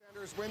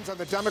Wins on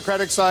the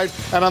Democratic side,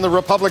 and on the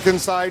Republican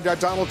side,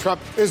 Donald Trump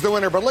is the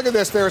winner. But look at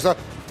this. There's a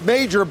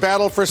major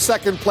battle for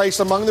second place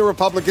among the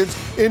Republicans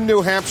in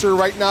New Hampshire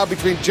right now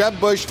between Jeb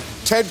Bush,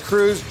 Ted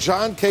Cruz,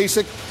 John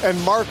Kasich,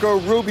 and Marco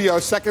Rubio.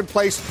 Second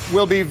place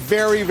will be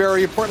very,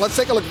 very important. Let's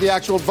take a look at the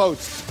actual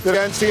votes.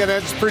 Again,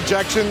 CNN's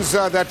projections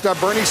that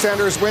Bernie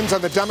Sanders wins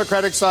on the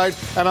Democratic side,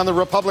 and on the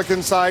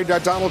Republican side,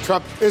 Donald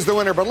Trump is the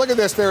winner. But look at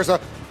this. There's a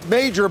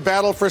major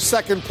battle for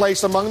second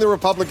place among the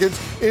Republicans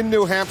in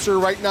New Hampshire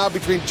right now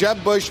between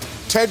Jeb Bush,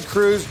 Ted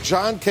Cruz,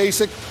 John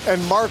Kasich,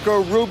 and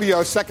Marco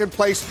Rubio. Second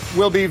place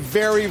will be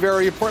very,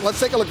 very important.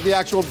 Let's take a look at the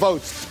actual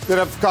votes that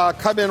have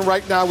come in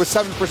right now with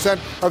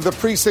 7% of the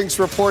precincts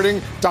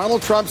reporting.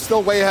 Donald Trump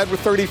still way ahead with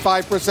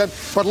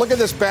 35%. But look at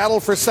this battle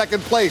for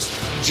second place.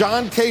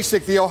 John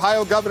Kasich, the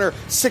Ohio governor,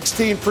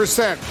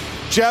 16%.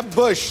 Jeb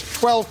Bush,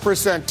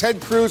 12%.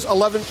 Ted Cruz,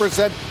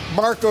 11%.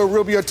 Marco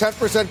Rubio,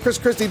 10%. Chris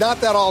Christie,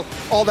 not that all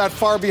that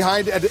far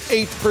behind at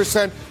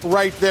 8%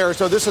 right there.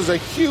 So this is a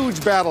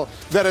huge battle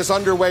that is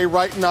underway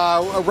right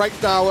now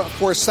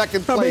for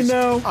second place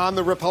on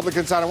the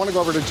Republican side. I want to go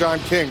over to John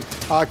King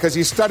because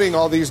he's studying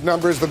all these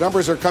numbers. The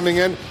numbers are coming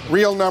in,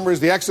 real numbers,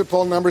 the exit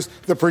poll numbers,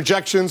 the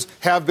projections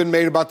have been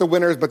made about the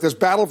winners. But this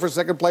battle for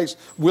second place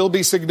will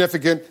be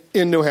significant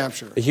in New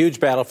Hampshire. A huge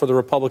battle for the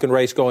Republican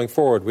race going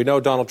forward. We know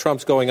Donald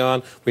Trump's going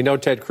on. We know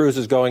Ted Cruz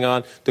is going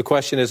on. The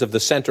question is of the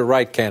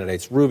center-right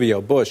candidates,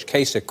 Rubio, Bush,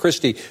 Kasich,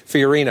 Christie,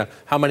 Fiorina.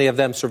 How many of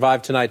them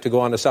survived tonight to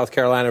go on to South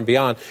Carolina and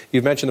beyond?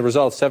 You've mentioned the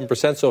results,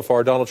 7% so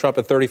far. Donald Trump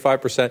at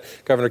 35%.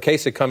 Governor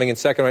Kasich coming in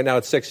second right now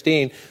at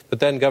 16%. But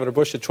then Governor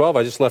Bush at 12%.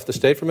 I just left the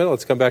state for a minute.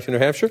 Let's come back to New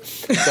Hampshire.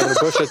 Governor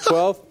Bush at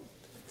 12%.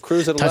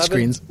 Cruz at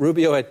 11%.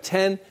 Rubio at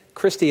 10%.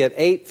 Christie at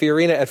 8%,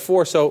 Fiorina at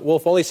 4%. So,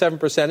 Wolf, only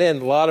 7%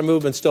 in. A lot of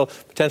movement still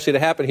potentially to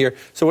happen here.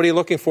 So what are you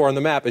looking for on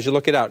the map as you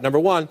look it out? Number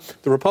one,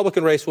 the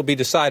Republican race will be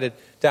decided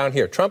down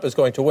here. Trump is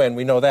going to win.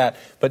 We know that.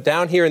 But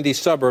down here in these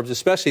suburbs,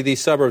 especially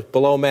these suburbs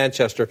below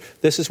Manchester,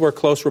 this is where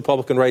close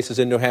Republican races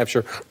in New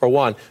Hampshire are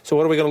won. So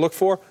what are we going to look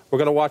for? We're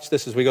going to watch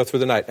this as we go through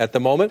the night. At the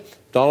moment,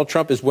 Donald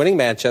Trump is winning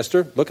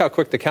Manchester. Look how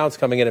quick the count's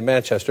coming in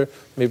Manchester.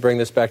 Let me bring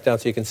this back down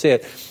so you can see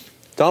it.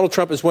 Donald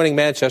Trump is winning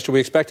Manchester. We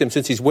expect him,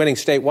 since he's winning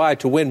statewide,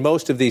 to win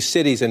most of these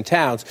cities and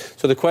towns.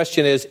 So the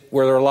question is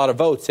where there are a lot of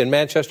votes. In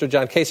Manchester,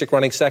 John Kasich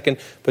running second,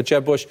 but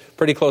Jeb Bush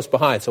pretty close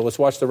behind. So let's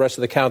watch the rest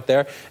of the count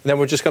there. And then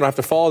we're just going to have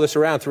to follow this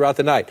around throughout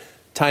the night.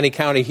 Tiny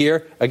county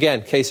here.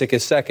 Again, Kasich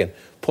is second.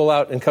 Pull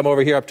out and come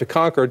over here up to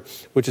Concord,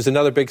 which is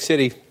another big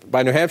city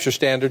by New Hampshire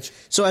standards.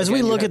 So as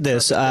we look at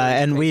this,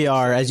 and we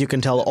are, as you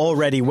can tell,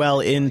 already well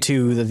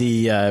into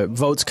the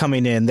votes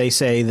coming in, they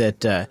say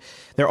that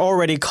they're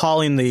already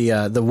calling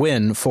the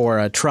win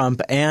for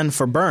Trump and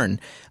for Byrne.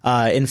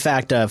 In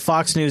fact,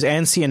 Fox News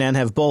and CNN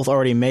have both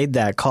already made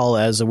that call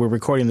as we're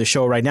recording the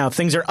show right now.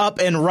 Things are up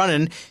and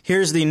running.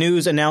 Here's the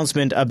news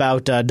announcement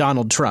about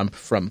Donald Trump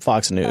from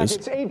Fox News.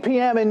 It's 8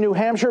 p.m. in New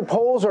Hampshire.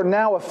 Polls are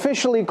now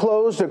officially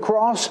closed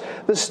across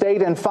the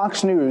state, and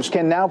Fox News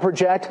can now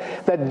project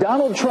that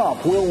Donald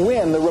Trump will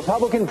win the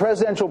Republican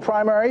presidential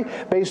primary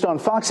based on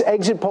Fox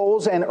exit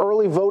polls and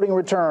early voting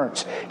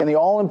returns. In the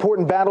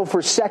all-important battle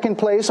for second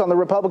place on the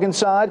Republican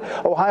side,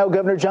 Ohio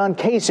Governor John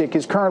Kasich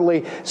is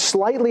currently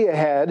slightly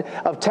ahead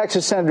of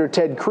Texas Senator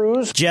Ted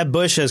Cruz. Jeb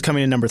Bush is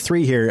coming in number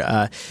 3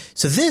 here.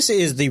 So this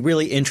is the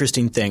really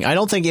interesting thing. I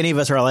don't think any of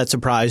us are all that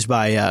surprised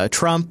by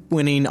Trump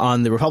winning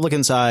on the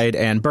Republican side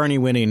and Bernie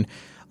winning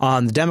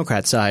on the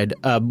Democrat side.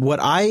 What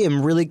I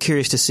am really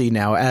curious to see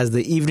now as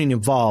the evening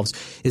evolves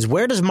is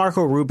where does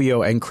Marco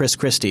Rubio and Chris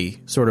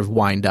Christie sort of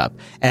wind up?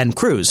 And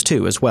Cruz,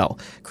 too, as well.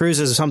 Cruz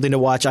is something to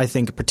watch, I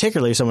think,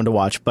 particularly someone to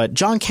watch. But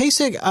John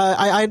Kasich,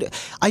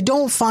 I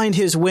don't find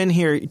his win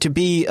here to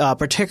be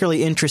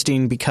particularly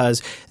interesting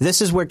because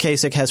this is where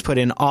Kasich has put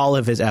in all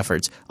of his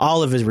efforts,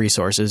 all of his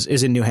resources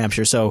is in New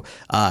Hampshire. So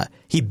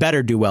he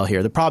better do well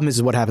here. The problem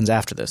is what happens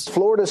after this.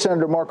 Florida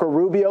Senator Marco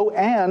Rubio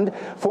and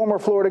former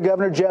Florida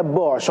Governor Jeb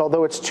Bush,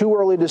 although it's too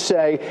early to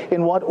say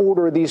in what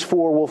order these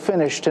four will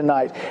finish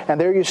tonight.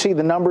 And there you see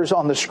the numbers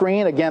on the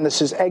screen. Again,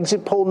 this is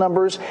exit poll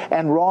numbers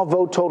and raw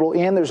vote total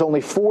in. There's only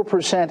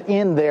 4%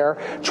 in there.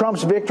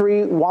 Trump's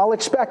victory, while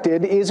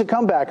expected, is a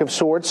comeback of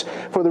sorts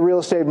for the real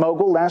estate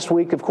mogul. Last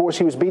week, of course,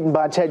 he was beaten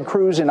by Ted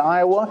Cruz in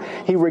Iowa.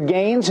 He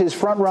regains his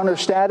front-runner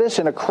status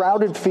in a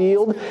crowded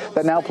field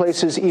that now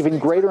places even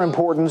greater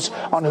importance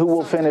on who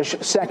will finish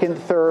second,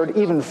 third,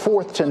 even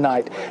fourth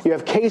tonight. You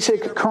have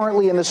Kasich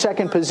currently in the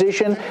second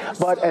position,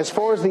 but as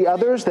far as the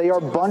others, they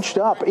are bunched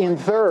up in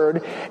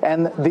third.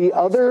 And the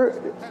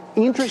other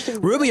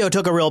interesting... Rubio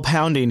took a real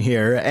pounding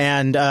here,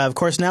 and of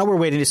course now we're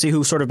waiting to see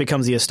who sort of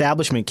becomes the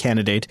establishment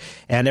candidate,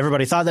 and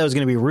everybody thought that was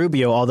going to be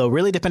Rubio, although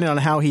really depending on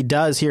how he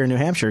does here in New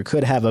Hampshire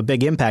could have a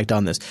big impact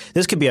on this.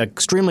 This could be an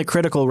extremely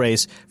critical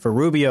race for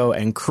Rubio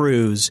and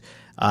Cruz.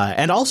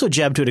 And also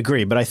Jeb to a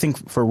degree, but I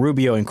think for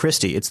Rubio and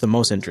Christie, it's the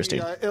most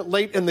interesting.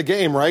 Late in the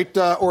game, right?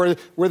 Or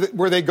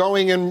were they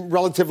going in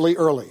relatively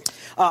early?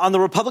 On the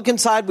Republican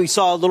side, we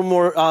saw a little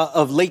more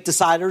of late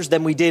deciders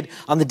than we did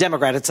on the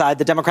Democratic side.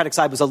 The Democratic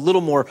side was a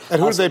little more...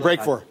 And who did they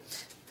break for?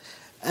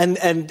 And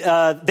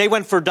they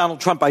went for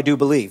Donald Trump, I do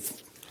believe.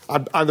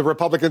 on the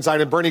Republican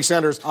side, and Bernie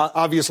Sanders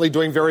obviously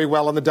doing very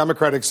well on the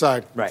Democratic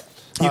side. Right.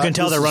 You can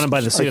tell they're running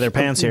by the seat of their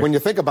pants here. When you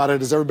think about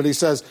it, as everybody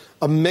says,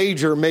 a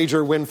major,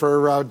 major win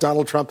for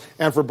Donald Trump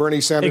and for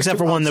Bernie Sanders. Except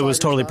for one that was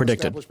totally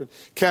predicted.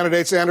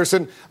 Candidates,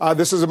 Anderson,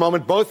 this is a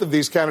moment both of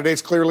these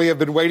candidates clearly have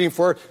been waiting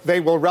for. They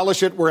will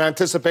relish it. We're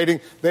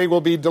anticipating they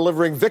will be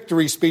delivering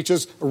victory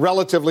speeches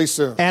relatively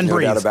soon. And no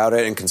breathe. doubt about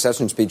it. And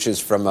concession speeches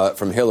from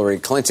Hillary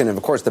Clinton. And,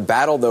 of course, the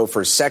battle, though,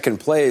 for second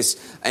place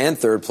and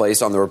third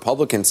place on the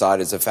Republican side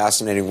is a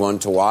fascinating one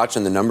to watch.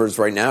 And the numbers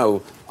right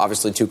now,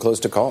 obviously too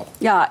close to call.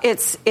 Yeah,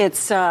 it's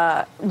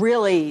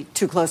really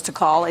too close to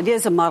call. It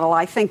is a muddle.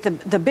 I think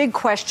the big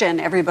question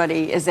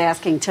everybody is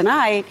asking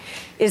tonight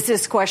is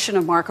this question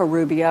of Marco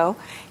Rubio.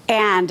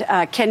 And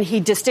can he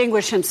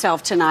distinguish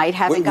himself tonight?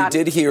 We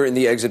did hear in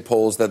the exit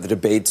polls that the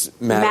debates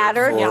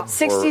mattered. Yeah,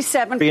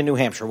 67. In New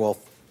Hampshire,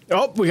 Wolf.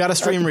 Oh, we got a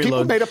stream reload.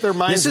 People made up their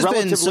minds. This has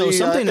been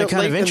something that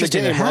kind of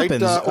interesting that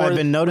happens. Right? I've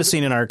been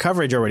noticing in our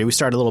coverage already. We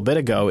started a little bit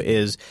ago.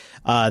 Is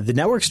the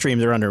network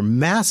streams are under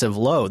massive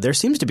load. There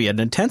seems to be an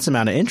intense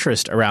amount of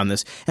interest around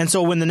this, and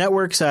so when the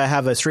networks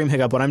have a stream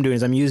hiccup, what I'm doing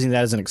is I'm using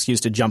that as an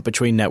excuse to jump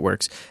between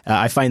networks.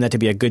 I find that to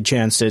be a good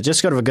chance to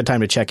just go to a good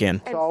time to check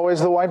in. It's always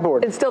the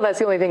whiteboard. And still, that's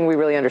the only thing we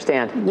really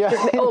understand. Yeah,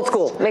 just old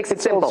school makes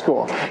it simple. Old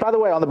school. By the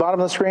way, on the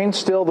bottom of the screen,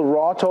 still the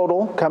raw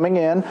total coming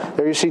in.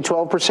 There you see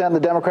 12% on the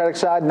Democratic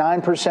side,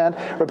 9%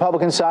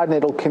 Republican side, and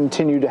it'll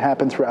continue to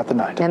happen throughout the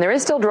night. And there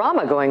is still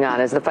drama going on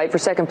as the fight for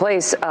second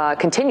place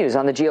continues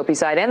on the GOP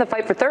side and the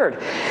fight for third.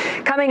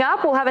 Coming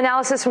up, we'll have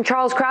analysis from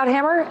Charles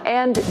Krauthammer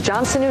and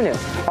John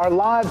Sununu. Our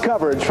live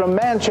coverage from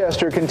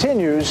Manchester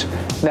continues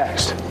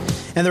next.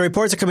 And the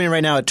reports are coming in right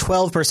now at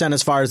 12%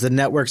 as far as the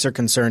networks are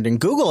concerned. And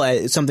Google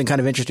is something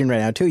kind of interesting right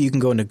now, too. You can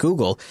go into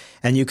Google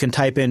and you can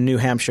type in New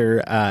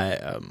Hampshire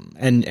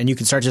and you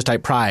can start just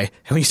type Pry.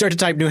 And when you start to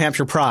type New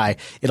Hampshire Pry,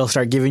 it'll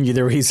start giving you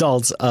the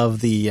results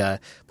of the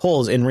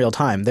polls in real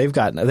time. They've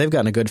gotten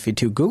a good feed,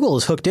 too. Google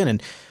is hooked in.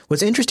 And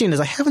what's interesting is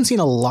I haven't seen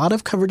a lot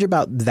of coverage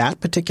about that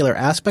particular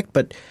aspect,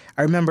 but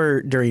I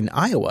remember during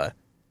Iowa,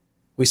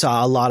 we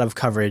saw a lot of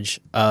coverage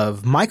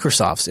of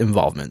Microsoft's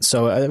involvement.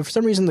 So for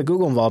some reason, the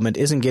Google involvement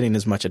isn't getting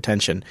as much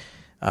attention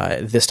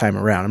this time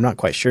around. I'm not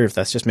quite sure if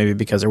that's just maybe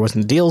because there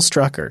wasn't a deal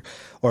struck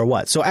or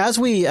what. So as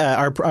we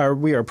are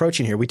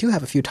approaching here, we do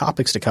have a few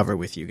topics to cover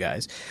with you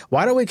guys.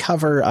 Why don't we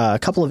cover a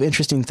couple of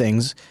interesting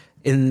things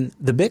in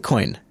the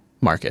Bitcoin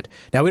market?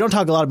 Now, we don't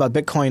talk a lot about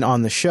Bitcoin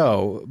on the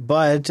show,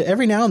 but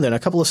every now and then a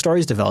couple of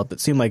stories develop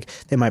that seem like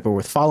they might be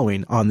worth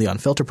following on the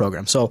Unfiltered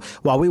program. So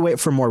while we wait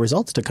for more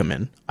results to come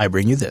in, I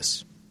bring you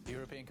this. The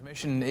European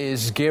Commission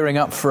is gearing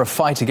up for a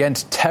fight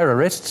against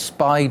terrorists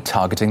by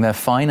targeting their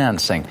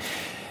financing.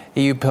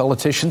 EU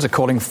politicians are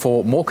calling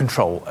for more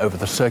control over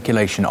the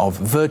circulation of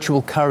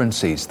virtual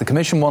currencies. The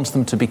Commission wants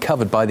them to be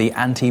covered by the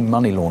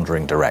Anti-Money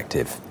Laundering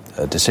Directive,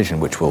 a decision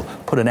which will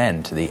put an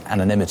end to the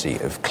anonymity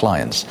of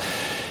clients.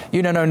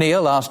 Ewan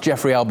O'Neill asked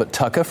Jeffrey Albert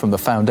Tucker from the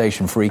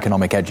Foundation for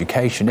Economic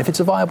Education if it's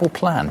a viable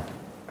plan.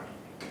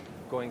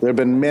 There have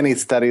been many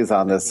studies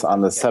on this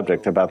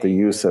subject about the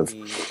use of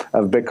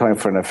Bitcoin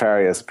for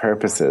nefarious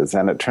purposes,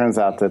 and it turns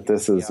out that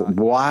this is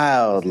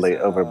wildly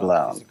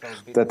overblown.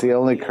 That the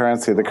only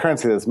currency, the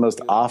currency that's most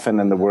often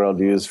in the world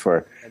used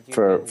for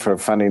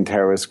funding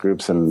terrorist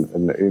groups and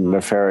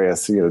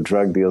nefarious,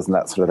 drug deals and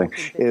that sort of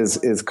thing,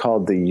 is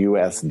called the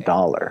U.S.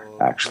 dollar.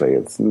 Actually,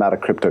 it's not a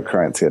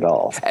cryptocurrency at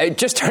all.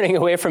 Just turning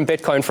away from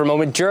Bitcoin for a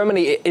moment,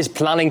 Germany is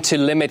planning to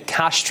limit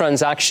cash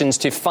transactions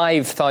to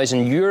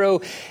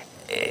 €5,000.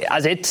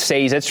 As it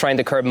says, it's trying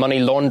to curb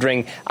money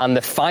laundering and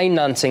the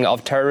financing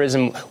of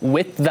terrorism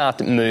with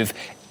that move.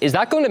 Is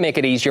that going to make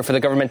it easier for the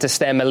government to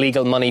stem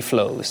illegal money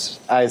flows?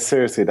 I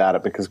seriously doubt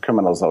it, because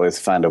criminals always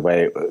find a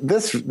way.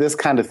 This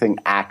kind of thing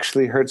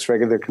actually hurts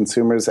regular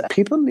consumers.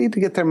 People need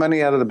to get their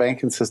money out of the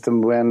banking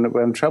system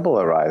when trouble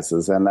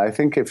arises. And I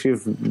think if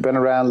you've been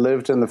around,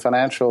 lived in the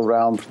financial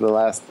realm for the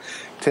last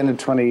 10 to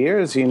 20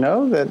 years, you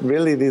know that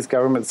really these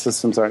government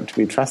systems aren't to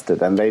be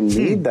trusted. And they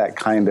need that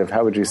kind of,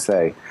 how would you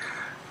say,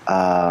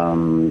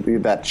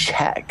 that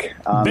check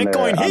on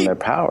their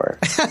power.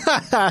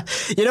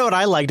 You know what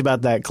I liked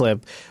about that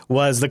clip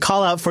was the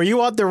call out for, you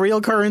want the real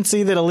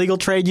currency that illegal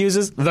trade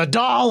uses? The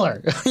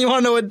dollar. You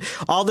want to know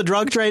what all the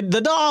drug trade?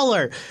 The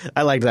dollar.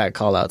 I liked that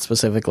call out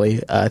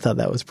specifically. I thought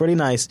that was pretty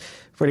nice,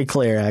 pretty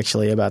clear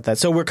actually about that.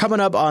 So we're coming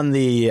up on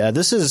the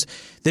this is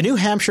the New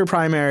Hampshire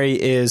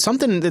primary is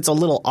something that's a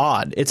little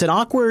odd. It's an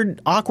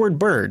awkward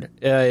bird.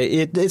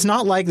 It's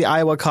not like the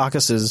Iowa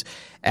caucuses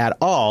at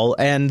all.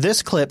 And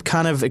this clip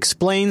kind of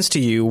explains to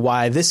you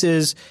why this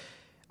is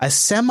a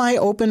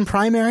semi-open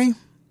primary.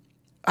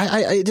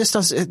 I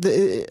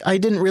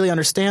didn't really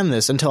understand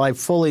this until I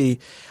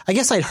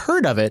guess I'd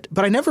heard of it,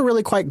 but I never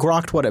really quite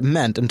grokked what it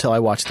meant until I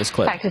watched this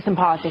clip. Back to some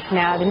politics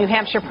now. The New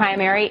Hampshire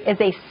primary is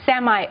a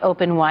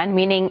semi-open one,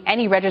 meaning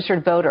any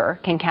registered voter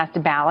can cast a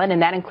ballot,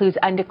 and that includes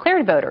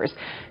undeclared voters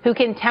who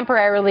can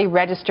temporarily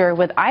register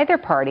with either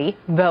party,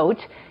 vote,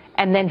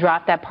 and then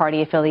drop that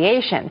party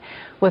affiliation.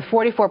 With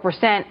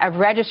 44% of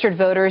registered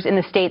voters in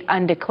the state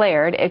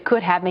undeclared, it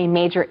could have a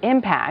major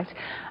impact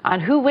on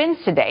who wins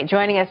today.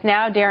 Joining us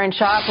now, Darren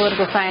Shaw,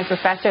 political science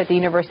professor at the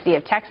University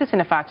of Texas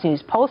and a Fox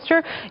News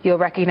pollster. You'll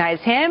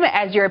recognize him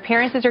as your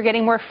appearances are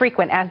getting more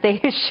frequent, as they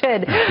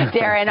should,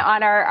 Darren,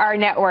 on our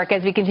network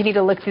as we continue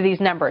to look through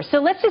these numbers. So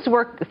let's just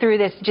work through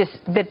this just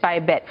bit by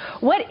bit.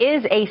 What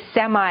is a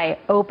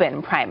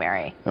semi-open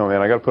primary? Oh,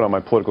 man, I got to put on my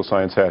political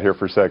science hat here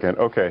for a second.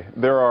 Okay,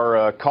 there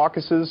are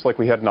caucuses like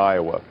we had in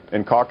Iowa,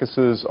 and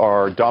caucuses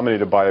are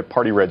dominated by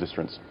party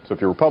registrants. So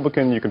if you're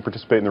Republican, you can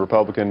participate in the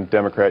Republican.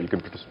 Democrat, you can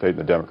participate in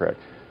the Democrat.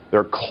 There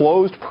are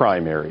closed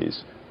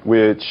primaries,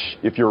 which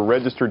if you're a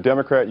registered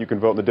Democrat, you can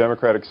vote on the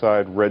Democratic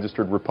side.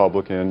 Registered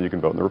Republican, you can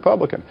vote in the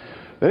Republican.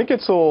 Then it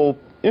gets a little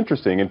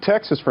interesting. In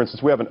Texas, for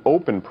instance, we have an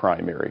open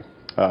primary.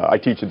 I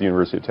teach at the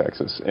University of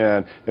Texas.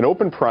 And an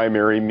open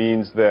primary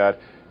means that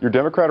you're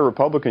Democrat or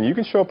Republican. You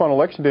can show up on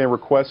Election Day and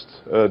request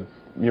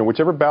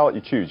whichever ballot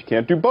you choose. You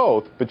can't do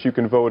both, but you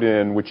can vote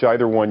in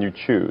whichever one you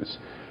choose.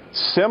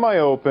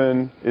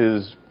 Semi-open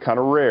is kind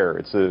of rare.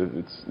 It's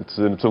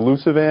an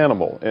elusive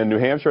animal. And New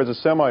Hampshire has a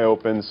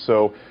semi-open,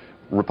 so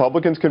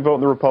Republicans can vote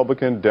in the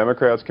Republican,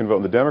 Democrats can vote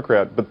in the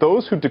Democrat, but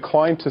those who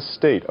decline to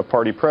state a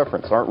party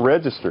preference, aren't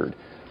registered,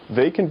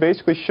 they can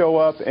basically show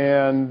up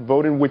and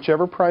vote in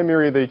whichever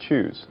primary they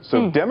choose.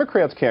 So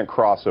Democrats can't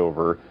cross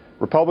over,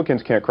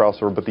 Republicans can't cross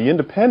over, but the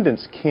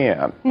independents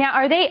can. Now,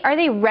 are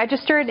they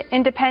registered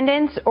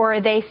independents, or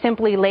are they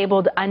simply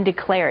labeled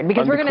undeclared?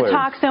 Because we're going to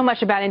talk so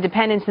much about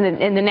independents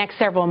in the next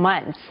several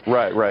months.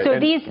 Right. So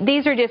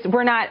these are just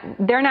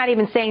they're not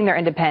even saying they're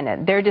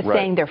independent. They're just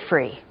saying they're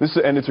free.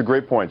 And it's a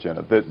great point,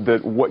 Jenna.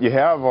 That what you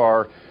have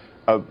are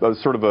a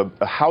sort of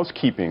a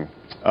housekeeping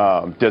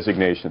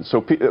designation.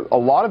 So a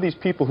lot of these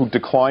people who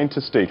decline to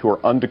state, who are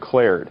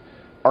undeclared,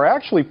 are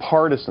actually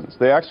partisans.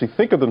 They actually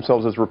think of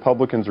themselves as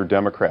Republicans or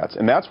Democrats,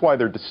 and that's why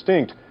they're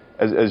distinct,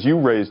 as you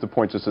raised the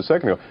point just a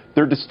second ago.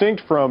 They're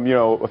distinct from,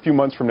 a few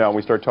months from now when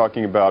we start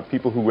talking about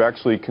people who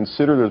actually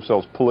consider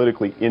themselves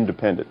politically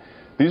independent.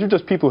 These are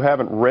just people who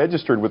haven't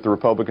registered with the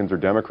Republicans or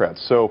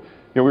Democrats. So,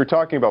 we were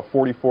talking about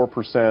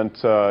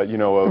 44%,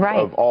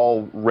 of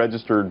all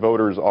registered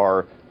voters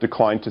are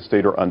declined to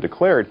state or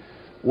undeclared.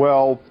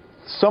 Well,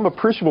 some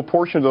appreciable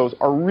portion of those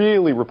are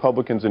really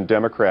Republicans and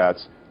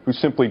Democrats who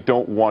simply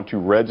don't want to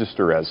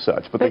register as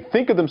such. But they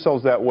think of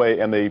themselves that way,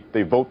 and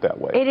they vote that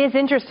way. It is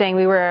interesting.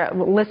 We were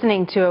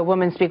listening to a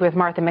woman speak with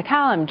Martha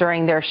MacCallum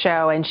during their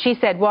show, and she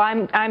said, well,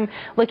 I'm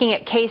looking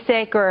at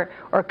Kasich or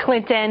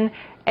Clinton.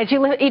 And she,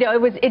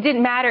 it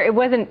didn't matter. It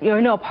wasn't,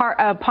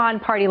 upon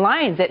party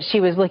lines that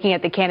she was looking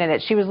at the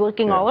candidates. She was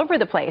looking all over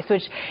the place,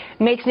 which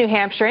makes New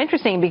Hampshire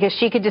interesting because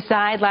she could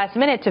decide last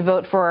minute to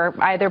vote for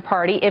either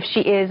party if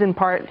she is in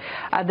part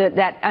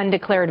that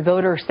undeclared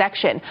voter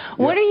section.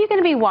 What are you going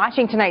to be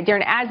watching tonight,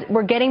 Darren? As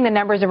we're getting the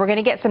numbers, and we're going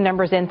to get some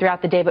numbers in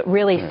throughout the day, but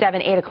really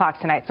 7, 8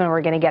 o'clock tonight's when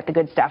we're going to get the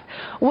good stuff.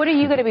 What are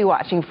you going to be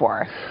watching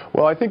for?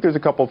 Well, I think there's a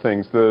couple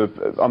things.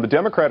 On the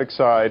Democratic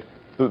side,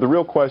 the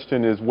real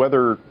question is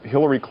whether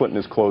Hillary Clinton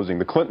is closing.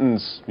 The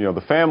Clintons,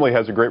 the family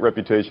has a great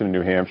reputation in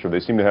New Hampshire.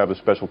 They seem to have a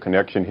special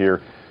connection here.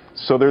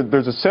 So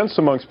there's a sense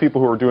amongst people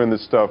who are doing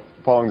this stuff,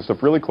 following this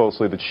stuff really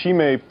closely, that she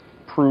may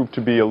prove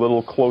to be a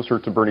little closer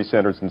to Bernie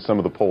Sanders than some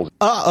of the polls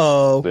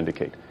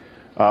indicate.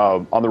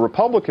 On the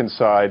Republican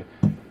side,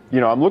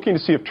 I'm looking to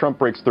see if Trump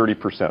breaks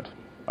 30%.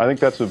 I think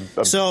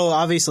that's So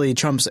obviously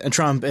Trump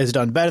has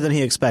done better than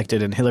he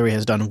expected, and Hillary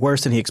has done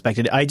worse than he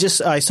expected. I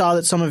saw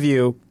that some of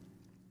you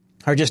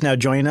are just now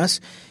joining us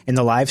in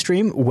the live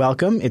stream.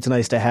 Welcome. It's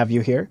nice to have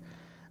you here.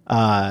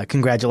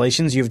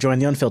 Congratulations. You've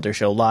joined the Unfiltered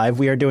Show live.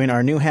 We are doing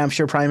our New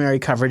Hampshire primary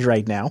coverage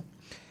right now.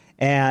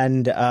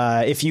 And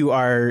if you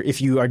are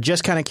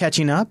just kind of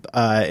catching up,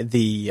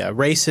 the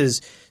race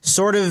has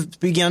sort of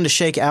begun to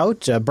shake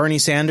out. Bernie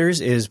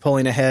Sanders is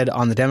pulling ahead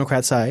on the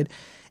Democrat side,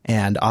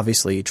 and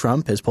obviously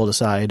Trump has pulled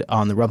aside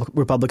on the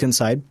Republican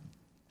side.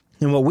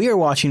 And what we are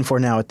watching for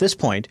now at this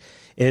point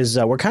is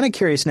we're kind of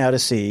curious now to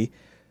see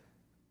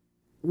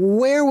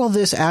where will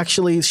this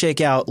actually shake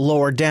out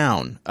lower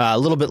down, a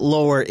little bit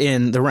lower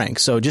in the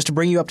ranks. So just to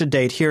bring you up to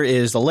date, here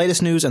is the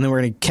latest news, and then we're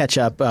going to catch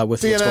up with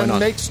what's going on. CNN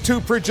makes 2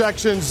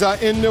 projections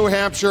in New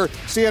Hampshire.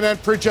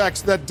 CNN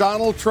projects that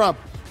Donald Trump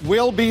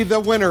will be the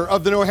winner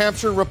of the New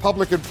Hampshire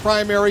Republican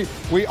primary.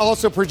 We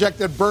also project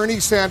that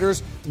Bernie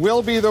Sanders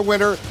will be the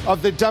winner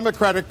of the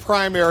Democratic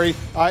primary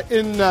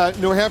in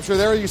New Hampshire.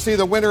 There you see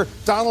the winner,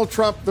 Donald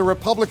Trump, the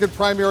Republican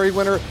primary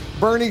winner.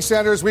 Bernie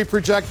Sanders, we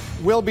project,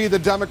 will be the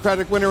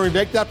Democratic winner. We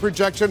make that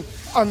projection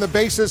on the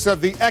basis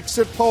of the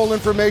exit poll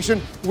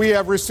information we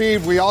have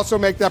received. We also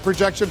make that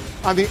projection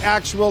on the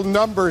actual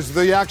numbers,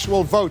 the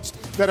actual votes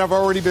that have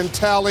already been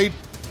tallied.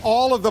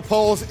 All of the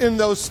polls in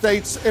the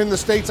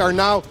states are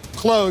now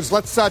closed.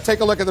 Let's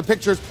take a look at the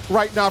pictures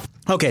right now.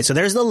 Okay, so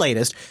there's the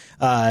latest.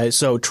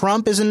 So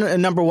Trump is in a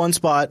number 1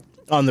 spot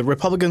on the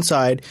Republican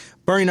side,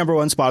 Bernie number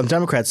 1 spot on the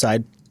Democrat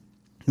side.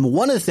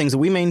 One of the things that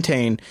we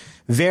maintain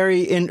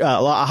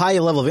a high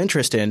level of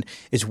interest in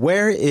is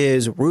where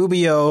is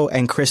Rubio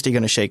and Christie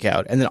going to shake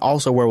out, and then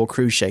also where will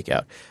Cruz shake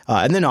out,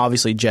 and then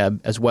obviously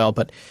Jeb as well.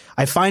 But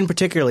I find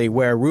particularly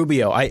where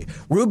Rubio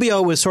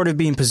was sort of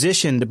being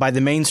positioned by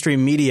the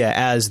mainstream media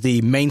as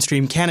the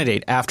mainstream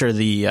candidate after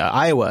the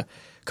Iowa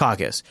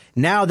caucus.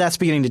 Now that's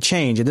beginning to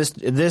change, and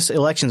this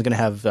election is going to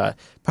have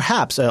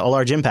perhaps a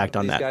large impact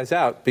on that. These guys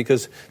out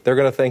because they're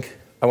going to think,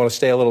 I want to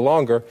stay a little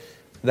longer.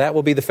 That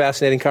will be the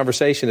fascinating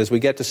conversation as we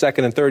get to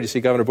second and third. You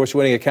see Governor Bush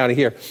winning a county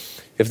here.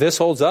 If this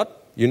holds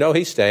up, you know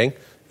he's staying,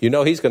 you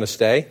know he's going to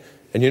stay,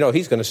 and you know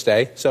he's going to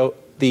stay. So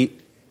the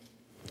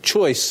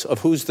choice of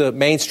who's the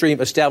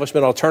mainstream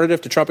establishment alternative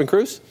to Trump and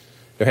Cruz,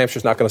 New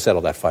Hampshire's not going to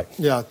settle that fight.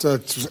 Yeah,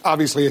 it's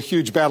obviously a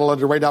huge battle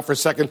underway now for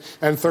second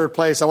and third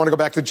place. I want to go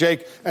back to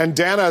Jake and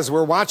Dana as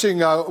we're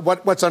watching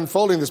what's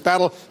unfolding. This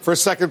battle for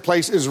second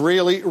place is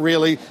really,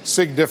 really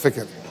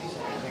significant.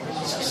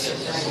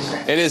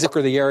 It is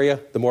the area,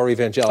 the more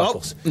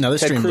evangelicals. Oh, no,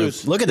 this stream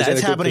Cruz. Look at that.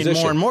 It's happening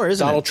more and more,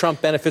 isn't it? Donald Trump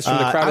benefits from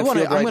the crowded field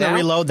right now. I'm going to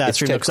reload that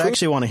stream because I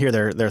actually want to hear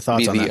their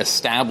thoughts on that. The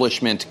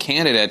establishment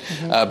candidate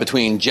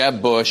between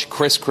Jeb Bush,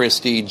 Chris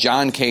Christie,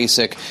 John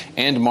Kasich,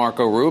 and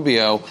Marco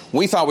Rubio.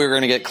 We thought we were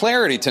going to get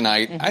clarity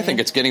tonight. I think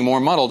it's getting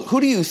more muddled. Who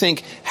do you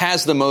think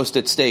has the most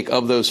at stake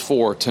of those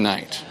four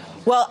tonight?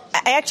 Well,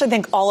 I actually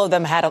think all of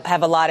them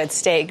have a lot at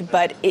stake.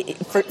 But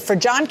for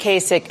John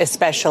Kasich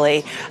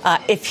especially,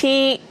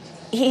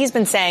 he's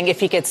been saying if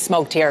he gets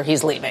smoked here,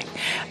 he's leaving.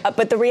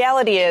 But the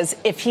reality is,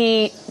 if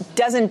he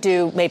doesn't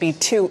do maybe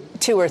two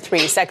or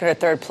three, second or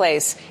third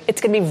place,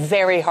 it's going to be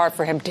very hard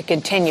for him to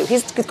continue.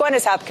 He's going to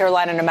South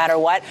Carolina no matter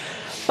what,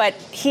 but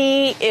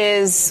he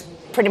is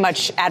pretty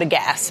much out of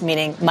gas,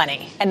 meaning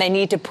money, and they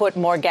need to put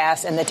more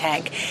gas in the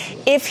tank.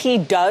 If he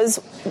does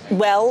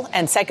well,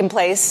 and second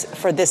place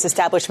for this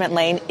establishment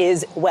lane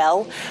is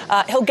well,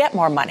 he'll get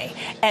more money.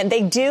 And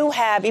they do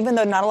have, even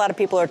though not a lot of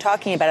people are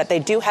talking about it, they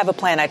do have a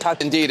plan.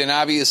 Indeed, and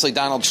obviously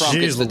Donald Trump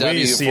is the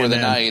W for the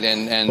night,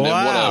 and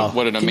wow.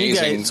 what an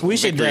amazing somebody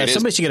should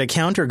get a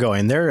counter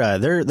going.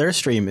 Their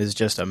stream is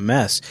just a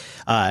mess.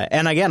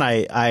 And again,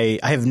 I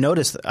have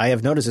noticed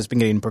it's been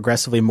getting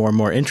progressively more and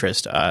more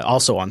interest.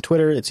 Also on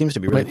Twitter, it seems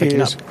to be really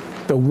picking up.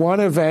 The one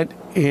event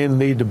in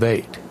the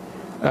debate,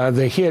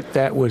 the hit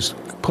that was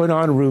put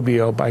on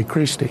Rubio by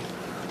Christie,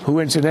 who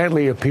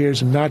incidentally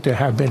appears not to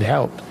have been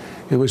helped.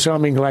 It was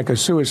something like a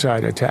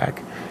suicide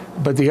attack.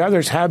 But the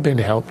others have been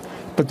helped.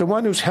 But the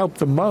one who's helped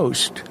the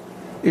most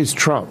is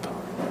Trump,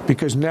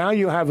 because now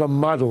you have a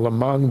muddle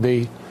among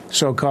the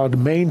so-called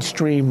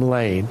mainstream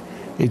lane.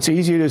 It's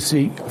easy to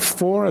see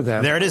four of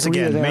them. There it is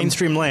again,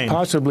 mainstream lane.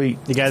 Possibly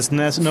you guys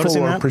noticing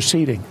four that?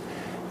 Proceeding.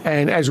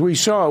 And as we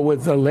saw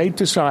with the late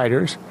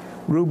deciders,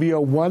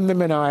 Rubio won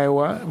them in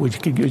Iowa,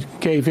 which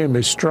gave him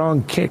a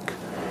strong kick.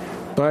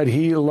 But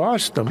he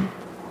lost them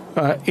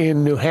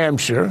in New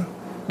Hampshire,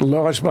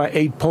 lost by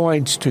 8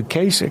 points to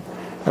Kasich.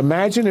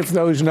 Imagine if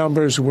those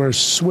numbers were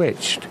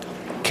switched,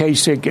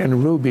 Kasich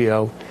and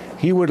Rubio.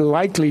 He would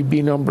likely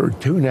be number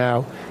two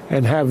now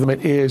and have them.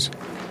 It is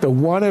the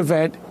one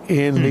event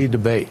in the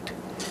debate.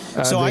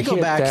 So I go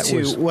back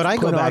to what I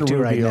go back to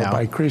right now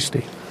by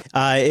Christie.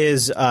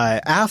 Is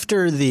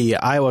after the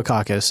Iowa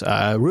caucus,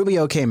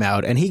 Rubio came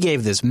out and he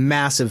gave this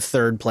massive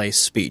third place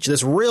speech.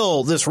 This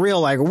real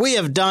like, we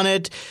have done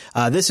it.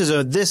 This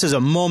is a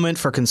moment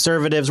for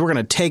conservatives. We're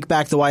going to take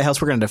back the White House.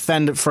 We're going to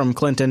defend it from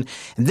Clinton.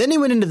 And then he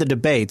went into the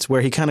debates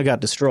where he kind of got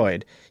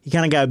destroyed. He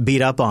kind of got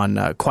beat up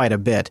on quite a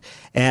bit.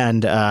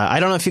 And I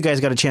don't know if you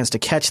guys got a chance to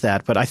catch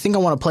that, but I think I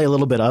want to play a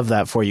little bit of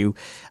that for you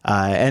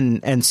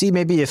and see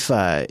maybe if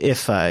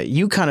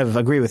you kind of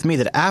agree with me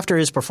that after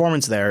his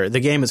performance there,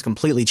 the game is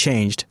completely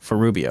changed for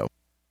Rubio.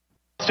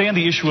 Stay on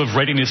the issue of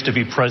readiness to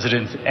be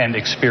president and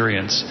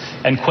experience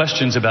and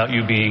questions about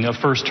you being a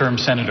first-term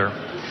senator.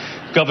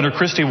 Governor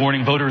Christie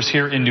warning voters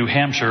here in New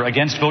Hampshire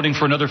against voting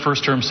for another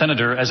first-term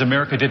senator, as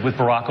America did with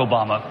Barack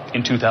Obama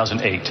in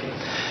 2008,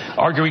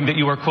 arguing that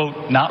you are,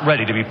 quote, not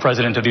ready to be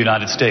president of the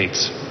United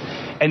States.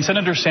 And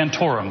Senator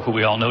Santorum, who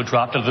we all know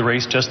dropped out of the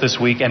race just this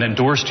week and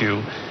endorsed you,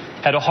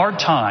 had a hard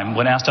time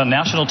when asked on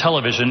national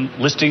television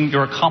listing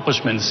your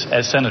accomplishments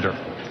as senator.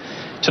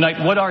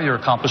 Tonight, what are your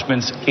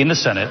accomplishments in the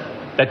Senate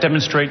that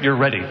demonstrate you're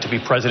ready to be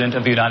president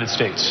of the United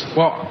States?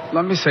 Well,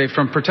 let me say,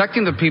 from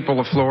protecting the people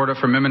of Florida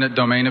from eminent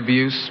domain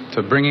abuse,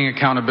 to bringing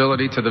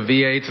accountability to the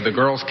VA, to the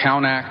Girls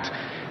Count Act,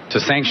 to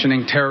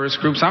sanctioning terrorist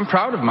groups, I'm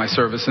proud of my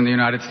service in the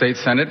United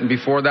States Senate and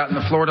before that in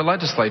the Florida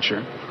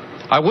legislature.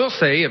 I will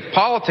say, if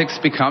politics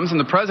becomes, and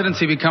the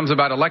presidency becomes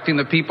about electing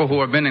the people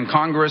who have been in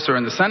Congress or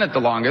in the Senate the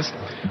longest,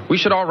 we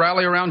should all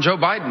rally around Joe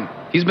Biden.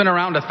 He's been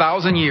around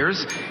 1,000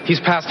 years.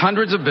 He's passed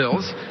hundreds of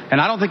bills. And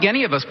I don't think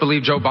any of us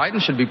believe Joe Biden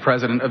should be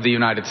president of the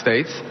United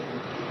States.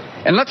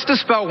 And let's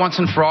dispel once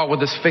and for all with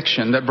this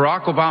fiction that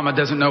Barack Obama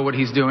doesn't know what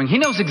he's doing. He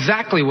knows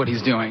exactly what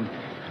he's doing.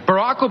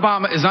 Barack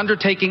Obama is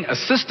undertaking a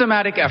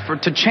systematic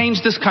effort to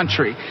change this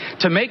country,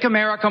 to make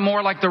America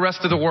more like the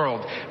rest of the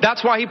world.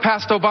 That's why he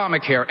passed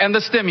Obamacare and the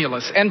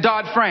stimulus and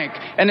Dodd-Frank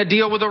and the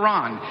deal with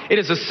Iran. It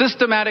is a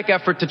systematic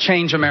effort to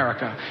change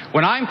America.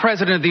 When I'm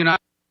president of the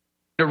United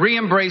to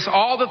re-embrace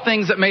all the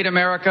things that made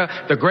America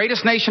the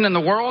greatest nation in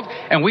the world,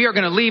 and we are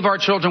going to leave our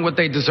children what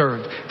they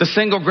deserved, the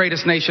single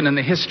greatest nation in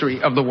the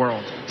history of the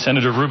world.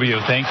 Senator Rubio,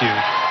 thank you.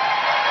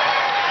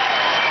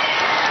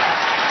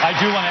 I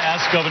do want to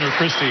ask Governor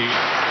Christie.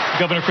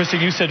 Governor Christie,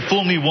 you said,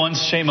 fool me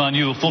once, shame on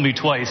you. Fool me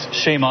twice,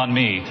 shame on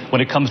me, when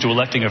it comes to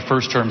electing a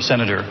first-term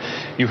senator.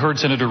 You heard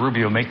Senator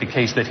Rubio make the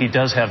case that he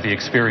does have the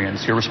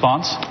experience. Your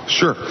response?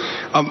 Sure.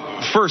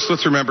 First,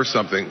 let's remember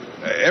something.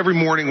 Every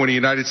morning when a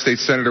United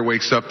States senator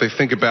wakes up, they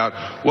think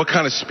about what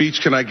kind of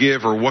speech can I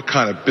give or what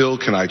kind of bill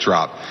can I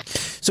drop.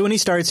 So when he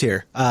starts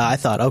here, I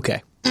thought,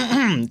 okay,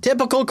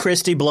 typical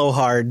Christie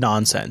blowhard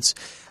nonsense.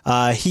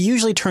 He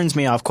usually turns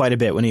me off quite a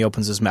bit when he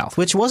opens his mouth,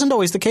 which wasn't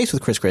always the case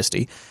with Chris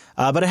Christie,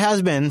 but it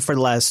has been for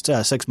the last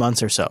 6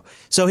 months or so.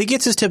 So he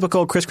gets his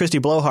typical Chris Christie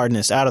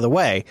blowhardness out of the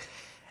way,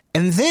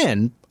 and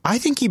then I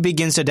think he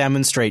begins to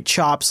demonstrate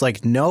chops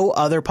like no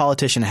other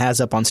politician has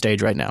up on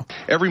stage right now.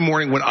 Every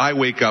morning when I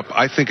wake up,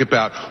 I think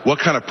about what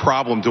kind of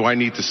problem do I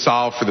need to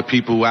solve for the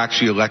people who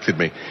actually elected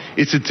me.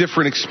 It's a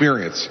different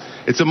experience.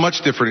 It's a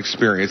much different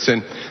experience.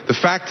 And the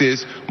fact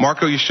is,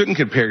 Marco, you shouldn't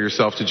compare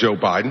yourself to Joe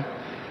Biden.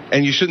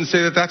 And you shouldn't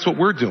say that that's what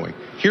we're doing.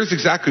 Here's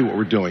exactly what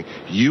we're doing.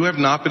 You have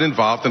not been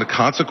involved in a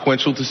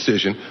consequential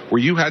decision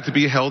where you had to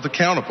be held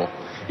accountable.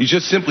 You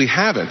just simply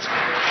haven't.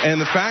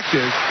 And the fact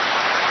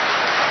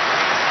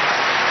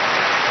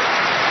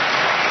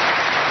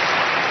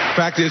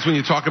is, when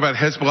you talk about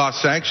Hezbollah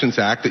Sanctions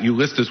Act that you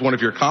list as one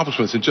of your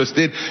accomplishments and just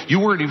did, you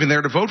weren't even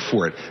there to vote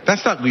for it.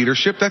 That's not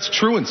leadership. That's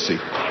truancy.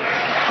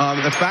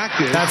 The fact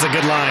is, that's a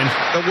good line.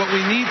 That what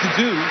we need to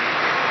do,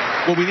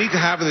 what we need to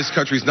have in this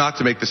country is not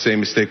to make the same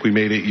mistake we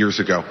made 8 years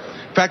ago.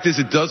 Fact is,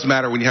 it does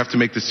matter when you have to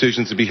make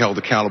decisions and be held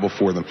accountable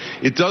for them.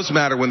 It does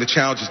matter when the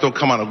challenges don't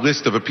come on a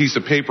list of a piece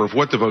of paper of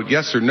what to vote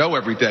yes or no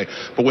every day,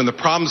 but when the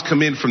problems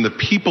come in from the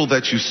people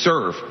that you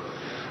serve.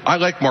 I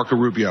like Marco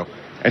Rubio,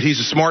 and he's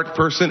a smart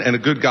person and a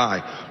good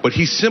guy, but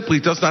he simply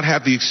does not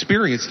have the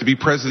experience to be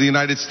president of the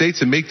United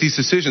States and make these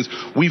decisions.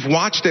 We've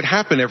watched it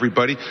happen,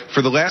 everybody.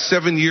 For the last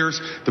 7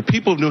 years, the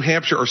people of New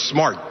Hampshire are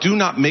smart. Do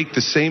not make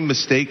the same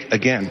mistake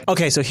again.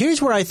 Okay, so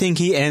here's where I think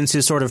he ends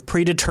his sort of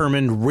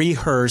predetermined,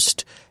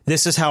 rehearsed,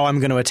 this is how I'm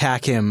going to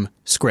attack him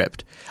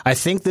script. I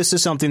think this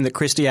is something that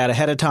Christie had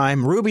ahead of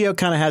time. Rubio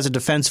kind of has a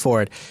defense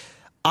for it.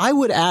 I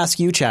would ask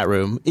you, chat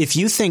room, if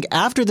you think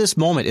after this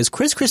moment, is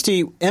Chris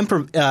Christie,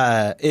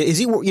 is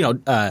he, what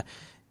am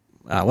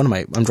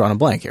I? I'm drawing a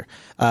blank here.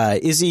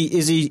 Is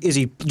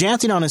he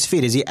dancing on his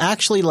feet? Is he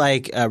actually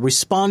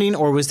responding,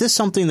 or was this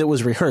something that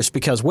was rehearsed?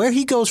 Because where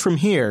he goes from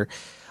here,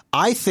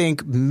 I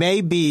think may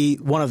be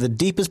one of the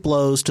deepest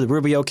blows to the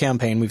Rubio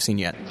campaign we've seen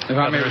yet. If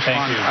I may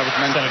respond, I was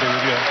meant Senator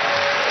Rubio.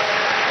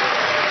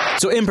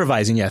 So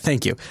improvising, yeah,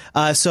 thank you.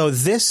 So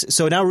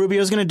now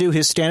Rubio's going to do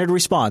his standard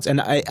response, and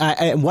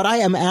what I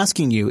am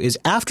asking you is,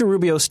 after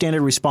Rubio's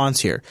standard response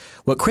here,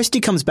 what Christie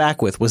comes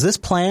back with, was this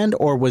planned,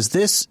 or was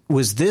this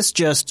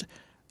just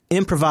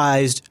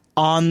improvised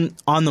on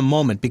the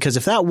moment? Because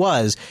if that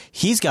was,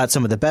 he's got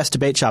some of the best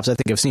debate chops I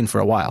think I've seen for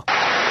a while. Well,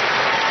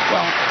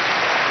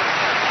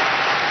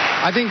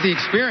 I think the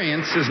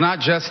experience is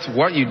not just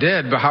what you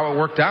did, but how it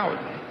worked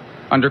out.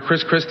 Under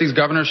Chris Christie's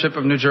governorship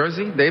of New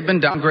Jersey, they've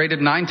been downgraded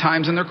 9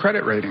 times in their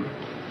credit rating.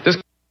 This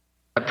is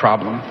a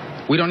problem.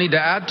 We don't need to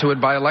add to it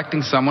by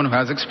electing someone who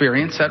has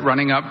experience at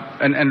running up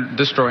and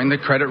destroying the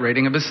credit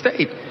rating of his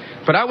state.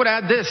 But I would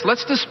add this.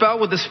 Let's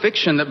dispel with this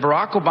fiction that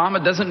Barack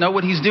Obama doesn't know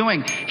what he's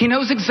doing. He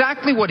knows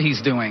exactly what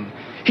he's doing.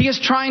 He is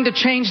trying to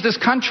change this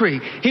country.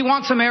 He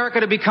wants America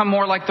to become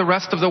more like the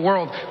rest of the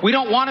world. We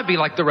don't want to be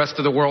like the rest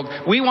of the world.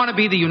 We want to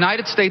be the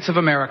United States of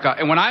America.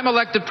 And when I'm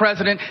elected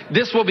president,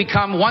 this will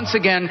become, once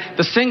again,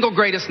 the single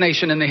greatest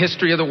nation in the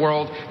history of the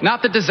world,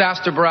 not the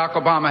disaster Barack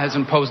Obama has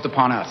imposed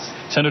upon us.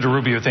 Senator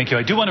Rubio, thank you.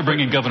 I do want to bring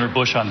in Governor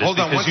Bush on this. Hold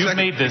on because you've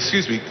made this.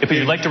 Excuse me. If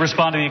you'd like to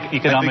respond to the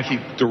economic... I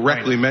think he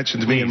directly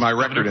mentioned me in my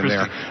record in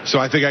there, so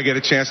I think I get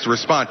a chance to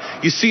respond.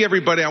 You see,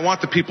 everybody, I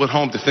want the people at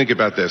home to think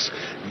about this.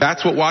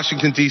 That's what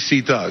Washington,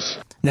 D.C. does.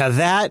 Now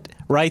that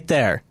right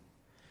there,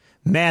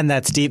 man,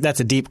 that's deep.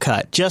 That's a deep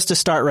cut. Just to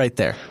start right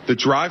there. The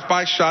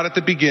drive-by shot at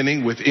the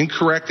beginning with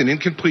incorrect and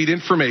incomplete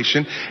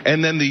information,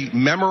 and then the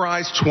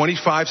memorized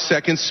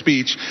 25-second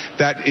speech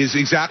that is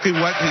exactly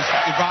what his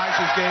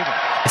advisors gave him.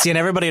 See, and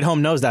everybody at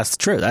home knows that's the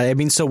truth. I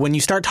mean, so when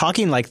you start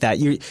talking like that,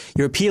 you're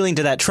appealing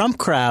to that Trump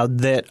crowd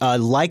that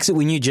likes it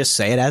when you just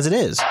say it as it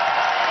is.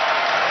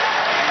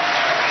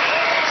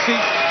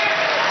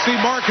 See,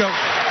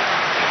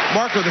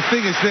 Marco, the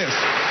thing is this.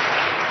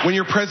 When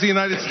you're president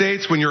of the United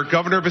States, when you're a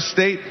governor of a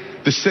state,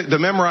 the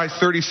memorized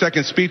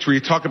 30-second speech where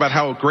you talk about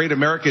how great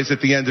America is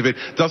at the end of it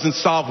doesn't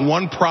solve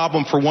one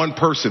problem for one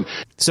person.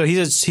 So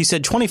he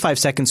said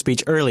 25-second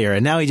speech earlier,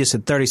 and now he just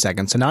said 30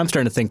 seconds. So now I'm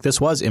starting to think this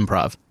was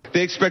improv.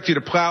 They expect you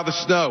to plow the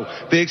snow.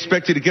 They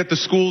expect you to get the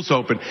schools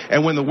open.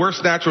 And when the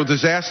worst natural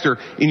disaster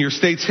in your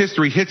state's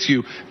history hits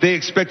you, they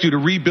expect you to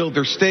rebuild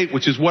their state,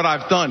 which is what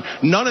I've done.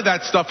 None of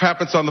that stuff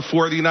happens on the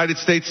floor of the United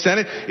States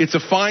Senate. It's a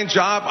fine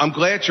job. I'm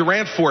glad you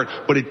ran for it,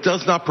 but it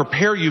does not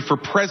prepare you for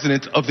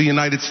president of the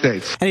United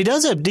States. And he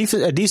does a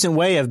decent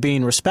way of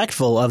being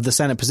respectful of the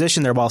Senate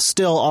position there while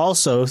still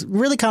also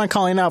really kind of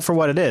calling out for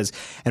what it is.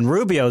 And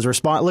Rubio's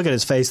response, look at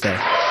his face there.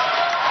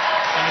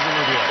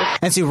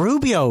 And see,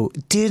 Rubio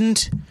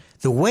didn't,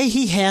 the way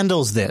he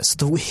handles this,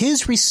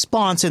 his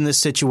response in this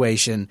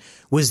situation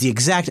was the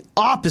exact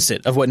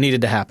opposite of what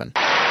needed to happen.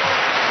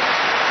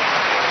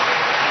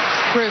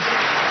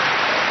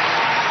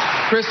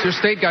 Chris, your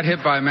state got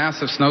hit by a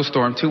massive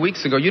snowstorm 2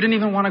 weeks ago. You didn't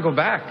even want to go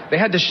back. They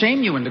had to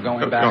shame you into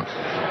going back.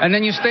 And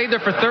then you stayed there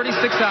for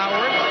 36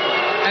 hours.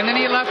 And then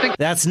he left.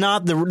 That's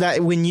not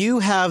when you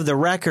have the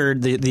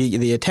record,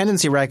 the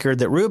attendancy record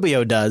that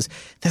Rubio does.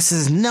 This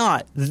is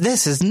not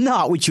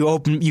what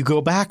you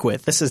go back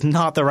with. This is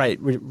not the right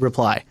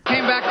reply.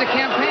 Came back to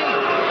campaign.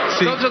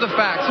 Those are the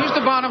facts. Here's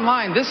the bottom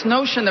line. This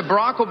notion that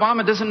Barack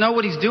Obama doesn't know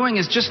what he's doing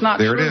is just not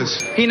true. There it is.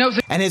 He knows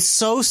it. And it's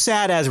so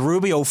sad as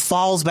Rubio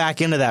falls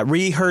back into that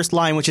rehearsed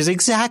line, which is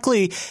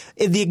exactly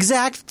the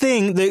exact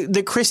thing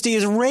that Christie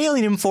is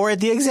railing him for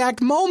at the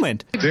exact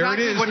moment. There it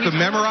is, the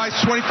memorized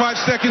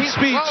 25-second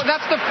speech. Well,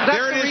 that's the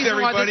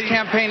reason why this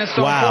campaign is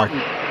so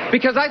important.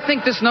 Because I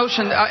think this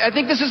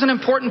is an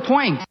important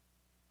point.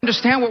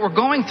 Understand what we're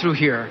going through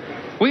here.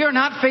 We are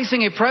not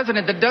facing a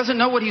president that doesn't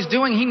know what he's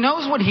doing. He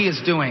knows what he is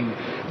doing.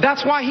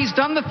 That's why he's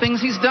done the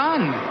things he's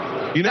done.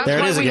 That's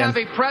why we have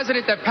a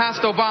president that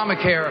passed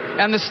Obamacare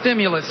and the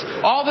stimulus.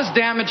 All this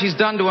damage he's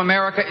done to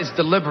America is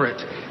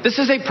deliberate. This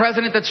is a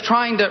president that's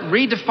trying to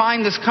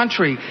redefine this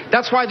country.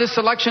 That's why this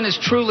election is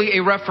truly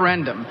a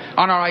referendum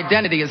on our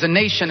identity as a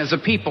nation, as a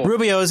people.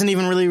 Rubio isn't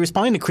even really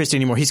responding to Christie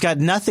anymore. He's got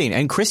nothing,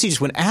 and Christie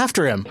just went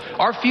after him.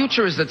 Our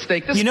future is at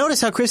stake. You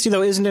notice how Christie,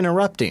 though, isn't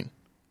interrupting.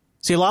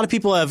 See, a lot of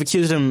people have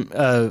accused him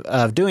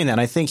of doing that.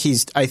 And I think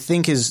he's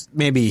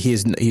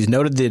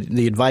noted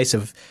the advice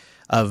of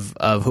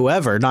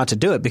whoever not to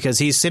do it, because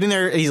he's sitting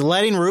there, he's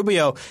letting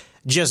Rubio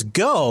just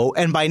go,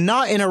 and by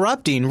not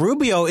interrupting,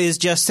 Rubio is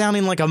just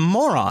sounding like a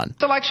moron.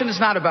 This election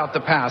is not about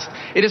the past.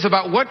 It is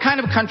about what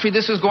kind of country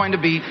this is going to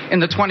be in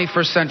the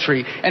 21st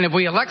century. And if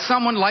we elect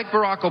someone like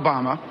Barack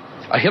Obama,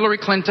 a Hillary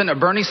Clinton, a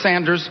Bernie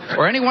Sanders,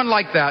 or anyone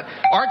like that,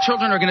 our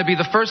children are going to be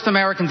the first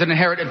Americans to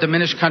inherit a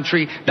diminished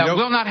country that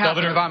will not have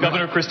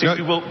Governor Christie,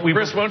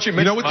 Chris, why don't you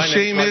know what the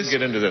shame is?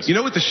 Get into this. You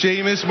know what the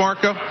shame is,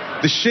 Marco?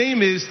 The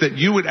shame is that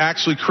you would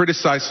actually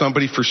criticize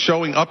somebody for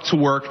showing up to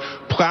work,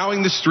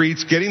 plowing the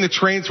streets, getting the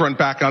trains run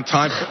back on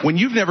time, when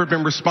you've never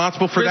been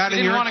responsible for that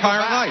in your entire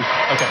life.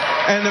 Okay.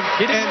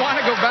 He didn't want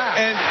to go back.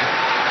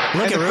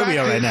 Look at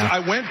Rubio right now.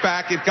 I went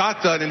back, it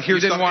got done, and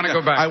here's something. You didn't want to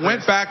go back. I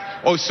went back.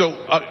 Oh, so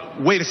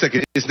wait a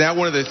second. Is now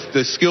one of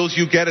the skills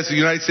you get as a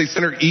United States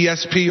Senator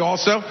ESP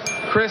also?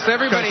 Chris,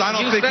 everybody,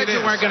 you said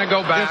you weren't going to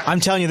go back. I'm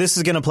telling you, this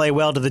is going to play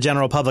well to the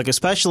general public,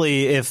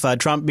 especially if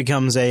Trump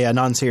becomes a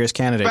non-serious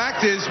candidate. The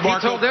fact is,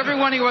 Marco, he told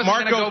everyone he wasn't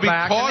going to go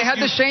back, and they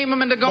had to shame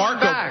him into going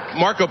back.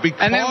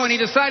 And then when he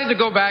decided to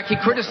go back, he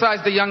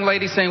criticized the young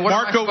lady, saying, "What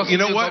am I supposed to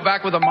do? Go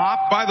back with a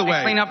mop? By the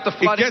way, clean up the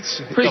flooding?"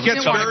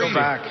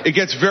 It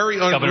gets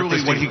very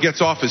unruly when he gets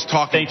off his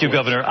talking. Thank you,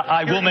 Governor.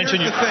 I will mention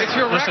you. It's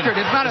your record.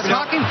 It's not a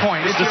talking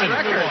point. It's your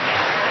record.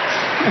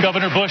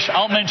 Governor Bush,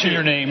 I'll mention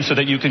your name so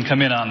that you can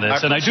come in on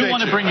this. And I do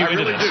want to bring you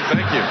into this. Thank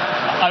you.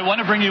 I want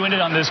to bring you in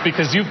on this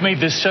because you've made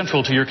this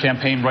central to your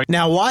campaign right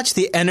now. Watch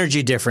the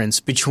energy difference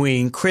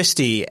between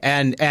Christie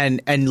and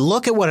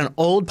look at what an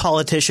old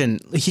politician,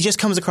 he just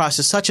comes across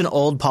as such an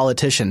old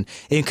politician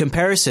in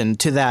comparison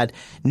to that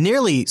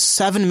nearly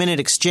 7-minute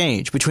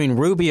exchange between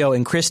Rubio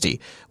and Christie,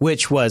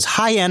 which was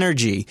high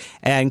energy.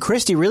 And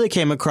Christie really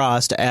came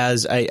across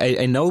as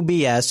a no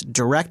BS,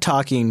 direct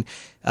talking,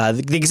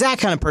 the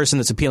exact kind of person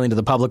that's appealing to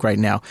the public right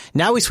now.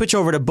 Now we switch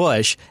over to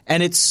Bush,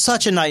 and it's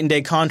such a night and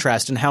day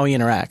contrast in how he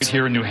interacts.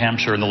 Here in New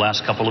Hampshire in the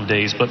last couple of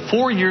days, but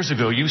 4 years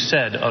ago you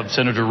said of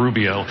Senator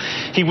Rubio,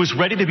 he was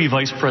ready to be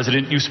vice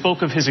president. You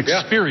spoke of his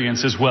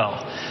experience as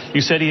well.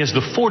 You said he has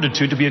the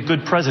fortitude to be a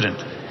good president.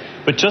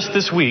 But just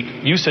this week,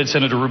 you said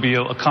Senator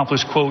Rubio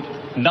accomplished, quote,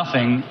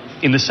 nothing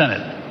in the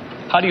Senate.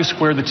 How do you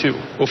square the two?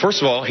 Well,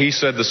 first of all, he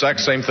said the exact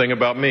same thing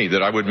about me,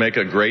 that I would make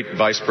a great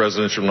vice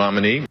presidential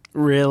nominee.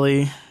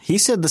 Really? He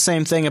said the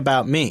same thing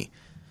about me.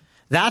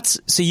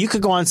 So you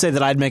could go on and say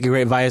that I'd make a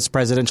great vice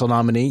presidential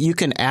nominee. You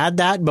can add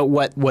that, but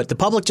what the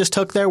public just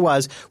took there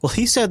was, well,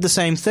 he said the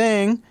same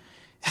thing.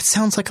 That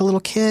sounds like a little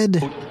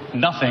kid.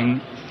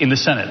 Nothing in the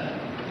Senate.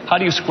 How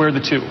do you square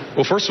the two?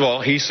 Well, first of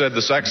all, he said the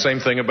exact same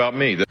thing about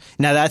me.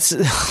 Now that's,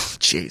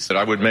 jeez. That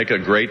I would make a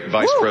great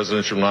vice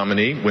presidential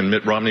nominee when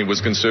Mitt Romney was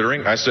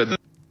considering. I said,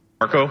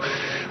 Marco,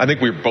 I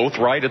think we were both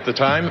right at the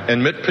time,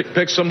 and Mitt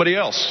picked somebody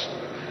else.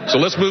 So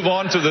let's move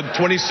on to the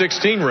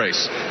 2016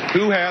 race.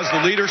 Who has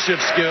the leadership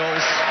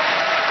skills?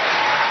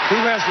 Who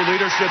has the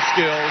leadership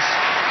skills?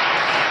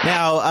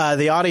 Now,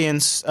 the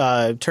audience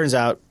turns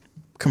out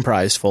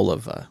comprised full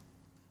of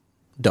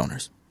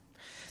donors.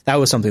 That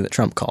was something that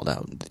Trump called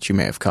out that you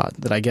may have caught,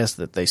 that I guess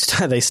that they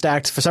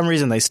stacked, for some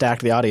reason they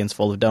stacked the audience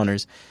full of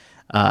donors.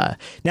 Now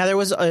there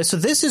was so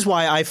this is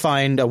why I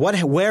find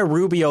where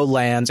Rubio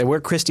lands and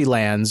where Christie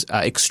lands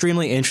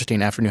extremely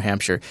interesting after New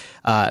Hampshire,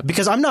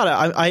 because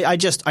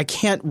I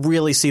can't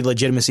really see the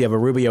legitimacy of a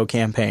Rubio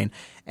campaign,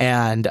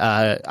 and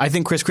I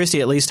think Chris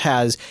Christie at least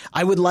has.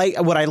 When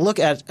I look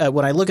at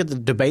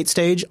the debate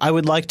stage, I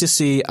would like to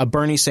see a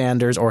Bernie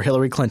Sanders or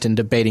Hillary Clinton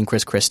debating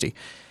Chris Christie.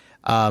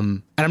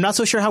 And I'm not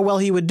so sure how well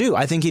he would do.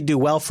 I think he'd do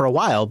well for a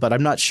while, but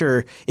I'm not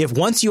sure if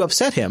once you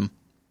upset him,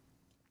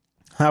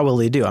 how will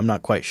he do? I'm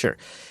not quite sure.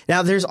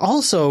 Now, there's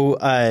also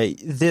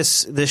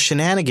this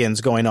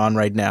shenanigans going on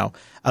right now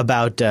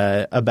about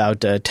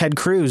Ted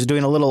Cruz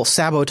doing a little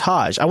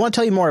sabotage. I want to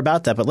tell you more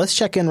about that, but let's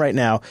check in right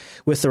now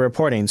with the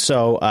reporting.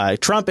 So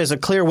Trump is a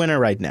clear winner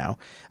right now,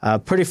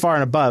 pretty far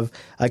and above.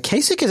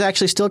 Kasich is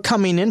actually still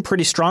coming in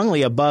pretty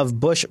strongly above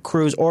Bush,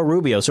 Cruz, or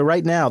Rubio. So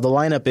right now the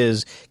lineup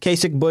is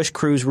Kasich, Bush,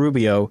 Cruz,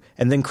 Rubio,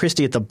 and then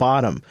Christie at the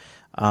bottom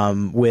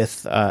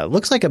with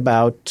looks like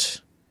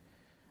about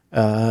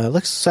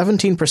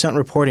 17%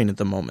 reporting at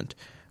the moment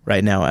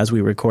right now as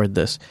we record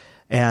this.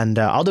 And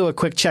I'll do a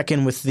quick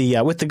check-in with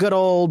the good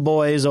old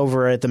boys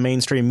over at the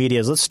mainstream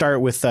medias. Let's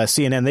start with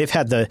CNN. They've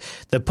had the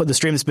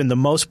stream that's been the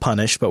most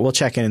punished, but we'll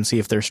check in and see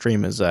if their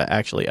stream is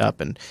actually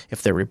up and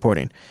if they're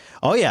reporting.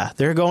 Oh yeah,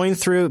 they're going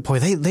through. Boy,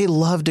 they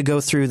love to go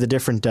through the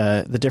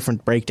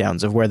different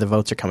breakdowns of where the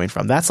votes are coming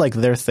from. That's like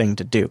their thing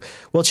to do.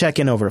 We'll check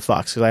in over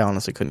Fox because I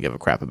honestly couldn't give a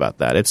crap about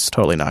that. It's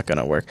totally not going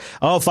to work.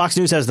 Oh, Fox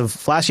News has the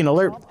flashing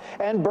alert.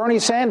 And Bernie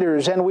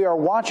Sanders, and we are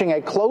watching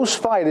a close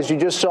fight, as you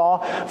just saw,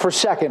 for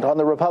second on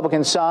the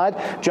Republican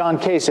side. John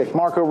Kasich,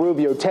 Marco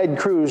Rubio, Ted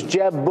Cruz,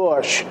 Jeb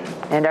Bush.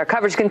 And our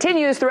coverage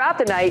continues throughout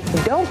the night.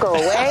 Don't go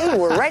away.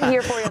 We're right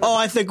here for you. Oh,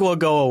 I think we'll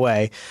go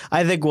away.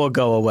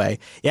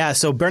 Yeah,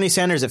 so Bernie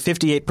Sanders at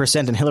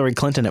 58% and Hillary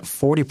Clinton at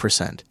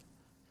 40%.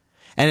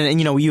 And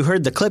you know, you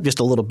heard the clip just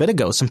a little bit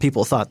ago. Some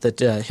people thought that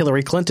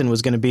Hillary Clinton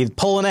was going to be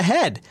pulling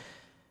ahead.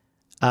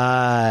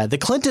 The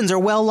Clintons are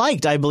well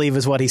liked, I believe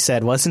is what he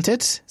said, wasn't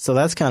it? So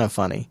that's kind of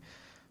funny.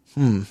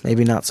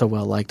 Maybe not so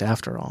well liked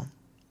after all.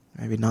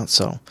 Maybe not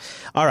so.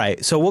 All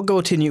right, so we'll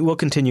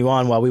continue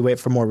on while we wait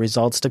for more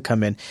results to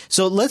come in.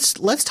 So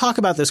let's talk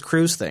about this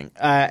Cruz thing.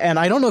 And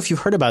I don't know if you've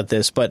heard about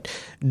this, but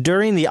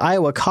during the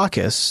Iowa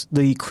caucus,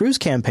 the Cruz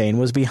campaign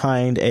was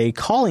behind a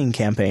calling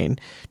campaign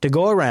to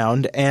go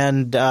around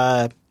and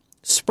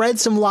spread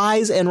some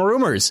lies and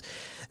rumors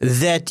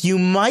that you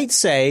might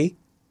say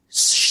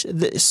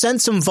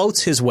sent some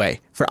votes his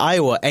way for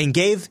Iowa and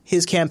gave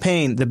his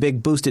campaign the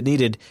big boost it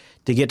needed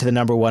to get to the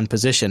number one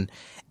position.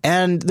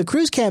 And the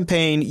Cruz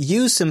campaign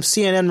used some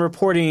CNN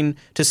reporting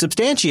to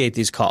substantiate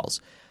these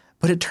calls.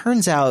 But it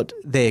turns out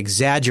they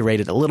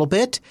exaggerated a little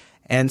bit,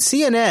 and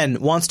CNN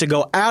wants to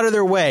go out of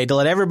their way to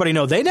let everybody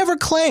know they never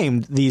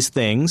claimed these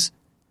things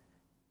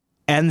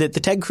and that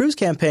the Ted Cruz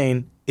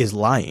campaign is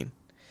lying,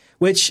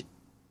 which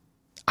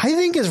I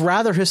think is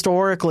rather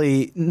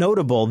historically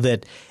notable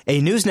that a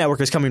news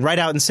network is coming right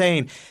out and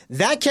saying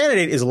that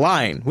candidate is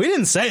lying. We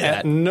didn't say that.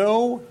 At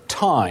no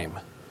time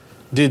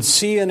did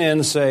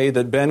CNN say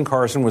that Ben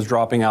Carson was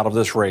dropping out of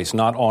this race?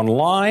 Not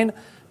online,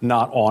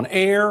 not on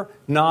air,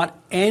 not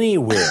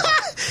anywhere.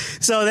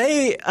 So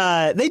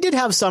they did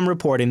have some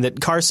reporting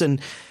that Carson,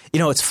 you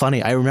know, it's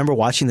funny. I remember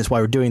watching this while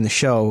we were doing the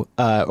show,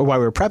 or while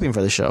we were prepping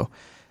for the show.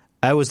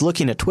 I was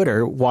looking at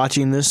Twitter,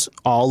 watching this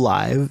all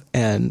live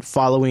and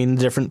following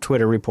different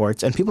Twitter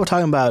reports, and people were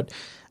talking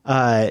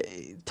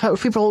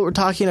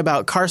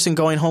about Carson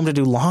going home to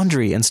do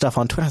laundry and stuff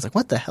on Twitter. I was like,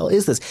 what the hell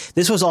is this?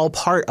 This was all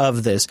part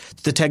of this.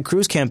 The Ted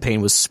Cruz campaign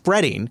was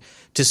spreading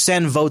to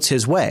send votes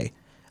his way,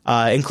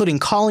 including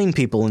calling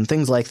people and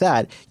things like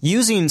that,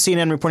 using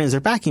CNN reporting as their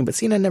backing, but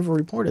CNN never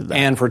reported that.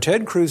 And for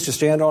Ted Cruz to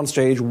stand on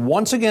stage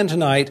once again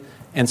tonight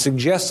and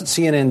suggest that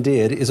CNN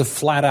did is a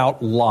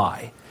flat-out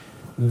lie.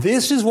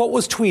 This is what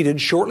was tweeted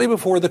shortly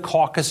before the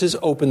caucuses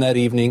opened that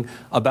evening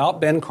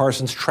about Ben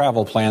Carson's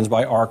travel plans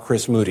by R.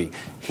 Chris Moody.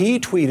 He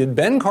tweeted,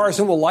 Ben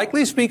Carson will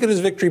likely speak at his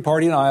victory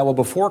party in Iowa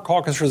before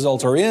caucus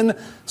results are in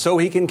so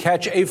he can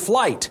catch a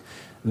flight.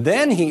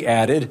 Then he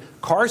added,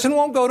 Carson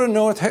won't go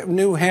to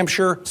New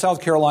Hampshire,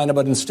 South Carolina,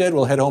 but instead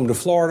will head home to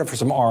Florida for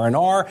some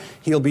R&R.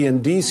 He'll be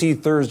in D.C.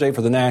 Thursday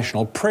for the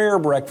National Prayer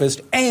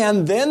Breakfast.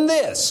 And then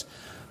this.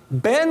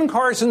 Ben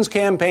Carson's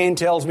campaign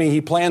tells me he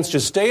plans to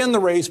stay in the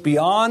race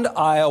beyond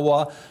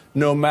Iowa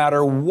no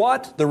matter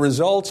what the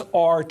results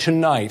are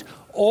tonight.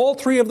 All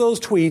three of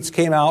those tweets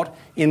came out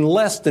in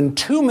less than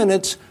 2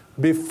 minutes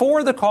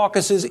before the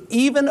caucuses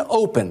even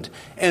opened.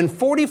 And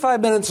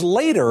 45 minutes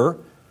later,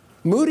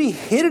 Moody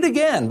hit it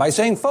again by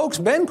saying, folks,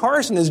 Ben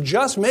Carson is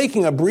just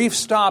making a brief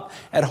stop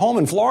at home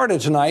in Florida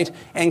tonight,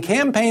 and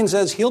campaign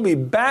says he'll be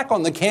back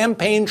on the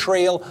campaign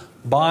trail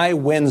by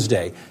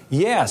Wednesday.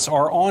 Yes,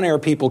 our on-air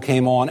people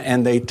came on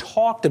and they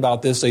talked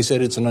about this. They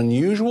said it's an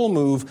unusual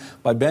move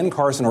by Ben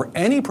Carson or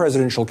any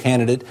presidential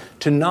candidate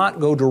to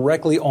not go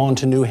directly on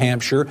to New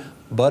Hampshire.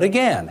 But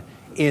again,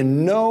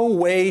 In no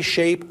way,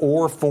 shape,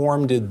 or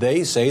form did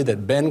they say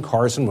that Ben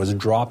Carson was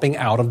dropping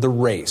out of the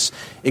race.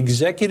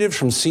 Executives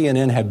from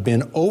CNN have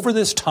been over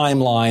this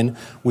timeline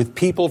with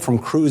people from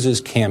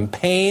Cruz's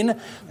campaign.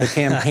 The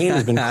campaign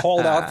has been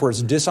called out for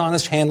its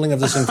dishonest handling of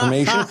this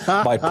information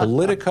by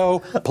Politico,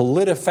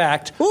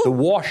 PolitiFact, The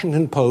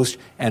Washington Post,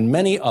 and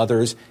many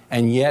others.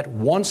 And yet,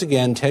 once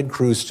again, Ted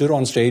Cruz stood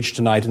on stage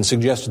tonight and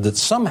suggested that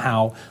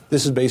somehow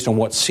this is based on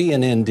what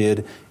CNN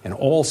did, and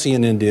all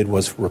CNN did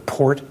was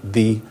report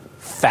the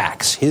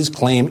facts. His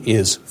claim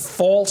is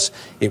false.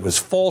 It was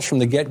false from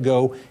the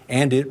get-go,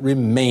 and it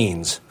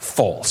remains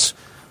false.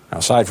 Now,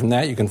 aside from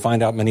that, you can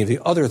find out many of the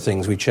other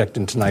things we checked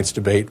in tonight's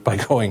debate by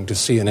going to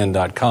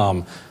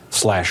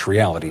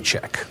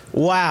CNN.com/realitycheck.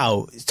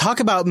 Wow. Talk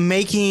about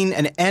making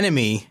an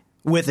enemy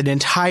with an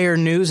entire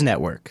news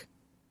network.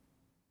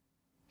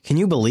 Can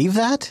you believe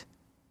that?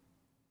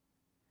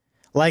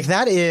 Like,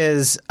 that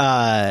is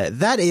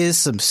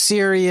some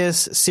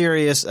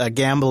serious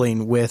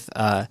gambling with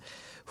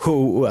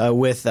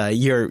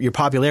your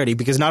popularity,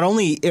 because not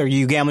only are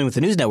you gambling with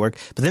the news network,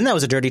 but then that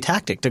was a dirty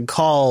tactic to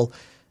call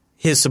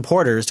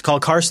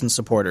Carson's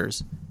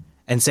supporters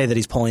and say that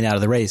he's pulling out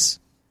of the race.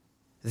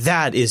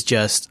 That is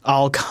just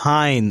all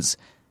kinds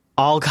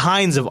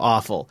of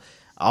awful.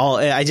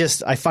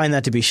 I find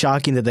that to be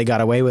shocking that they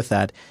got away with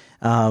that.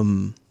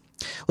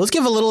 Let's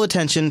give a little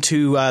attention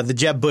to the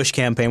Jeb Bush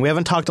campaign. We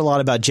haven't talked a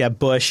lot about Jeb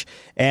Bush,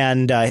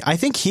 and I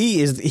think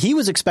he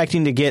was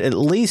expecting to get at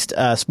least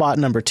spot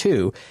number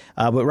 2,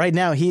 but right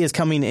now he is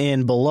coming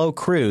in below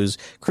Cruz.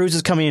 Cruz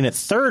is coming in at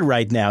 3rd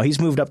right now.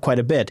 He's moved up quite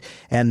a bit,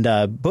 and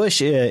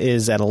Bush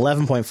is at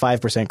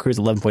 11.5%, Cruz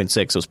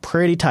 11.6%. So it's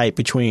pretty tight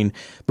between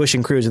Bush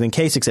and Cruz, and then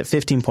Kasich's at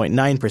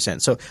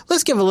 15.9%. So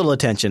let's give a little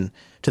attention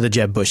to the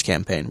Jeb Bush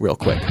campaign real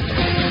quick.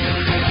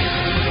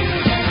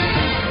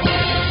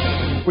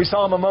 We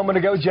saw him a moment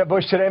ago, Jeb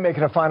Bush today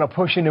making a final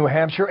push in New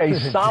Hampshire. A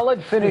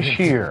solid finish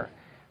here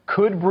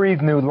could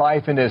breathe new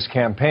life into his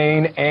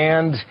campaign,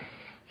 and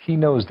he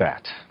knows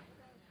that.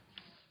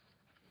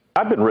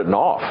 I've been written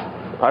off.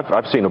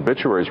 I've seen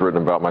obituaries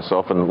written about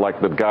myself, and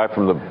like the guy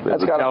from the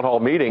town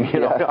hall meeting,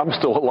 I'm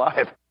still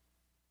alive.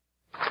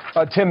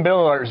 Tim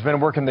Miller has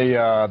been working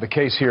the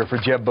case here for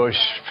Jeb Bush,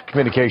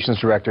 communications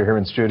director here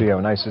in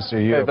studio. Nice to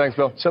see you. Hey, thanks,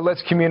 Bill. So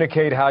let's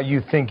communicate how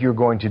you think you're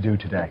going to do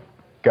today.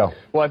 Go.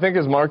 Well, I think,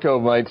 as Marco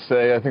might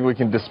say, I think we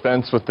can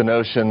dispense with the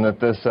notion that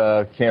this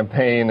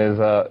campaign is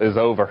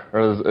over,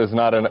 or is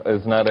not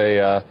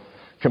a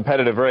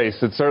competitive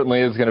race. It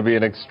certainly is going to be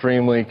an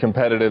extremely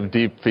competitive,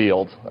 deep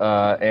field,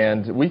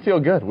 and we feel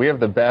good. We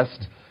have the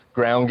best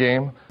ground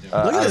game. Look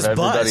at this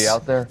everybody buzz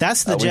out there.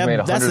 That's the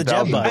Jeb. That's the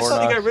Jeb buzz. I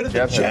thought they got rid of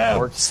the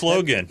Jeb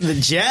slogan. The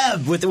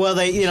Jeb with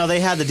they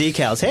had the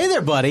decals. Hey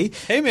there, buddy.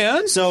 Hey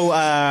man. So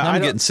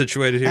I'm getting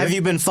situated here. Have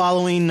you been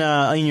following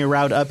in your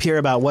route up here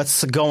about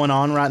what's going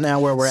on right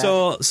now where we're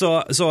at? So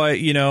I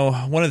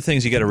one of the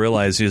things you got to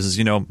realize is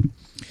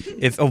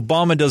if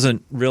Obama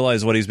doesn't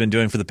realize what he's been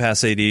doing for the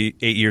past 8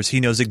 years,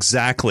 he knows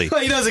exactly.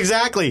 He knows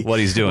exactly what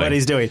he's doing.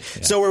 Yeah.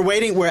 So we're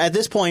waiting. At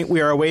this point,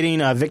 we are awaiting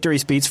victory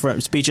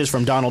speeches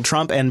from Donald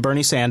Trump and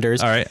Bernie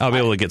Sanders. All right, I'll be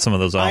able to get some of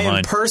those online. I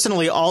am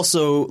personally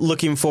also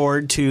looking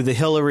forward to the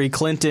Hillary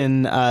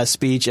Clinton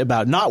speech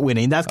about not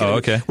winning. That's gonna,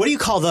 okay. What do you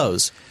call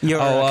those? Your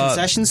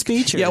concession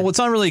speech? Or? Yeah, well, it's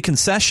not really a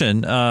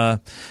concession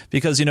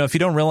because if you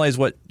don't realize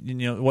what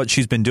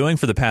she's been doing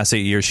for the past 8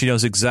 years, she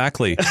knows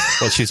exactly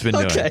what she's been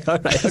doing. Okay, all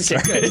right,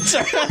 okay.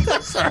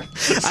 Sorry.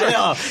 I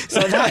know. So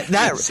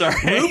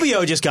that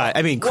Rubio just got.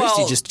 I mean,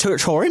 Christie just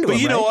tore into him.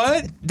 But you know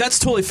what? That's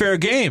totally fair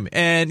game.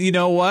 And you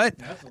know what?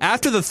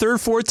 After the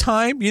 3rd, 4th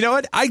time, you know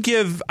what? I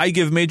give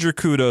major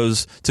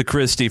kudos to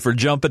Christie for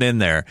jumping in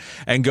there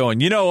and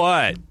going, you know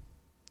what?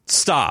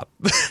 Stop.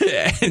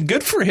 And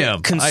good for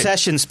him.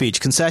 Concession speech.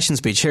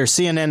 Here,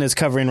 CNN is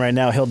covering right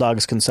now Hill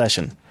Dog's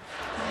concession.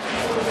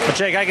 But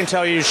Jake, I can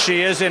tell you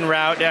she is en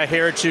route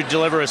here to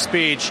deliver a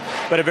speech,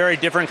 but a very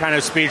different kind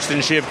of speech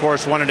than she, of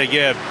course, wanted to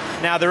give.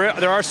 Now,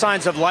 there are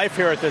signs of life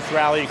here at this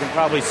rally. You can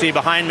probably see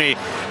behind me.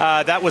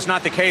 That was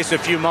not the case a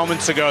few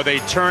moments ago. They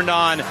turned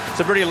on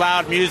some pretty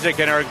loud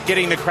music and are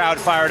getting the crowd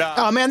fired up.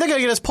 Oh, man, they're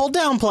going to get us pulled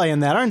down playing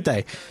that, aren't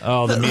they?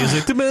 Oh, the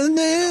music.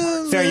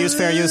 Fair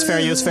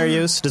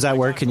use. Does that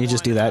work? Can you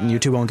just do that and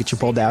YouTube won't get you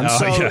pulled down?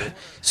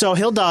 So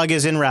Hill Dog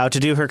is en route to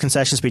do her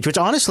concession speech, which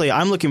honestly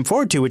I'm looking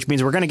forward to, which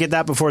means we're going to get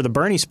that before the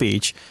Bernie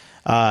speech.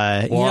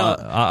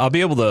 I'll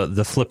be able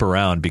to flip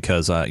around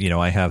because I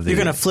have the. You're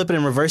going to flip it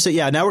and reverse it,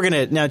 yeah.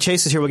 Now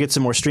Chase is here. We'll get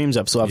some more streams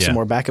up, so we'll have some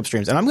more backup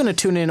streams, and I'm going to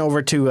tune in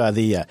over to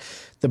the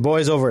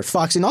boys over at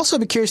Fox, and also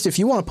be curious if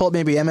you want to pull up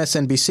maybe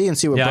MSNBC and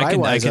see what Brywise is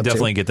up to. I can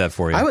definitely get that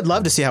for you. I would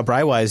love to see how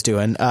Brywise is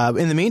doing.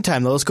 In the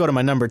meantime, though, let's go to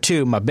my number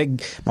 2, my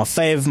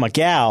fave, my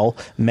gal,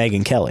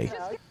 Megyn Kelly.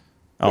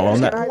 Oh,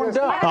 they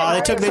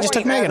just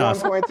took Megyn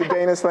off.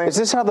 Is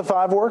this how the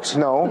 5 works?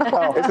 No.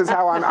 This is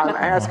how I'm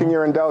asking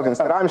your indulgence.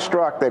 That I'm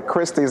struck that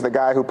Christie's the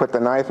guy who put the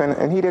knife in,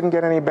 and he didn't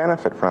get any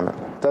benefit from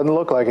it. Doesn't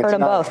look like it.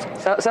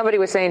 Both. So, somebody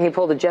was saying he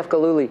pulled a Jeff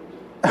Gillooly.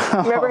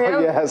 Remember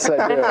him? Yes,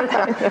 I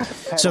do.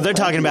 So they're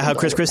talking about how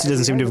Chris Christie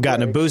doesn't seem to have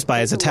gotten a boost by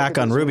his attack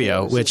on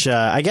Rubio, which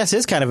I guess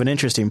is kind of an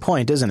interesting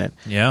point, isn't it?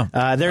 Yeah.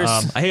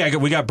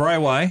 We got Bri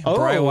Y. Oh,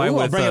 Bri Y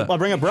with, I'll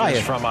bring up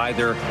Bri. From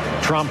either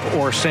Trump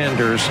or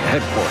Sanders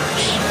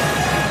headquarters.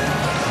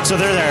 So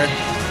they're there.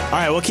 All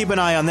right, we'll keep an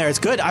eye on there. It's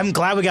good. I'm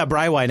glad we got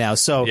Bri Y now.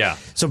 So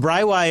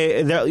Bri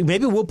Y,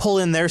 maybe we'll pull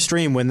in their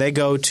stream when they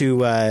go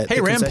to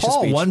Hey, Rand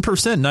Paul,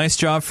 1%. Nice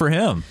job for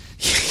him.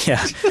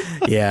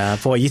 Yeah.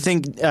 Boy, you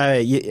think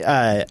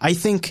I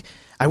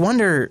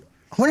wonder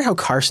how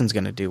Carson's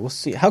going to do. We'll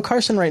see. How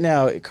Carson right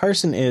now?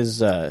 Carson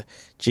is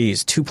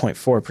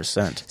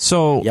 2.4%.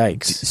 So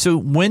yikes.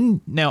 So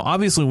now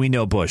obviously we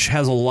know Bush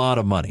has a lot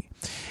of money.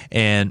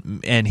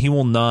 And he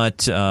will not,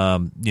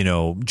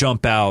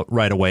 jump out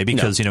right away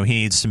because, he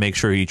needs to make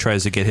sure he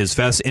tries to get his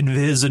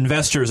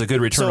investors a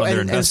good return on their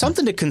investment. And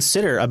something to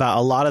consider about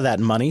a lot of that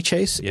money,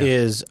 Chase,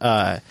 is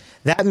that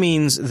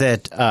means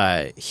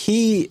that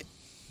he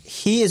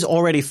is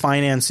already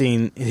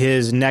financing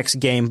his next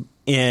game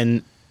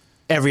in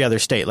every other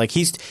state.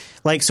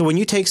 So when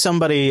you take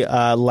somebody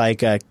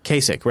like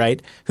Kasich,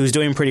 right, who's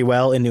doing pretty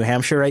well in New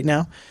Hampshire right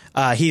now,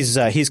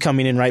 he's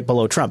coming in right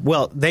below Trump.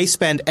 Well, they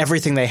spend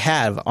everything they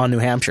have on New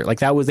Hampshire.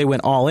 They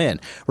went all in,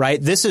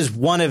 right? This is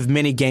one of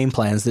many game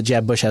plans that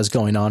Jeb Bush has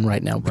going on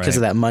right now because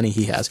of that money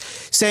he has.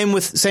 Same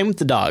with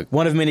the dog.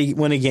 One of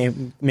many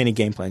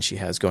game plans she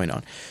has going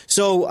on.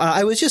 So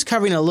I was just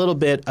covering a little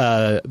bit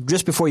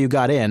just before you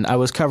got in. I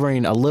was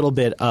covering a little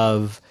bit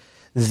of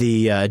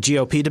the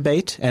GOP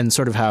debate and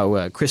sort of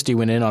how Christie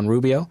went in on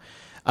Rubio.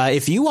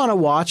 If you want to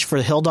watch for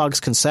the Hill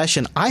Dog's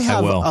concession, I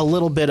have a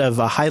little bit of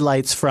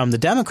highlights from the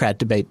Democrat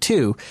debate,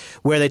 too,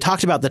 where they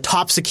talked about the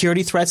top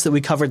security threats that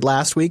we covered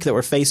last week that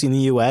were facing the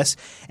U.S.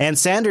 And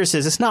Sanders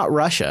says it's not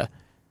Russia.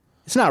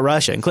 It's not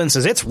Russia. And Clinton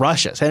says it's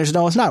Russia. Sanders says,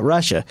 no, it's not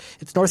Russia.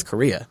 It's North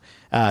Korea.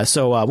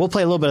 So we'll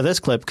play a little bit of this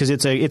clip because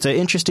it's an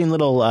interesting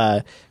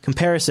little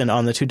comparison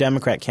on the two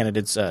Democrat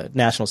candidates'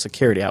 national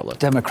security outlook.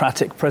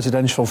 Democratic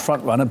presidential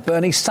frontrunner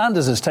Bernie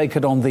Sanders has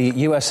taken on the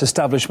U.S.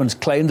 establishment's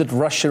claim that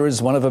Russia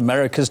is one of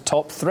America's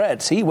top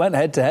threats. He went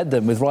head-to-head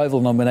then with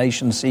rival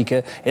nomination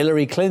seeker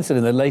Hillary Clinton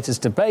in the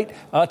latest debate.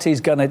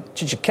 RT's Gunnar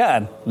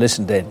Chichakan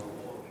listened in.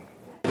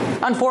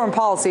 On foreign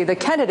policy, the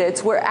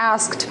candidates were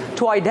asked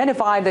to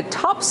identify the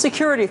top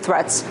security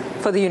threats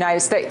for the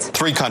United States.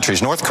 3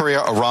 countries, North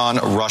Korea, Iran,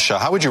 Russia.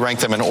 How would you rank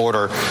them in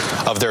order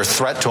of their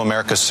threat to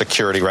America's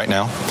security right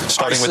now?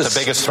 Starting with the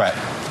biggest threat.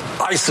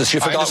 ISIS, you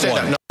forgot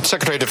one. No,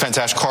 Secretary of Defense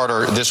Ash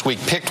Carter this week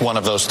picked one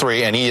of those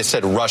 3, and he has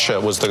said Russia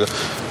was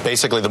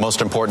basically the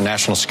most important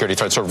national security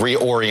threat, sort of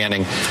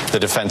reorienting the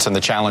defense and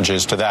the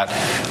challenges to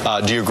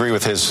that. Do you agree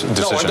with his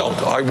decision? No,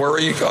 I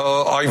don't.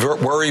 I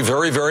worry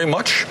very, very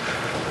much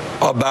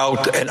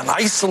about an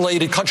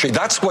isolated country.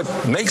 That's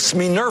what makes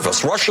me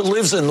nervous. Russia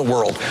lives in the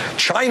world.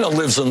 China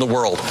lives in the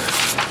world.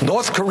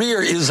 North Korea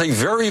is a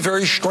very,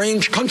 very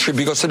strange country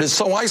because it is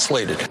so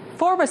isolated.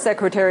 Former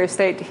Secretary of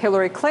State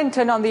Hillary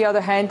Clinton, on the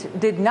other hand,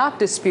 did not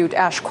dispute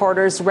Ash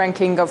Carter's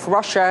ranking of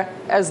Russia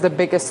as the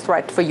biggest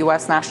threat for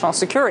U.S. national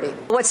security.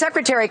 What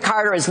Secretary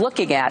Carter is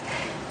looking at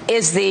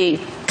is the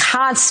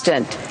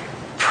constant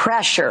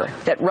pressure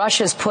that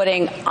Russia is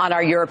putting on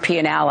our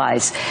European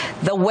allies,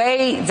 the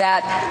way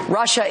that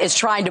Russia is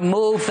trying to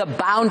move the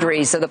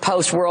boundaries of the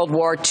post-World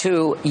War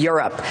II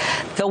Europe,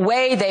 the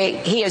way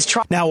he is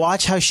trying. Now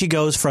watch how she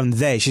goes from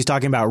they. She's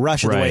talking about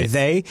Russia, the way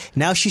they.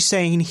 Now she's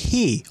saying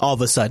he all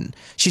of a sudden.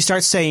 She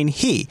starts saying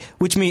he,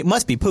 which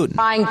must be Putin.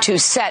 Trying to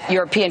set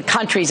European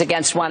countries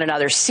against one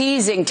another,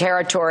 seizing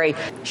territory.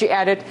 She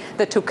added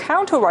that to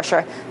counter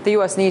Russia, the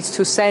U.S. needs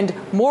to send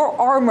more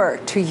armor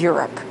to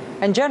Europe.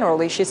 And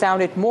generally, she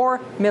sounded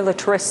more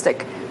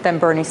militaristic than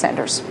Bernie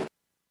Sanders.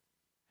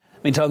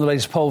 Meantime, the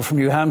latest poll from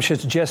New Hampshire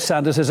suggests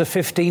Sanders has a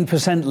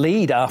 15%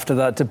 lead after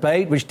that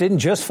debate, which didn't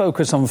just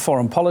focus on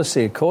foreign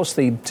policy. Of course,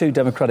 the two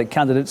Democratic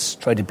candidates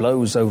traded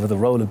blows over the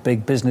role of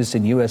big business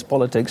in U.S.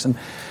 politics and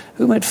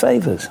who made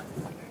favors.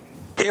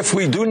 If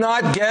we do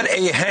not get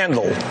a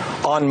handle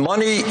on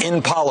money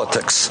in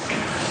politics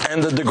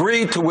and the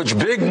degree to which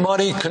big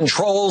money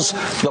controls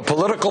the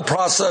political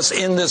process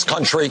in this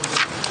country,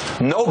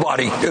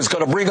 nobody is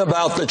going to bring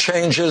about the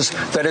changes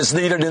that is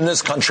needed in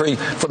this country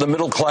for the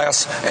middle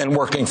class and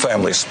working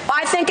families.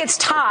 I think it's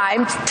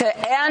time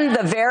to end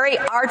the very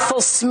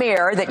artful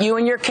smear that you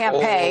and your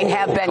campaign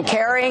have been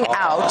carrying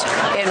out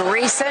in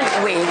recent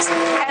weeks.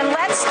 And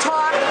let's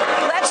talk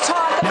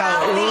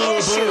about the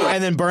issue.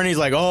 And then Bernie's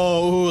like,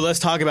 let's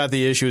talk about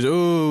the issues.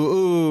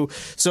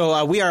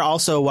 So we are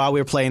also, while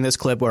we're playing this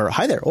clip,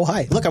 hi there. Oh,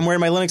 hi. Look, I'm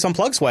wearing my Linux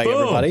Unplugged swag,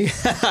 everybody.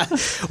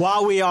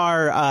 While we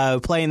are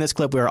playing this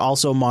clip, we are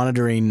also monitoring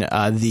monitoring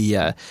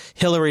the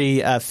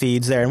Hillary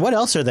feeds there. And what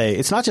else are they?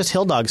 It's not just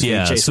Hill Dog's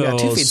feed, Chase. We got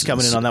 2 feeds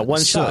coming in on that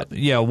one shot.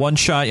 Yeah, one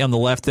shot on the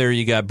left there.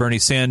 You got Bernie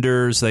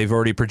Sanders. They've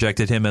already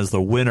projected him as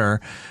the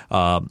winner.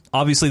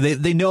 Obviously,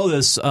 they know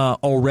this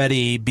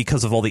already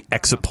because of all the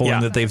exit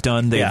polling that they've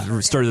done.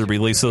 They've started to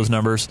release those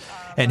numbers.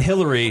 And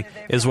Hillary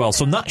as well.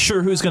 So not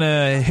sure who's going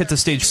to hit the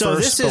stage so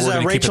first. So this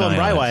is Rachel and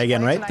Breiwei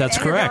again, right? That's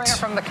correct.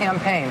 From the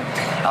campaign.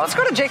 Let's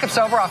go to Jacob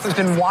Soboroff, who's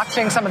been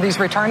watching some of these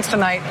returns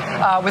tonight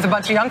with a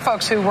bunch of young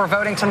folks who were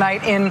voting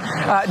tonight in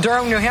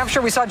Durham, New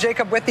Hampshire. We saw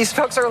Jacob with these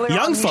folks earlier.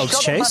 Young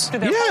folks, Chase.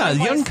 Yeah,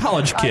 young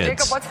college kids.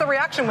 Jacob, what's the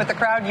reaction with the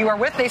crowd you are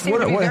with? They seem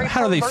to be very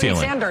how are they Bernie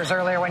feeling? Sanders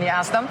earlier when you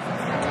asked them.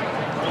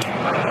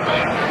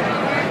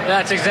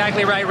 That's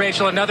exactly right,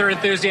 Rachel. Another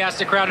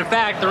enthusiastic crowd. In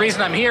fact, the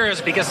reason I'm here is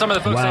because some of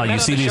the folks wow, I met you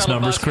see these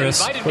numbers,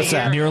 Chris? What's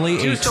that? Nearly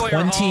a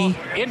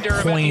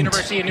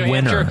 20-point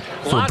winner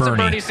for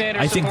Bernie.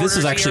 I think this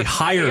is actually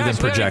higher than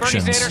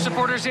projections.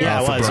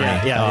 Yeah, it was.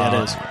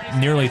 Yeah, it is.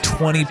 Nearly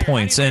 20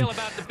 points. And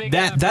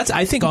that's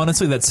I think,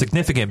 honestly, that's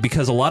significant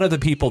because a lot of the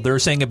people, they're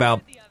saying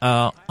about,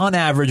 on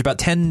average, about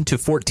 10 to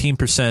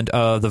 14%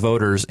 of the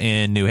voters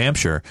in New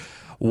Hampshire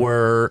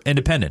were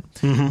independent,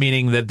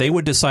 meaning that they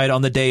would decide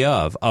on the day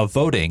of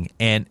voting.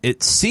 And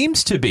it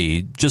seems to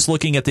be, just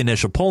looking at the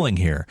initial polling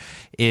here,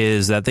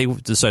 is that they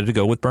decided to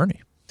go with Bernie.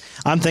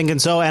 I'm thinking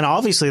so, and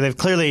obviously they've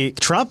clearly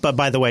Trump,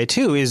 by the way,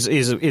 too, is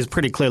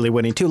pretty clearly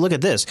winning too. Look at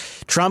this: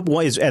 Trump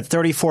is at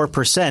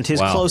 34%. His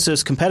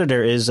closest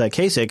competitor is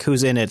Kasich,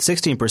 who's in at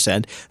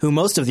 16%, who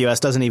most of the U.S.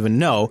 doesn't even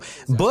know.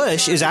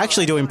 Bush is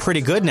actually doing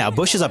pretty good now.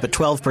 Bush is up at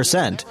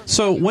 12%.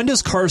 So when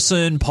does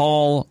Carson,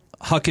 Paul,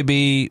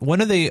 Huckabee, when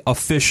are they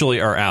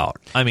officially are out?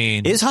 I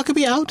mean, is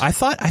Huckabee out? I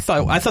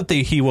thought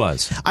he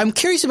was. I'm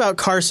curious about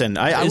Carson.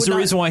 Is the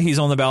reason why he's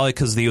on the ballot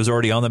because he was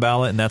already on the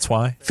ballot, and that's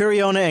why?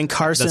 Fioriona and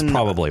Carson. That's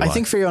probably why. I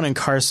think Fioriona and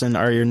Carson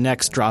are your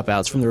next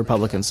dropouts from the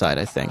Republican side,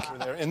 I think.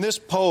 In this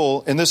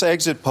poll, in this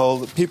exit poll,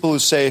 the people who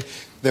say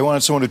they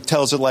wanted someone who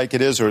tells it like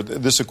it is, or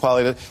this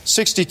equality,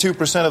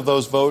 62% of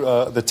those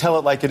the tell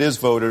it like it is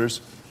voters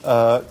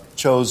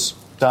chose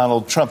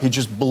Donald Trump. He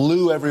just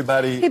blew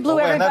everybody away. He blew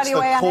everybody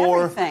away on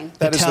core, everything.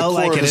 That is the core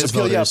like of it his is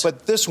appeal. voters. Yeah,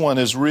 but this one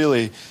is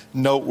really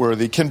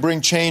noteworthy. Can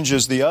bring change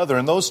as the other,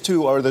 and those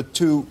two are the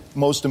two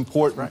most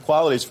important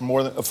qualities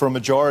for a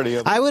majority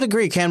of. I would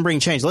agree. Can bring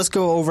change. Let's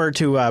go over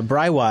to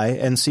Breiwei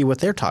and see what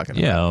they're talking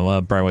about. Yeah,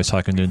 Breiwei's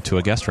talking to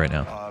a guest right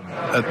now.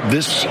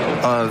 This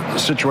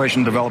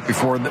situation developed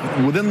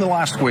within the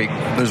last week.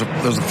 There's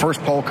the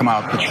first poll come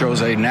out that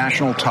shows a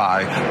national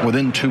tie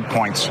within 2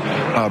 points.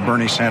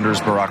 Bernie Sanders,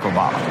 Barack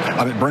Obama.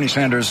 I mean, Bernie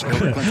Sanders.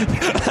 Hillary Clinton.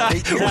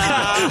 Wait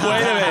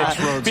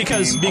a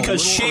minute,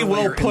 because she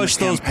will push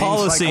those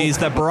policies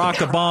that Barack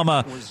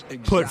Obama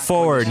put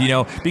forward.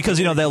 Because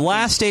the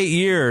last 8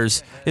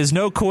 years is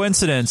no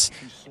coincidence.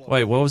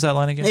 Wait, what was that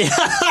line again?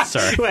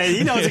 Sorry. Wait,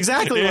 he knows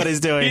exactly what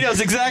he's doing. He knows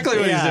exactly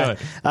what he's doing.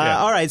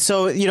 All right,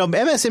 so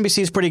MSNBC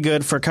is pretty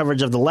good for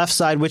coverage of the left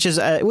side, which is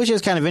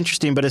kind of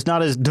interesting, but it's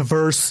not as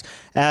diverse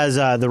as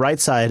the right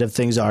side of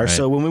things are. Right.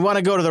 So when we want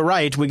to go to the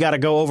right, we got to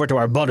go over to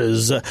our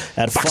buddies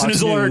at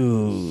Fox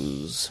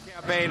News.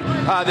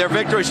 Their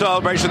victory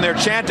celebration, they're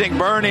chanting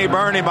Bernie,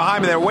 Bernie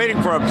behind me. They're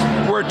waiting for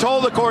him. We're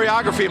told the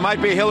choreography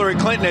might be Hillary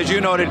Clinton, as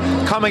you noted,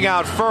 coming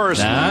out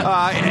first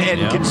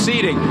and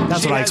conceding.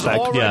 That's what I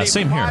expect. Yeah,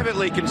 same here.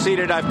 Privately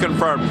conceded, I've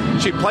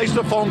confirmed. She placed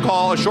a phone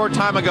call a short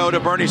time ago to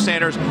Bernie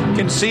Sanders,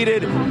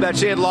 conceded that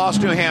she had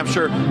lost New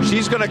Hampshire.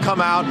 She's going to come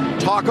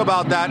out, talk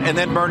about that, and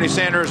then Bernie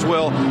Sanders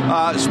will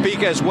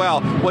speak as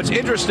well. What's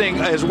interesting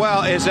as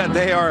well is that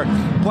they are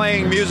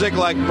playing music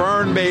like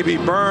Burn, Baby,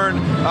 Burn.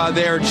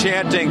 They're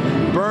chanting,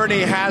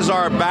 Bernie has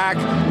our back.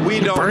 We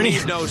don't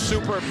need no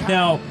super PAC.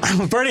 Now,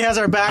 Bernie has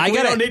our back. We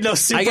don't need no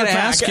super I got to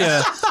ask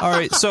you. All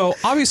right, so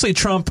obviously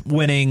Trump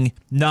winning,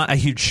 not a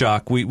huge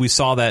shock. We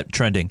saw that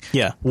trending.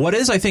 Yeah. What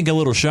is, I think, a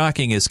little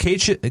shocking is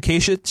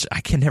Kasich, I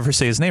can never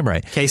say his name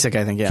right. Kasich,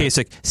 I think, yeah.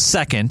 Kasich,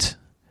 second.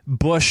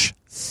 Bush,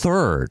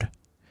 third.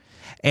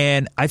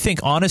 And I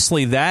think,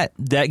 honestly, that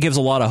gives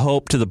a lot of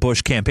hope to the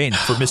Bush campaign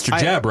for Mr.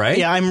 Jeb, right?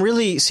 Yeah, I've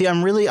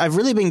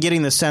really been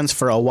getting the sense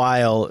for a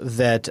while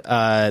that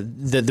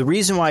the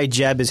reason why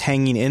Jeb is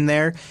hanging in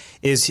there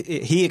is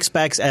he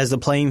expects as the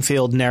playing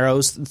field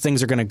narrows,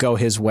 things are going to go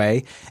his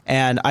way.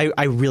 And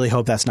I really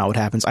hope that's not what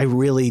happens.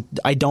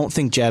 I don't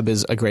think Jeb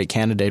is a great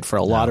candidate for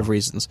a lot of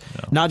reasons,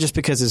 not just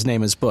because his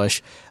name is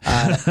Bush.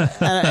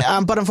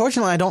 But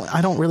unfortunately,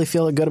 I don't really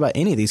feel good about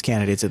any of these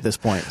candidates at this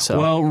point. So,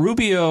 well,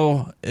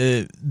 Rubio,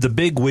 the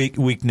big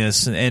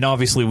weakness, and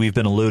obviously we've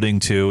been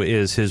alluding to,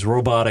 is his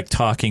robotic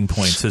talking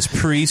points, his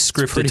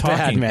pre-scripted talking.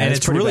 Bad, man. And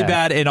it's really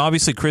bad. And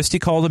obviously Christie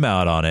called him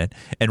out on it,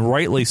 and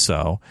rightly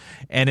so.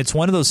 And it's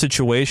one of those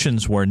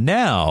situations where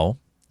now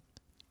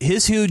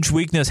his huge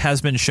weakness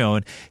has been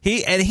shown.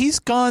 He's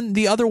gone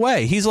the other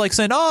way. He's like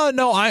saying, "Oh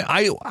no,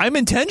 I'm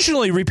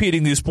intentionally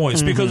repeating these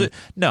points because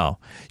no,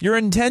 you're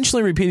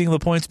intentionally repeating the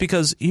points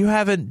because you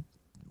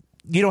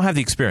don't have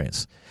the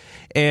experience."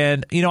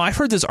 And I've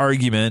heard this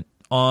argument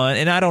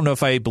and I don't know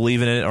if I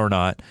believe in it or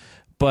not,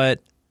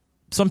 but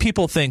some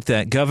people think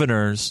that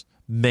governors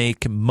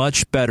make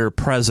much better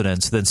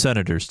presidents than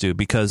senators do,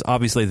 because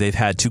obviously they've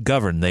had to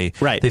govern.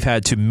 They've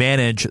had to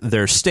manage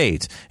their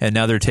state, and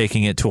now they're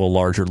taking it to a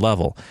larger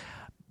level.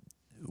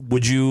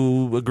 Would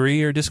you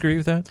agree or disagree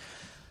with that?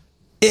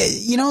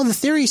 The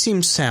theory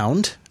seems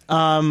sound.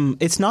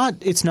 It's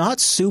not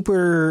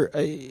super.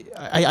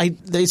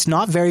 It's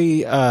not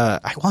very.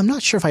 I'm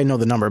not sure if I know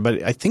the number,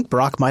 but I think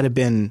Barack might have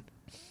been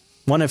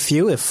one of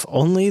few, if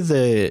only,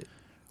 the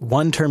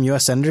one-term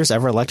U.S. senators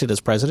ever elected as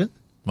president.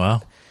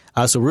 Wow.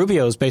 So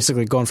Rubio is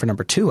basically going for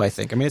number 2, I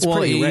think. I mean, it's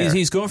pretty rare.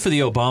 He's going for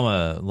the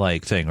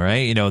Obama-like thing,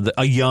 right?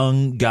 A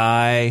young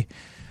guy.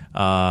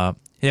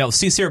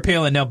 See Sarah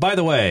Palin. Now, by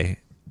the way,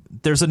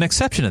 there's an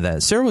exception to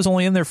that. Sarah was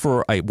only in there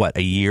for,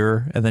 a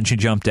year, and then she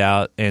jumped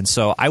out, and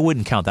so I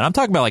wouldn't count that. I'm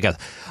talking about like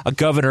a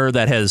governor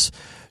that has,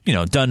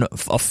 done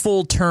a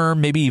full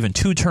term, maybe even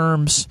 2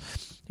 terms,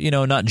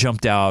 not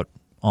jumped out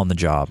on the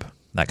job,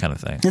 that kind of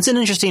thing. It's an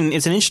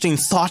interesting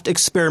thought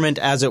experiment,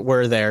 as it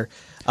were, there.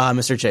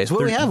 Mr. Chase, what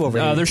do we have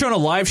over here? They're showing a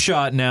live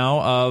shot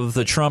now of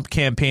the Trump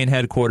campaign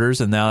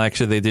headquarters, and now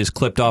actually they just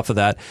clipped off of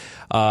that.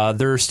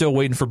 They're still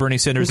waiting for Bernie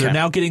Sanders. Okay. They're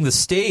now getting the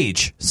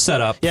stage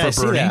set up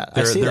for Bernie.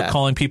 They're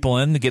calling people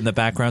in to get in the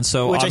background.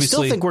 So Which obviously, I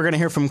still think we're going to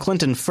hear from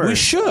Clinton first. We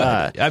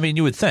should.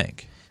 You would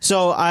think.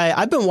 So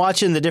I've been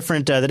watching the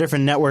different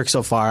networks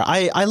so far.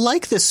 I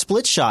like this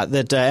split shot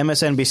that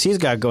MSNBC's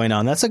got going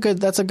on. That's a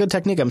good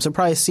technique. I'm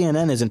surprised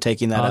CNN isn't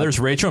taking that up. There's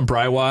Rachel and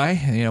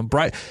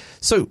Breiwei.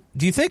 So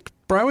do you think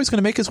Breiwei's going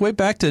to make his way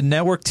back to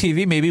network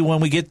TV? Maybe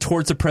when we get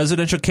towards the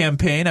presidential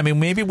campaign. I mean,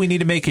 maybe we need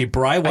to make a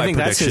Breiwei prediction. I think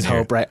that's his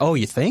hope, right? Oh,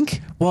 you think?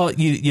 Well,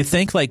 you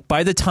think like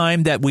by the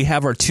time that we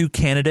have our 2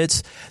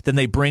 candidates, then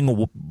they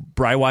bring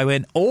Breiwei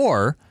in,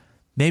 or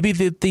maybe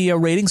the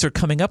ratings are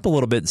coming up a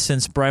little bit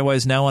since Breiwei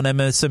is now on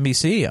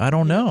MSNBC. I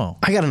don't know.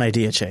 I got an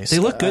idea, Chase. They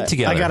look good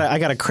together. I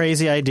got a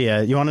crazy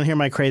idea. You want to hear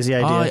my crazy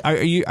idea?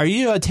 Are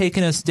you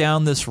taking us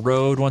down this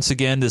road once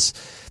again?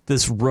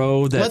 This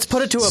road that let's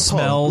put it to a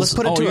smells. Poll. Let's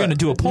put it to you're going to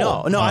do a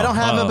poll? No, I don't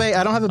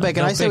have a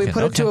bacon. I say we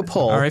put it to a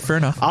poll. All right, fair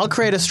enough. I'll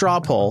create a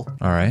straw poll.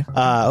 All right.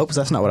 Oops,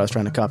 that's not what I was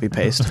trying to copy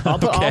paste. I'll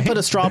put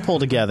a straw poll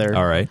together.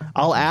 All right.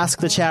 I'll ask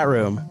the chat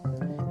room.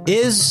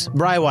 Is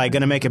Breiwei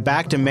going to make it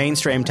back to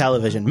mainstream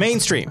television?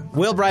 Mainstream.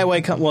 Will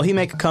Breiwei come? Will he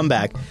make a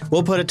comeback?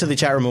 We'll put it to the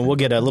chat room and we'll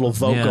get a little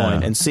vote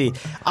going and see.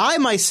 I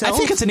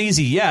think it's an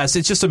easy yes.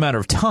 It's just a matter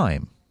of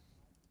time.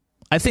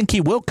 I think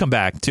he will come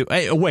back to.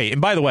 Wait,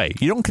 and by the way,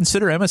 you don't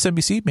consider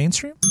MSNBC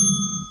mainstream?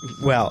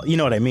 Well, you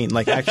know what I mean.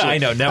 Like, actually, I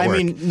know network.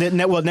 I mean,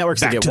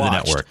 networks that get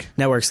watched.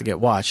 Networks that get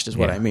watched is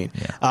what I mean.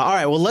 Yeah. All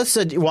right. Well, let's.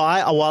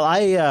 While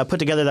I put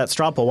together that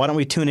straw poll, why don't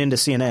we tune into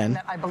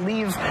CNN? I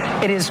believe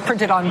it is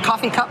printed on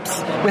coffee cups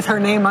with her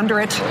name under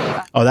it.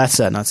 Oh, that's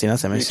not CNN.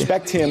 That's MSNBC. We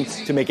expect him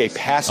to make a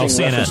passing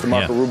reference to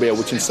Marco Rubio,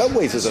 which in some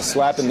ways is a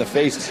slap in the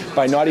face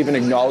by not even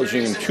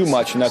acknowledging him too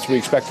much, and that's what we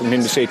expect from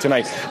him to say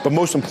tonight. But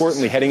most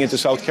importantly, heading into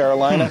South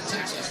Carolina.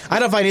 I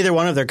don't find either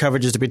one of their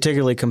coverages to be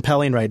particularly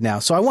compelling right now,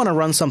 so I want to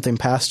run something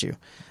past you.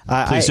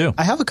 Please do.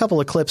 I have a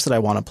couple of clips that I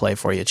want to play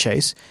for you,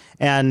 Chase,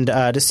 and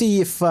to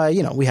see if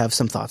we have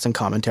some thoughts and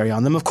commentary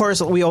on them. Of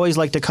course, we always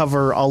like to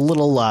cover a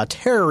little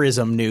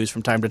terrorism news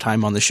from time to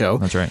time on the show.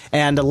 That's right.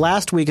 And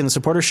last week in the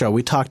Supporter Show,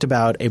 we talked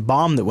about a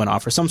bomb that went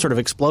off or some sort of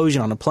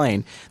explosion on a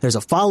plane. There's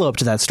a follow-up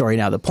to that story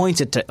now that points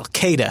it to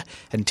Al-Qaeda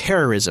and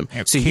terrorism.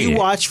 So you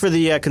watch for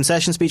the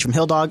concession speech from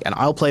Hill Dog, and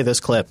I'll play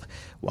this clip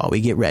while we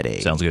get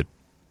ready. Sounds good.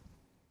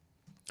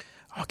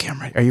 Oh,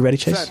 Cameron, are you ready,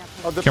 Chase?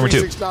 Camera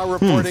 2. Now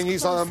reporting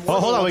he's on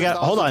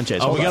hold on,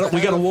 Chase. We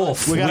got a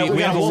wolf. We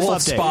have a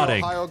wolf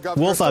spotting.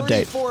 Wolf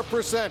update.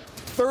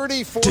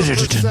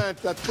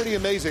 34%. That's pretty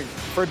amazing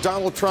for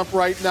Donald Trump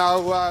right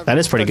now. That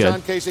is pretty good.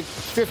 John Kasich,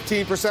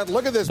 15%.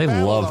 Look at this. They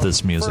love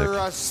this music.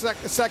 For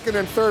second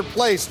and third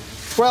place.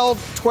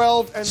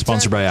 12, and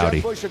sponsored 10. by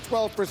Audi. Jeb Bush at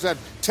 12%.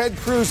 Ted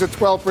Cruz at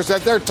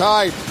 12%. They're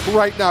tied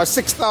right now.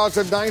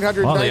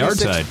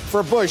 6,996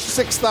 for Bush.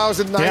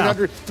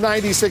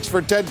 6,996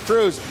 for Ted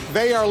Cruz.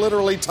 They are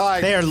literally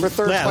tied for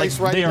third place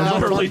right now. They are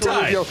literally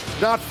tied.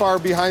 Not far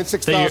behind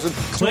 6,000.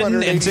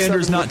 Clinton and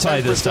Sanders not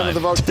tied this time. Of the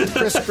vote.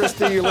 Chris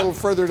Christie a little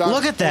further down.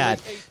 Look at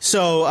that.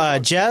 So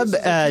Jeb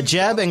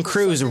and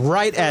Cruz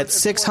right at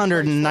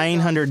 600 and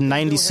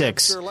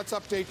 996. Let's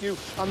update you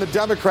on the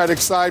Democratic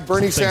side.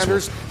 Bernie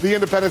Sanders,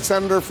 the independent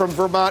senator from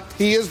Vermont,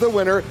 he is the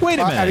winner. Wait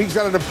a minute. And he's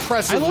got an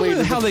impressive lead. I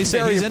love how they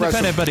say he's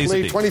independent, but he's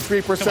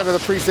 23% of the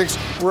precincts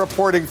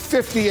reporting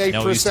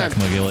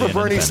 58% for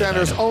Bernie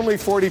Sanders, only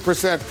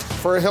 40%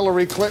 for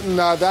Hillary Clinton.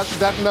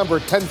 That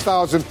number,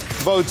 10,000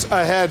 votes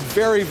ahead.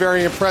 Very,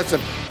 very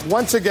impressive.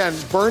 Once again,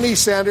 Bernie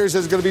Sanders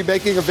is going to be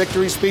making a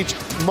victory speech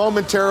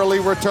momentarily,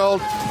 we're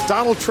told.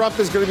 Donald Trump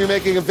is going to be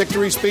making a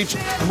victory speech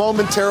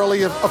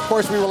momentarily. Of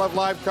course, we will have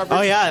live coverage.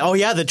 Oh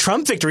yeah, the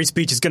Trump victory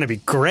speech is going to be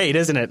great,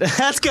 isn't it?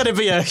 That's going to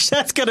be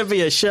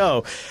a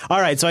show.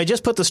 All right, so I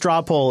just put the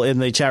straw poll in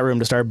the chat room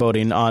to start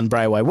voting on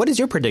Breiwei. What is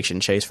your prediction,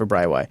 Chase, for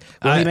Breiwei?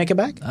 Will he make it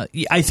back?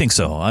 I think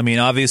so. I mean,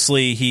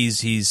 obviously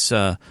he's.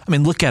 I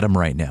mean, look at him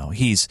right now.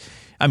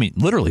 I mean,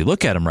 literally,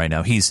 look at him right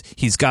now. He's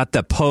got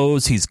the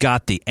pose. He's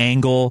got the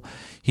angle.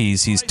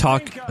 He's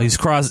doing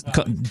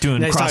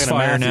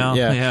crossfire now.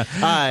 Yeah.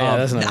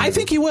 I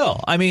think he will.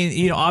 I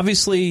mean,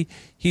 obviously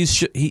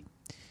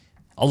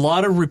a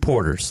lot of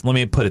reporters. Let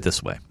me put it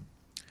this way: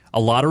 a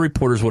lot of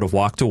reporters would have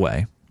walked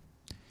away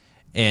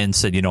and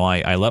said,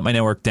 I let my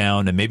network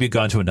down and maybe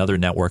gone to another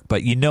network.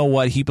 But you know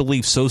what? He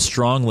believes so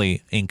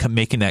strongly in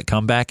making that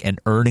comeback and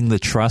earning the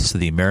trust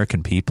of the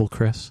American people,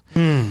 Chris.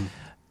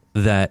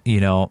 That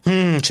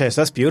Chase,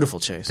 that's beautiful,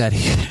 Chase.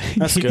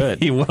 That's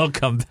good. He will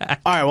come back.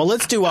 All right, well,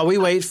 let's do while we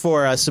wait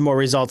for some more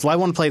results. Well, I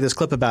want to play this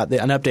clip about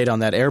an update on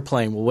that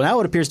airplane. Well,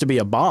 now it appears to be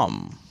a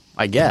bomb,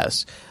 I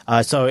guess.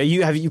 So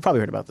you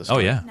probably heard about this. Oh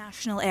yeah,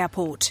 National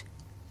Airport.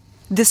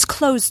 This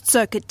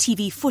closed-circuit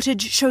TV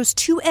footage shows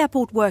 2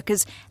 airport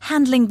workers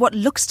handling what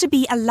looks to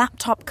be a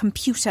laptop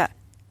computer.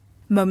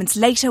 Moments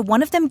later,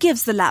 one of them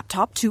gives the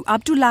laptop to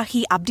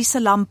Abdullahi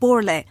Abdisalam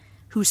Borle,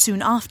 who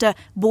soon after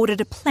boarded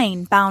a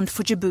plane bound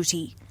for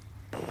Djibouti.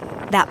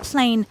 That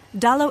plane,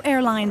 Dalo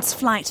Airlines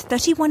Flight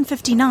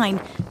 3159,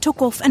 took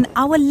off an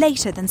hour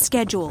later than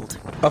scheduled.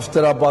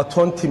 After about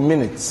 20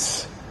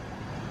 minutes,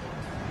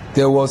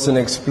 there was an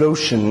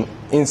explosion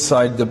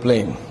inside the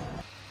plane.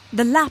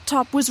 The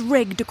laptop was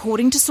rigged,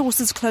 according to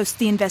sources close to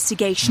the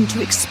investigation,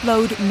 to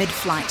explode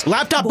mid-flight.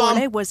 Laptop bomb!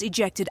 Borle was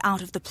ejected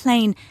out of the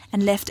plane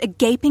and left a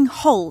gaping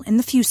hole in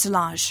the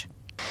fuselage.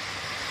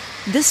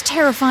 This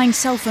terrifying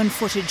cell phone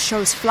footage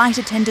shows flight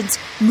attendants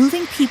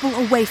moving people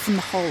away from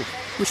the hole,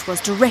 which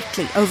was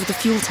directly over the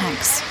fuel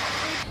tanks.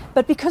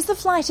 But because the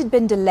flight had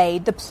been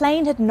delayed, the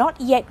plane had not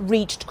yet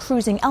reached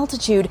cruising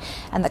altitude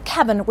and the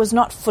cabin was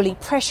not fully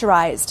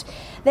pressurized.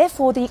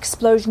 Therefore, the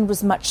explosion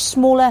was much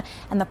smaller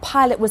and the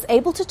pilot was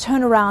able to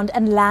turn around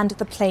and land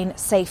the plane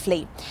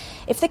safely.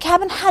 If the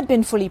cabin had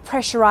been fully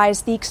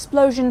pressurized, the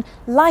explosion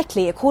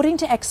likely, according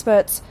to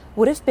experts,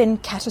 would have been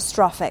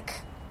catastrophic.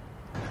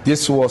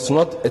 This was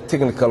not a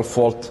technical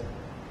fault,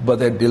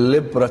 but a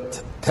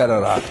deliberate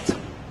terror act.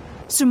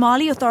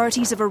 Somali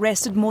authorities have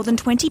arrested more than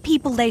 20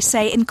 people, they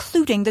say,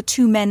 including the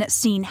 2 men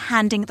seen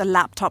handing the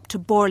laptop to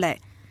Borle.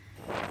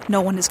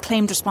 No one has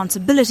claimed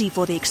responsibility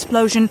for the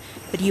explosion,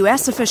 but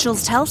US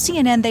officials tell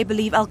CNN they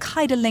believe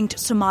al-Qaeda-linked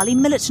Somali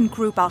militant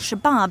group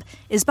al-Shabaab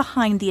is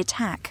behind the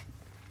attack.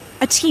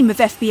 A team of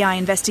FBI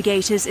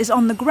investigators is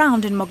on the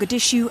ground in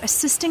Mogadishu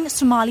assisting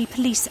Somali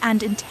police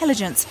and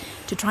intelligence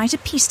to try to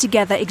piece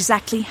together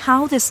exactly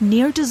how this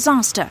near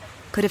disaster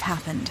could have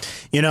happened.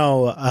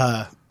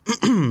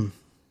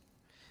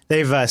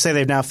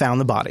 They've now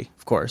found the body,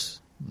 of course,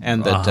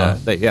 and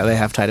that they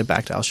have tied it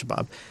back to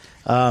al-Shabaab.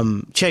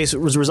 Chase,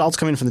 results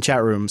coming from the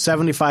chat room.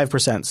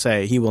 75%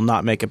 say he will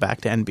not make it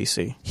back to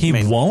NBC. He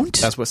won't?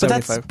 That's what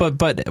 75.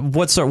 But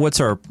what's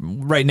our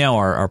right now?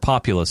 Our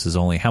populace is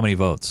only how many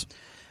votes?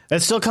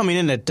 It's still coming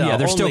in at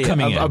they're still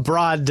coming in a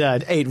broad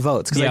 8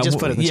 votes because I just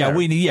put it in the chat.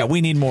 We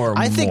need more.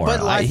 I think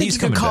he's you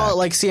could call it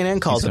like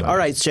CNN calls it. All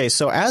right, Chase.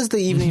 So as the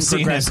evening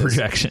progresses,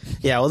 projection.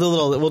 Yeah,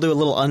 we'll do a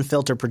little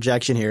unfiltered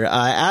projection here.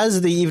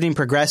 As the evening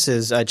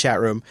progresses, chat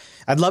room,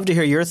 I'd love to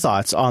hear your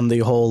thoughts on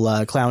the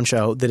whole clown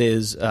show that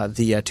is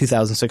the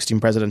 2016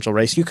 presidential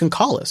race. You can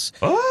call us.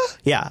 What?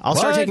 Yeah, I'll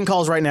start taking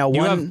calls right now.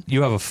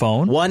 You have a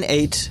phone?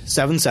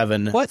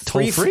 1-877 what?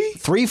 Toll free?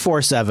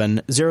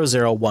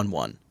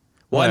 347-0011.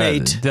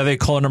 1-8. Do they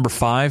call number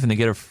 5 and they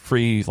get a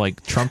free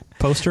Trump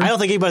poster? I don't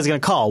think anybody's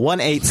going to call.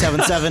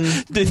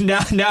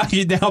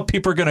 1-877. now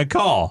people are going to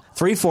call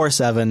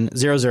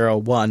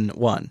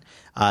 347-0011.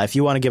 If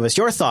you want to give us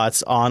your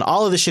thoughts on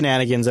all of the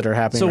shenanigans that are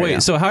happening right now.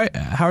 So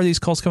how are these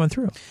calls coming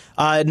through?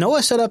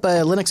 Noah set up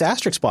a Linux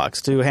Asterisk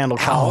box to handle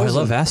calls. Oh, I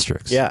love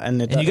Asterisks. Yeah, and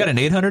you got an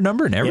 800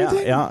 number and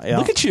everything? Yeah.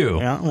 Look at you.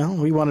 Yeah, well,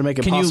 we want to make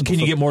it possible. Can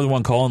you get more than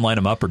one call and line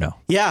them up or no?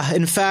 Yeah,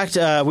 in fact,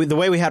 the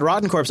way we had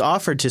Rotten Corpse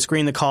offered to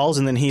screen the calls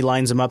and then he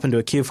lines them up into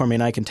a queue for me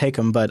and I can take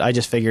them, but I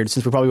just figured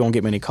since we probably won't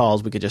get many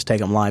calls, we could just take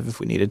them live if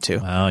we needed to.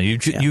 Wow,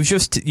 you've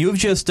just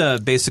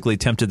basically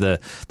tempted the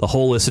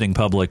whole listening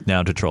public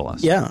now to troll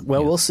us. Yeah,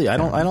 well, we'll see.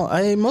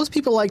 Most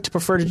people like to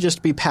prefer to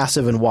just be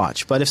passive and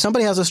watch, but if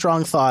somebody has a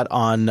strong thought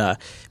on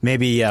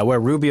maybe where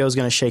Rubio's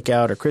going to shake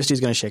out or Christie's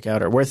going to shake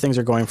out or where things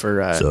are going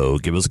for... So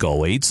give us a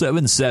call,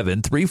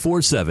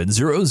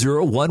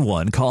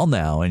 877-347-0011. Call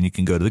now and you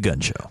can go to the gun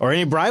show. Or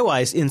any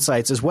Brywise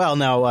insights as well.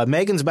 Now,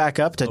 Megan's back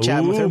up to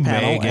chat with her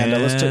panel. Megan. And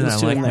let's tune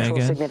in there.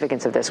 The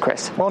significance of this,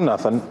 Chris? Well,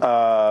 nothing.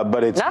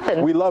 But it's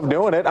nothing. We love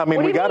doing it. I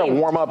mean, we got to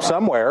warm up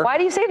somewhere. Why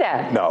do you say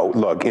that? No,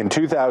 look, in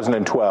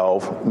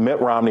 2012, Mitt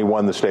Romney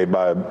won the state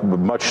by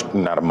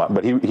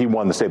but he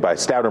won the state by a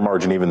stouter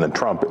margin even than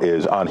Trump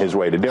is on his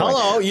way to doing.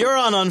 Hello, you're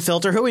on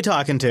Unfilter. Who are we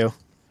talking to?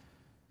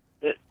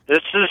 This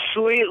is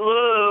Sweet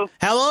Lou.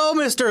 Hello,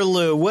 Mr.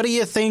 Lou. What do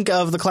you think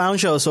of the clown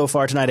show so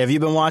far tonight? Have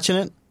you been watching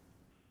it?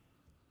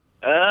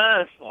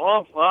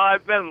 Well,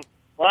 I've been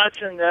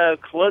watching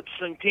clips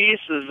and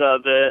pieces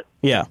of it.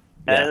 Yeah.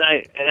 And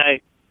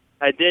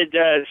I did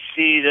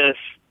see this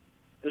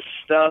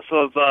stuff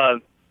of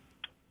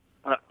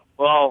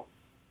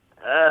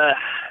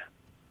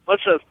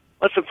what's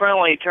a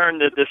friendly term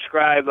to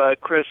describe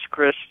Chris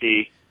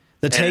Christie?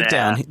 The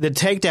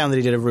takedown that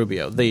he did of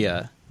Rubio,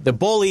 the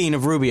bullying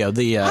of Rubio.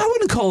 I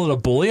wouldn't call it a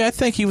bully. I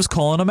think he was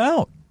calling him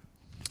out.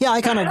 Yeah,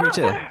 I kind of agree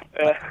too.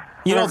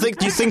 You don't think?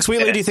 Do you think,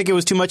 Sweetly? Do you think it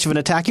was too much of an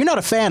attack? You're not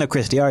a fan of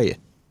Christie, are you?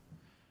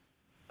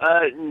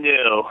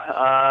 No.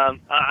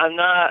 I'm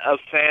not a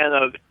fan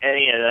of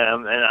any of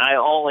them, and I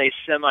only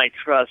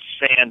semi-trust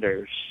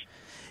Sanders.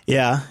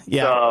 Yeah.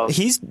 So,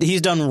 he's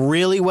done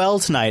really well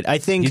tonight. I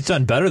think he's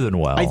done better than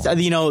well.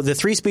 The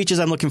three speeches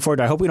I'm looking forward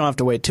to. I hope we don't have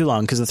to wait too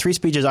long because the three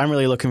speeches I'm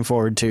really looking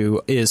forward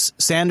to is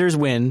Sanders'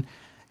 win,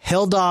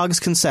 Hill Dog's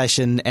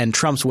concession, and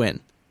Trump's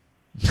win.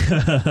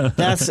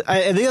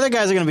 The other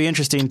guys are going to be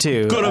interesting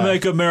too. Going to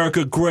make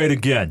America great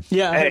again.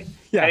 Yeah.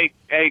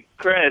 Hey,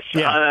 Chris.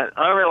 Yeah.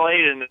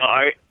 Unrelated.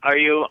 Are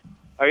you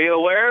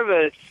aware of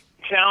a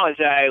challenge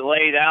that I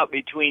laid out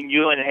between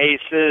you and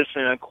Jesus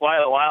and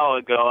quite a while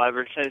ago?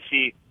 Ever since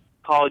he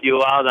called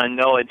you out on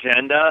No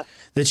Agenda.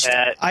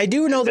 I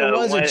do know there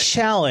was a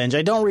challenge.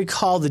 I don't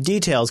recall the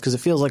details because it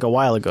feels like a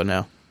while ago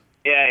now.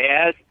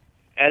 Yeah,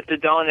 had to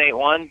donate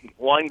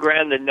 $1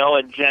 grand to No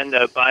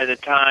Agenda by the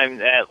time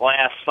that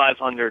last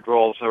 500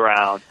 rolls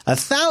around.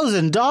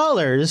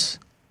 $1,000?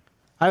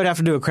 I would have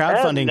to do a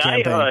crowdfunding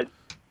campaign.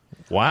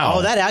 Wow.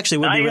 Oh, that actually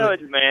would be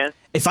really, man.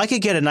 If I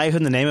could get a knighthood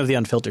in the name of the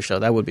Unfiltered Show,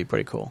 that would be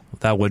pretty cool.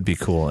 That would be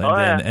cool.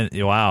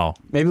 Wow.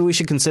 Maybe we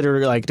should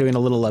consider doing a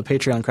little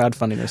Patreon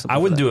crowdfunding or something. I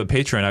wouldn't do a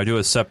Patreon. I would do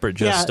a separate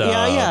just.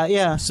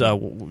 Yeah. So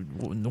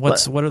what are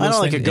those? I don't know,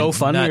 like a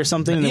GoFundMe or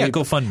something.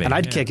 GoFundMe. And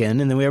I'd kick in,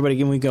 and then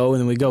we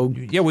go.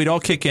 Yeah, we'd all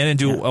kick in and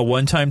do a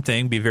one-time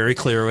thing. Be very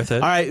clear with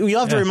it. All right,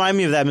 you'll have to remind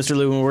me of that, Mr.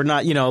 Lou, when we're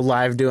not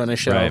live doing a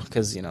show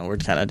because we're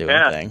kind of doing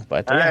a thing.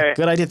 But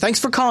good idea. Thanks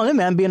for calling in,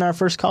 man. Being our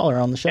first caller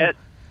on the show.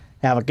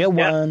 Have a good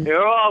one.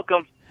 You're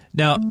welcome.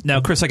 Now,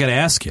 Chris, I got to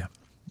ask you,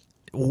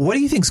 what do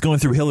you think's going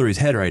through Hillary's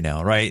head right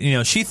now?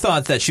 Right, she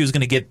thought that she was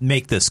going to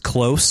make this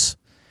close,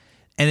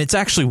 and it's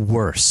actually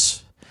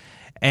worse.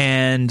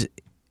 And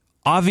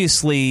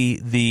obviously,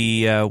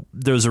 there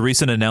was a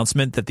recent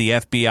announcement that the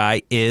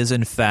FBI is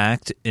in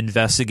fact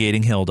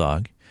investigating Hill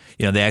Dog.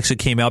 They actually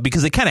came out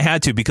because they kind of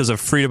had to because of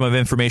Freedom of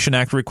Information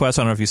Act requests.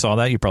 I don't know if you saw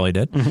that. You probably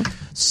did.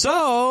 Mm-hmm.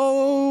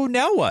 So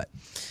now what?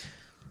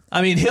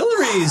 I mean,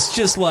 Hillary's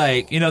just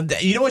like, you know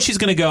what she's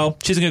going to go?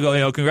 She's going to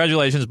go,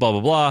 congratulations, blah,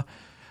 blah,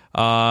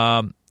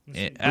 blah.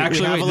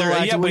 Actually,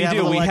 we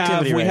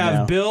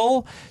have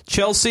Bill,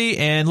 Chelsea,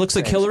 and looks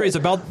like Hillary is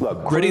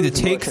about ready to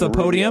take the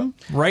podium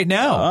right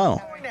now. Oh.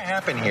 What's going to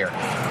happen here?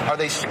 Are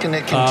they going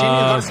to continue to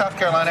go to South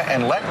Carolina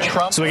and let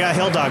Trump? So we got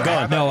Hill Dog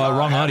going. No,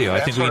 wrong audio.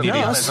 I think we need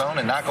his own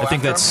and not go after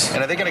him?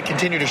 And are they going to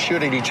continue to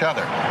shoot at each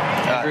other?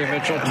 Andrew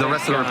Mitchell, the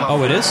rest of the Republicans.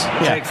 Oh, it is?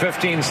 Take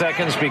 15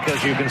 seconds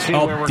because you can see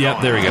where we're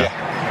going. There we go.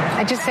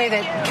 I just say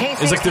that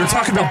Casey it's like they're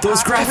talking about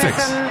those graphics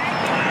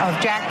of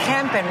Jack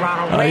Kemp and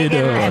Ronald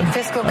Reagan and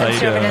fiscal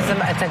conservatism.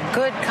 It's a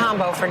good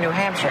combo for New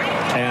Hampshire.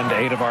 And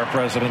 8 of our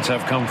presidents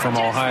have come from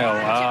Ohio.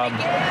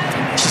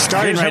 She's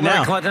starting right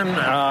now. Clinton,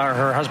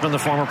 her husband, the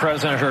former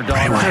president, her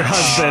daughter. Her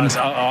husband.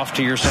 Off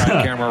to your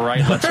side camera,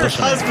 right? Let's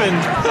listen. Husband.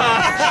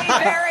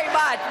 Very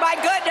much. My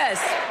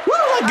goodness.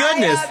 My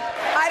goodness.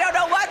 I don't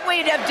know what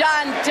we'd have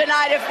done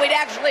tonight if we'd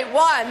actually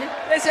won.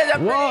 This is a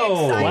pretty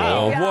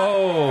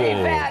exciting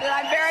event, and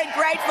I'm very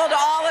grateful to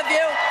all of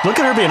you. Look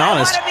at her being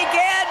honest. I want to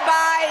begin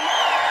by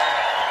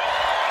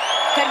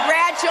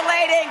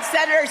congratulating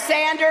Senator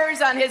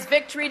Sanders on his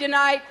victory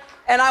tonight,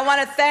 and I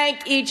want to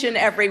thank each and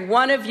every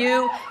one of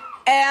you,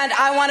 and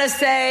I want to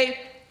say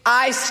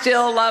I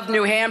still love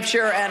New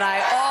Hampshire, and I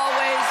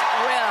always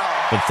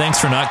will. But thanks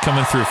for not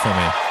coming through for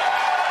me.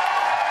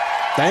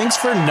 Thanks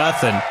for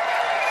nothing.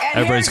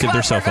 Everybody's get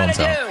their cell phones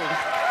out.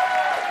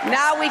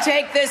 Now we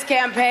take this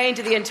campaign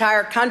to the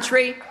entire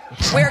country.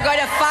 We're going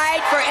to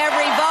fight for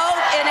every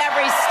vote in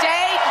every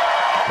state.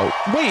 Oh,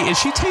 wait, is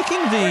she taking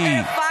We're going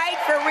to fight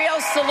for real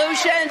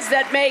solutions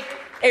that make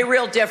a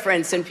real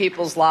difference in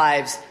people's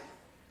lives.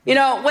 When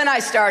I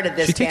started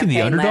this campaign taking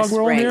the underdog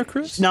role spring, there,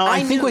 Chris? No,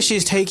 I think what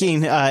she's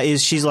taking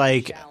is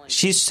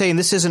she's saying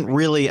this isn't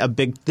really a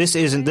big. This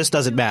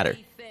doesn't matter.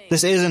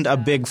 This isn't a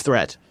big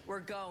threat.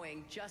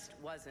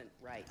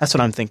 That's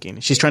what I'm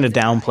thinking. She's trying to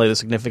downplay the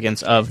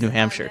significance of New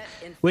Hampshire,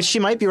 which she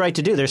might be right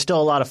to do. There's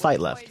still a lot of fight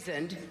left.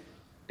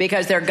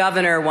 Because their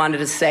governor wanted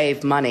to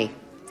save money.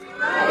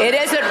 It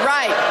isn't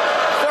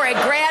right for a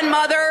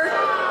grandmother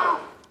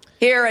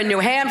here in New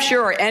Hampshire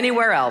or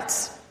anywhere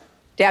else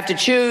to have to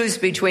choose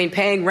between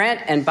paying rent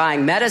and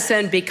buying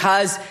medicine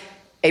because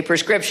a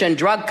prescription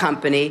drug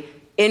company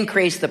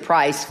increased the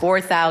price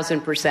 4,000%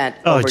 overnight.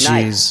 Oh,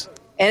 jeez.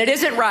 And it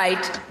isn't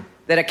right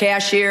that a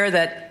cashier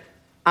that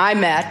I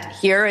met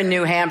here in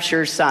New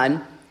Hampshire,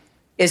 son,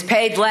 is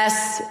paid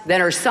less than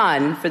her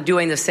son for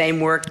doing the same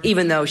work,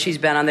 even though she's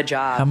been on the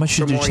job. How much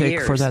did you take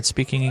years. for that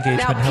speaking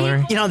engagement,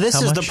 Hillary?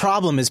 This is the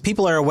problem: is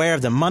people are aware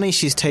of the money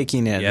she's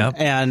taking in,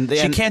 and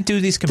she can't do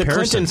these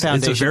comparisons. The Clinton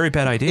Foundation, it's a very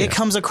bad idea. It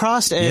comes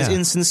across as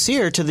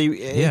insincere to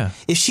the.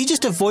 If she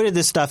just avoided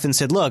this stuff and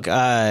said, "Look,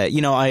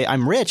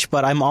 I'm rich,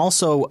 but I'm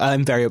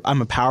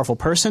a powerful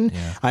person.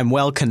 Yeah. I'm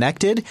well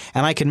connected,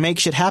 and I can make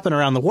shit happen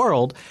around the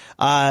world,"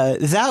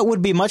 that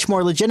would be much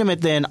more legitimate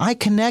than I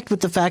connect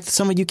with the fact that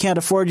some of you can't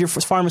afford your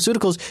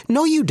pharmaceuticals.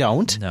 No, you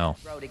don't. No.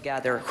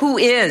 Together. Who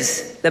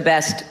is the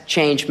best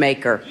change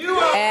maker?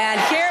 And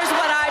here's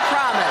what I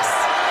promise.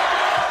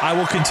 I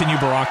will continue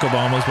Barack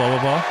Obama's blah,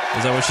 blah, blah.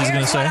 Is that what she's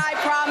going to say? I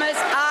promise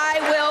I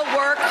will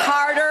work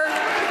harder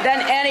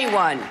than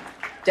anyone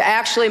to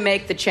actually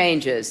make the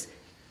changes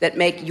that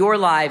make your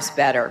lives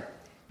better.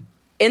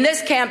 In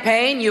this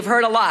campaign, you've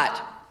heard a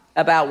lot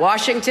about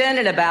Washington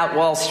and about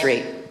Wall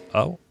Street.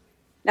 Oh.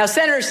 Now,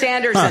 Senator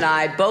Sanders and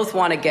I both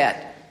want to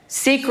get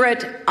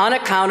secret,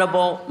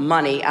 unaccountable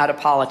money out of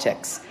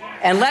politics.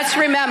 And let's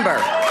remember,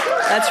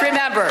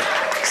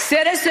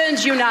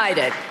 Citizens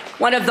United,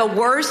 one of the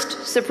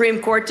worst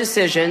Supreme Court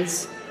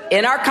decisions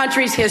in our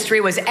country's history,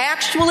 was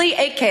actually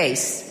a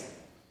case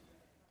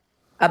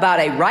about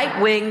a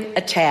right-wing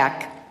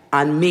attack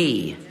on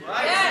me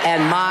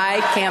and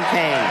my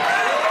campaign.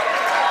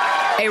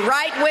 A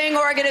right-wing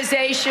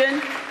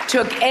organization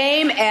took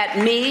aim at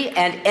me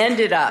and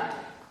ended up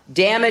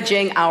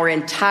damaging our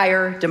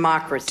entire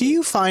democracy. Do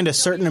you find a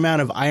certain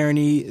amount of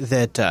irony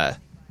that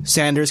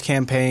Sanders'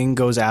 campaign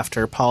goes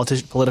after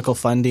political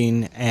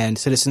funding and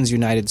Citizens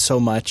United so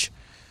much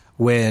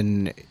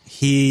when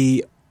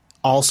he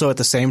also at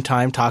the same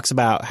time talks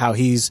about how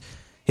his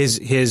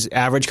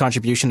average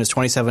contribution is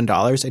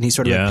 $27, and he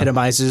sort of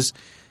epitomizes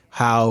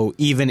how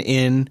even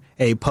in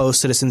a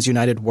post-Citizens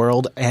United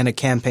world and a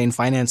campaign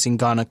financing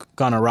gone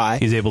awry,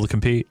 he's able to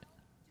compete.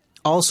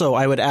 Also,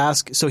 I would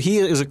ask, so he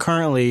is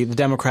currently the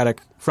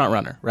Democratic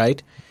frontrunner,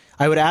 right?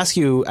 I would ask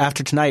you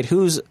after tonight,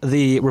 who's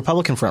the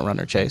Republican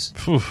frontrunner, Chase?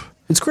 Oof.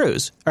 It's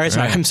Cruz. Or it's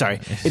not, I'm sorry.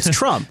 It's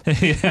Trump.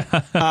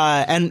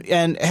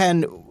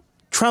 And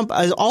Trump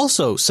is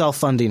also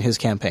self-funding his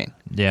campaign.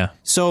 Yeah.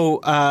 So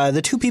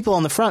the two people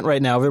on the front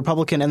right now, the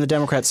Republican and the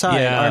Democrat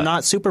side, are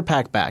not super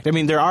PAC backed. I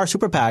mean, there are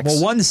super PACs.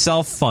 Well, one's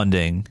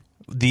self-funding.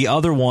 The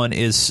other one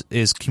is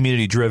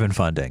community-driven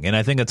funding, and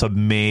I think that's a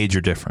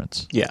major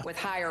difference. Yeah. With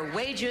higher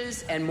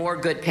wages and more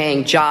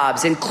good-paying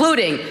jobs,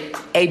 including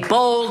a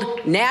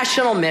bold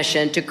national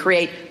mission to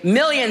create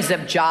millions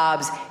of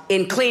jobs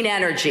in clean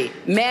energy,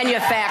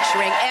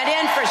 manufacturing, and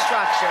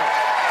infrastructure.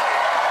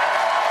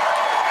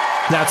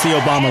 That's the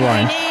Obama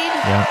line.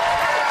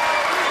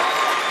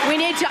 We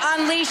need to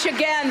unleash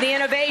again the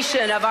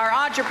innovation of our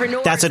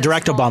entrepreneurs. That's a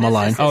direct Obama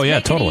line. Oh,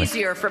 yeah, totally. Make it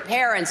easier for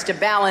parents to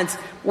balance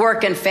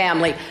work and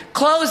family.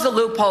 Close the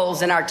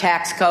loopholes in our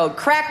tax code.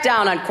 Crack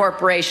down on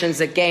corporations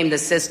that game the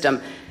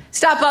system.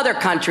 Stop other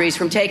countries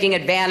from taking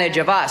advantage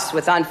of us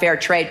with unfair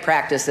trade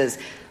practices.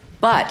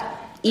 But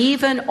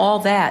even all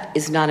that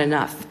is not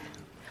enough.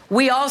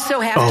 We also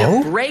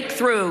have to break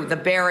through the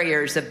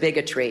barriers of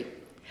bigotry.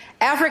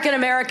 African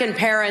American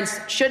parents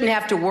shouldn't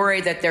have to worry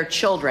that their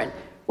children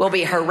will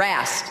be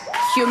harassed,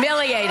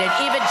 humiliated,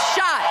 even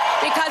shot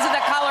because of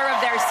the color of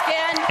their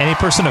skin. Any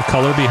person of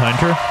color behind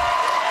her?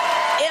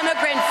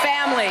 Immigrant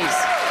families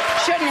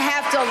shouldn't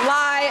have to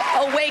lie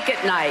awake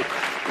at night,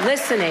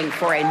 listening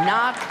for a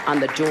knock on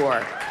the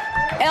door.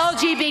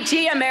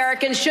 LGBT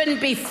Americans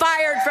shouldn't be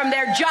fired from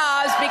their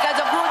jobs because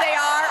of who they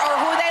are or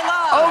who they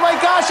love. Oh my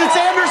gosh, it's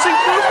Anderson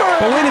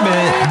Cooper! But wait a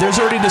minute, there's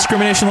already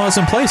discrimination laws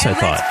in place, I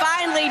thought. Let's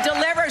finally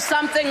deliver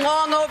something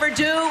long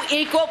overdue,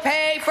 equal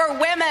pay for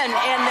women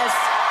in this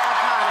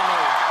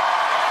economy.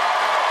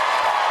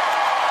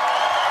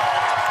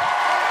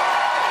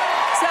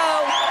 So,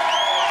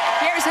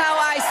 here's how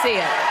I see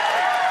it.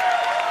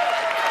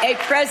 A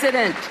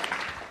president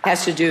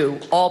has to do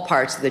all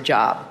parts of the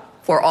job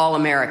for all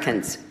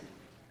Americans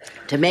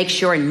to make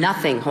sure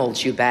nothing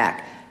holds you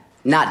back.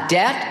 Not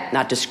debt,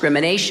 not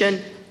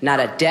discrimination, not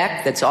a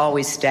deck that's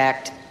always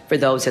stacked for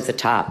those at the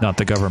top. Not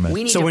the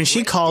government. So when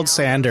she called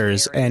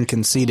Sanders and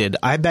conceded,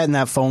 I bet in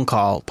that phone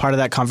call, part of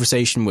that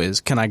conversation was,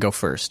 can I go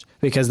first?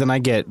 Because then I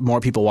get more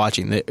people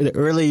watching. The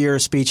earlier your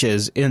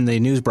speeches in the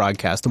news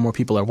broadcast, the more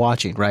people are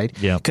watching, right?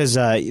 Yeah. Because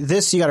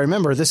this, you got to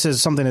remember, this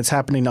is something that's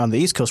happening on the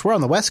East Coast. We're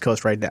on the West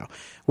Coast right now.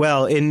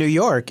 Well, in New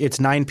York,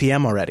 it's 9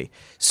 p.m. already.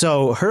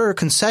 So her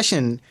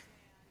concession...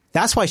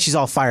 That's why she's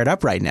all fired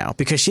up right now,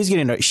 because she is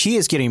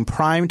getting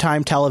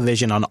primetime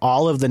television on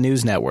all of the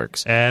news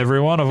networks. Every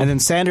one of them. And then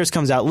Sanders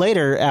comes out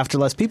later after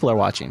less people are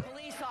watching.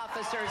 Police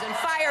officers and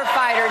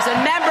firefighters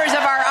and members of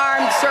our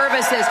armed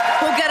services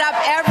who get up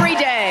every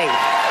day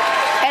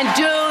and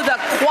do the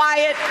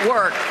quiet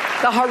work,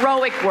 the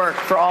heroic work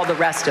for all the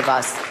rest of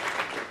us.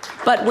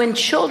 But when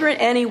children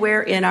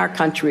anywhere in our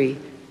country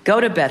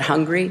go to bed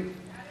hungry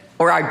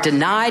or are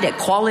denied a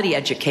quality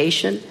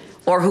education,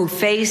 or who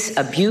face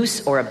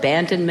abuse or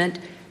abandonment,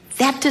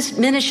 that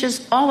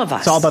diminishes all of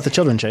us. It's all about the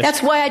children, Chase.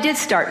 That's why I did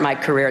start my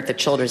career at the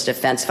Children's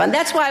Defense Fund.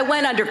 That's why I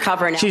went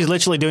undercover. Now. She's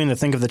literally doing the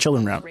Think of the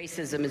Children route.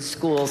 Racism in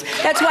schools.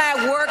 That's why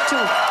I worked to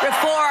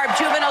reform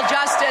juvenile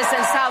justice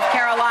in South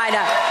Carolina.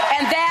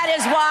 And that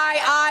is why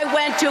I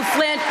went to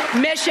Flint,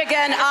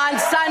 Michigan on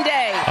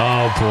Sunday.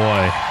 Oh,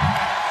 boy.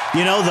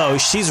 You know, though,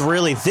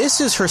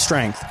 this is her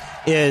strength.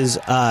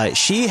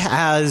 She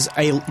has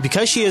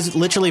because she has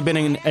literally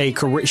been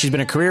she's been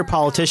a career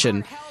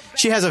politician.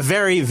 She has a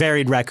very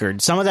varied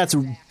record. Some of that's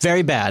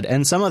very bad,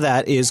 and some of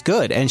that is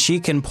good. And she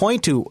can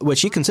point to what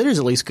she considers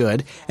at least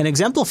good and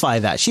exemplify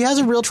that. She has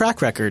a real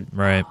track record.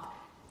 Right.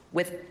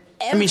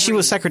 She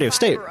was Secretary of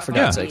State, for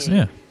God's sakes.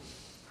 Yeah.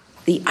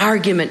 The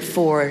argument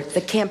for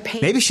the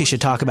campaign. Maybe she should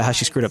talk about how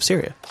she screwed up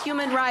Syria.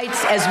 Human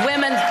rights as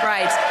women's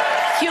rights,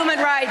 human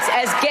rights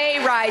as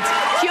gay rights,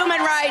 human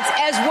rights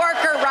as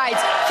worker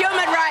rights,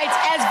 human rights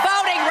as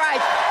voting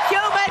rights,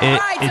 human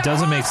rights. It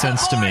doesn't make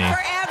sense to me.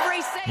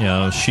 You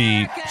know,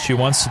 she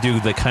wants to do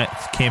the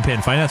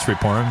campaign finance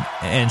reform,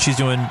 and she's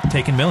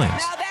taking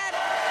millions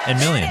and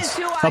millions.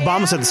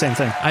 Obama said the same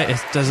thing. It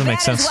doesn't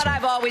make sense. That is what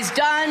I've always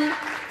done.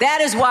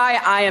 That is why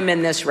I am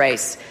in this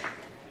race.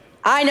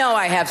 I know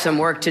I have some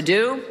work to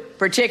do,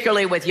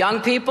 particularly with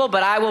young people,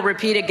 but I will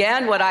repeat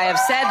again what I have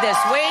said this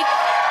week.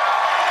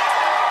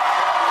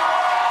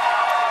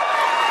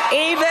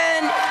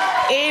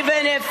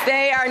 Even if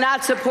they are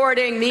not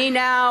supporting me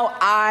now,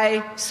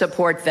 I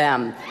support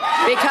them.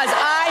 Because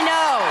I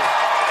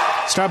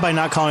know. Start by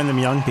not calling them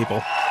young people.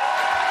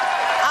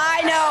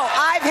 I know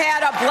I've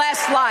had a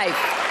blessed life,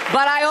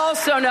 but I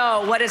also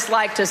know what it's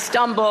like to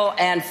stumble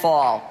and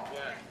fall.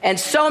 And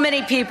so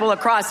many people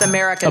across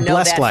America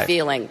know that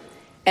feeling.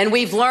 And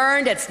we've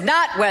learned it's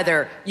not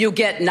whether you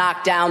get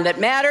knocked down that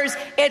matters,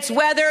 it's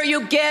whether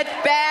you get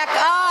back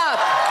up.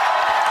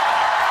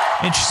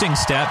 Interesting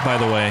stat, by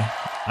the way.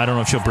 I don't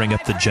know if she'll bring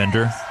up the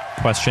gender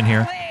question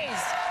here.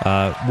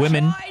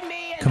 Women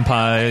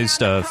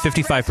comprised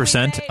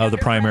 55% of the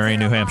primary in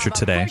New Hampshire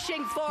today.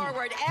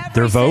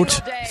 Their vote,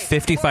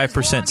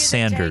 55%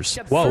 Sanders,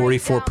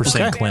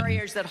 44%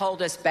 Clinton. That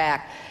hold us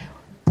back.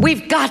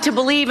 We've got to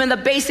believe in the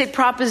basic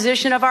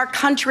proposition of our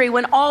country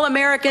when all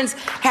Americans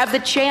have the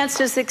chance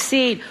to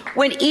succeed,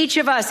 when each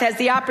of us has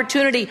the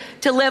opportunity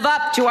to live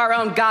up to our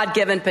own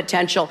God-given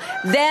potential.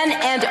 Then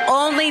and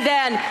only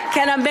then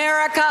can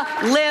America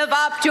live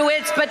up to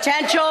its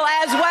potential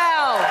as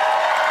well.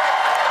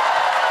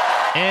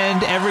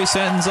 And every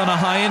sentence on a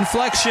high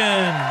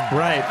inflection.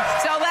 Right.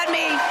 So let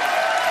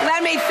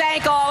me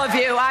thank all of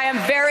you. I am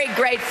very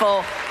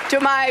grateful to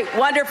my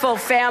wonderful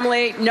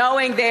family,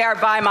 knowing they are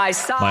by my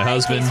side. My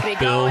husband,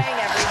 Bill. To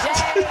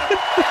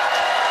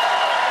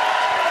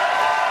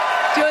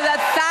the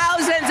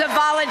thousands of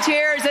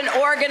volunteers and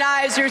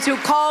organizers who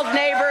called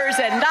neighbors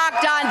and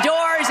knocked on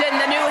doors in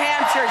the New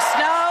Hampshire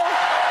snow.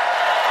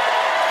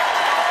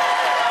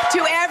 To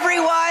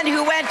everyone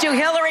who went to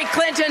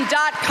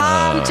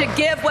HillaryClinton.com to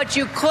give what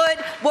you could.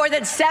 More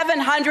than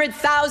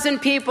 700,000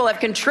 people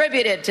have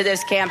contributed to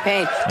this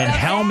campaign. And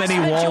how many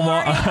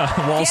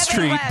Wall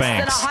Street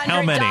banks?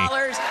 How many?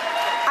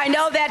 I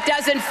know that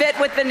doesn't fit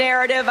with the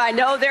narrative. I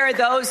know there are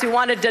those who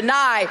want to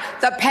deny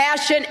the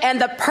passion and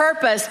the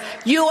purpose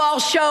you all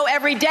show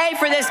every day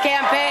for this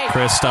campaign.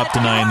 Chris, stop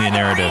denying the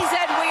narrative.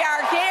 We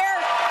are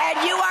here,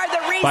 and you are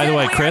the reason. By the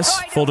way, Chris,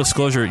 full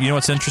disclosure, you know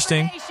what's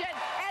interesting?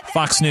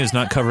 Fox News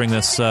not covering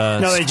this.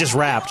 No, they just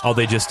wrapped. Oh,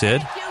 they just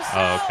did?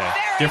 Oh, okay.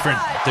 Different.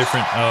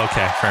 Oh,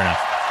 okay, fair enough.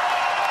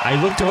 I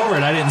looked over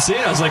and I didn't see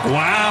it. I was like,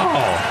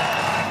 wow.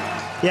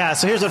 Yeah,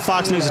 so here's what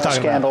Fox News is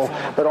talking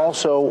about. But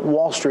also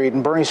Wall Street,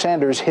 and Bernie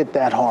Sanders hit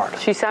that hard.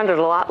 She sounded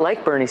a lot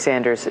like Bernie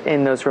Sanders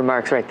in those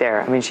remarks right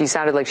there. I mean, she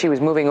sounded like she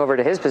was moving over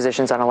to his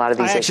positions on a lot of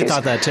these issues. I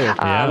actually thought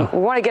that, too.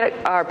 We want to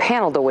get our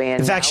panel to weigh in.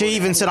 In fact, she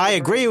even said, I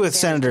agree with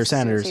Senator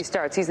Sanders. He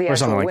starts. He's the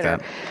actual winner.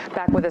 That.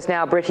 Back with us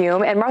now, Brit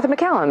Hume, and Martha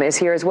MacCallum is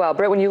here as well.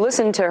 Brit, when you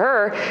listened to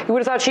her, you would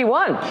have thought she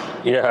won.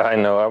 Yeah, I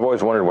know. I've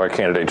always wondered why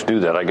candidates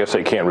do that. I guess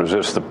they can't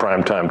resist the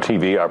primetime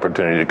TV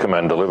opportunity to come out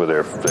and deliver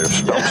their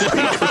stump speech,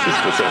 which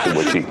is essentially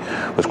what she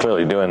was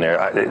clearly doing there.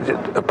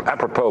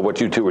 Apropos of what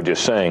you two were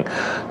just saying,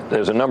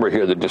 there's a number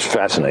here that just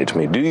fascinates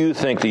me. Do you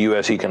think the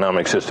U.S.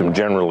 economic system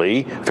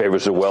generally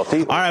favors the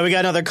wealthy? All right, we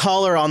got another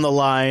caller on the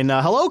line.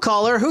 Hello,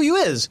 caller. Who you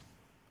is?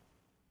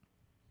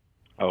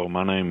 Oh,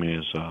 my name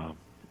is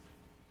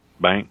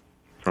Bank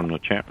from the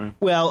chat room.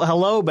 Well,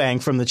 hello,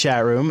 Bank from the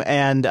chat room.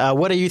 And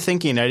what are you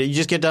thinking? Did you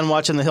just get done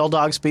watching the Hill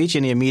Dog speech?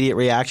 Any immediate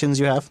reactions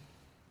you have?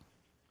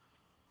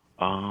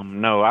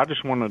 No, I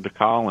just wanted to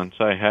call and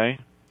say hey.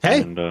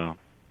 Hey. And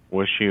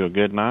wish you a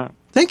good night.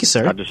 Thank you,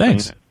 sir.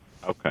 Thanks.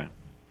 Okay.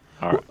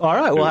 All right. All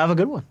right. Well, have a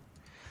good one.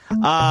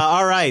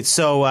 All right.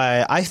 So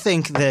I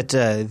think that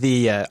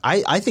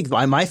I think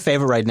my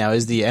favorite right now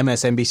is the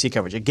MSNBC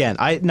coverage. Again,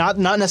 not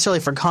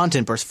necessarily for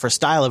content, but for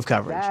style of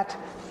coverage. That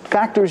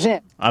factors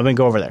in. I'm going to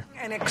go over there.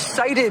 And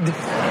excited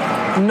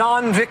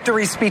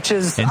non-victory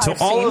speeches. And to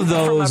all of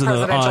those in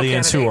the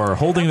audience who are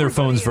holding their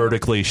phones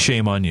vertically,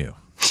 shame on you.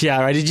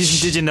 Yeah, right.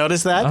 Did you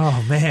notice that?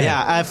 Oh man.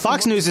 Yeah,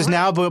 Fox News is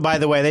now. By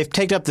the way, they've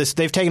taken up.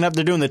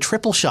 They're doing the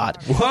triple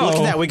shot. Whoa. Look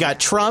at that. We got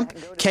Trump,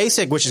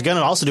 Kasich, which is going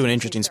to also do an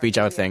interesting speech,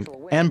 I would think,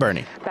 and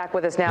Bernie. Back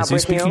with us now, Is he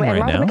Britt speaking Hume, and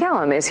right Martha now?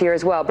 McCallum is here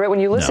as well. Britt, when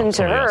you listen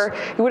to her,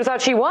 you would have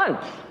thought she won.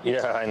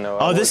 Yeah, I know.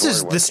 Oh,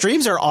 the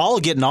streams are all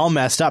getting all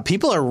messed up.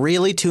 People are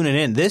really tuning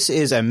in. This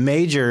is a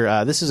major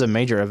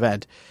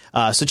event.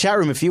 So chat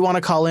room, if you want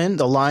to call in,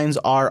 the lines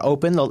are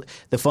open.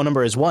 The phone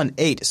number is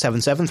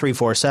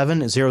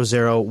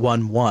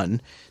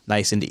 1-877-347-0011.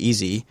 Nice and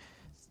easy.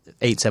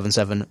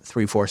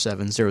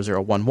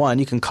 877-347-0011.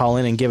 You can call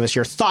in and give us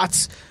your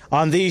thoughts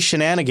on these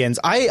shenanigans.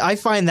 I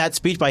find that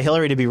speech by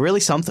Hillary to be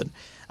really something.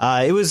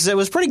 It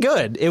was pretty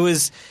good.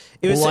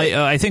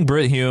 I think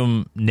Britt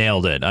Hume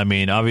nailed it. I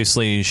mean,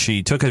 obviously,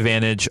 she took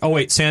advantage. Oh,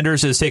 wait,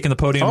 Sanders is taking the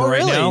podium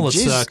right now.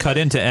 Let's cut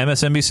into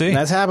MSNBC.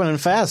 That's happening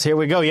fast. Here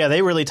we go. Yeah,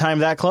 they really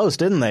timed that close,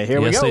 didn't they? Here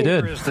we go. Yes, they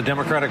did. Here is the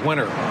Democratic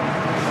winner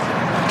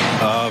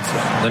of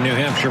the New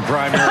Hampshire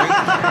primary.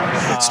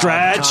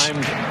 Stretch.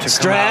 Timed to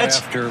Stretch.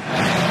 Come out after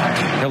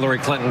Hillary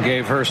Clinton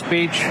gave her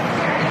speech.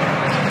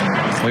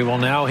 We will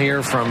now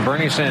hear from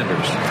Bernie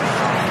Sanders.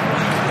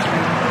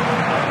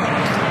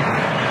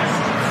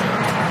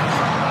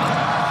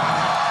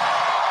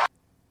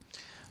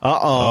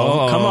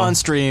 Uh-oh. Come on,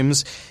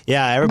 streams.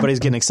 Yeah, everybody's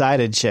getting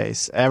excited,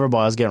 Chase.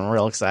 Everybody's getting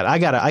real excited.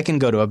 I can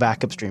go to a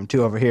backup stream,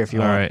 too, over here if you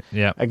want. All right,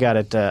 yeah. I got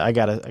it. There we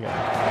go.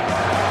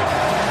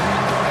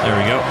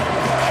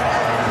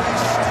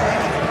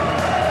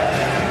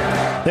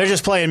 They're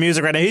just playing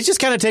music right now. He's just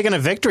kind of taking a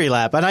victory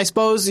lap, and I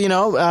suppose,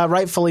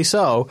 rightfully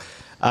so.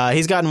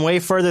 He's gotten way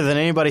further than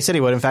anybody said he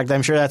would. In fact,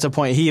 I'm sure that's a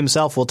point he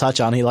himself will touch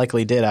on. He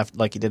likely did,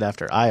 like he did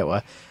after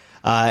Iowa.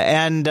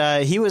 And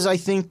he was, I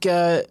think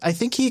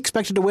he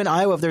expected to win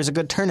Iowa if there's a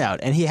good turnout.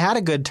 And he had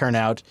a good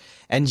turnout,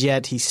 and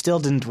yet he still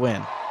didn't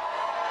win.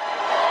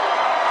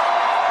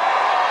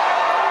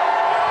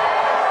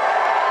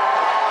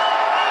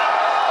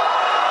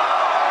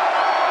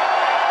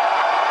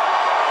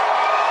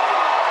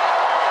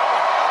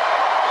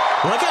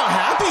 Look how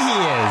happy he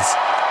is.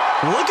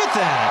 Look at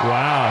that.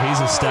 Wow,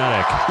 he's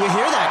ecstatic. You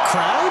hear that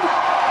crowd?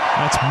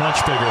 That's a much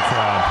bigger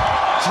crowd.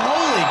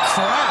 Holy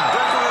crap.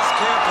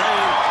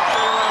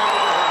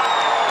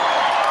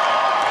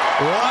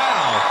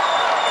 Wow.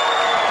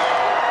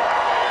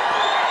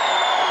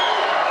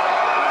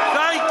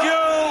 Thank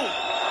you.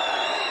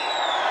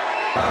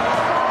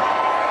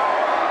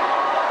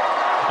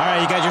 All right,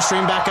 you got your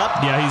stream back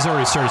up? Yeah, he's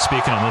already started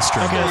speaking on this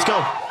stream. Okay, let's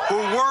go. Who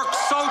worked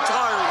so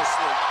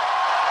tirelessly.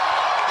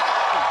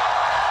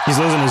 He's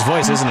losing his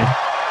voice, isn't he?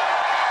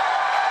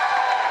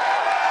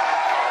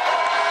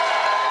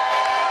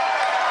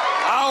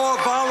 Our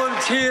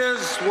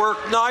volunteers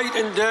worked night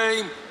and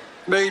day,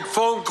 made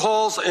phone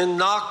calls, and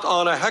knocked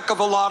on a heck of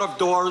a lot of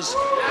doors.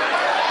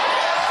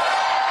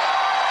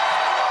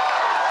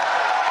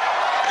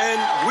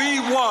 And we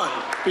won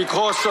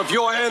because of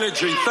your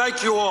energy.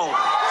 Thank you all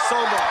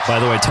so much. By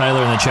the way,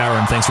 Tyler in the chat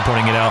room, thanks for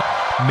pointing it out.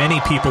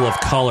 Many people of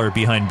color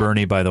behind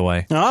Bernie, by the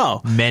way.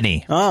 Oh.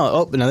 Many.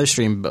 Oh, another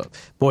stream.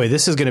 Boy,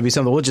 this is going to be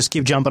something. We'll just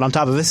keep jumping on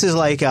top of. This is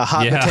like a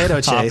hot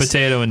potato chase. Hot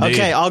potato, indeed.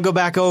 Okay, I'll go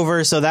back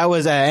over. So that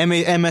was an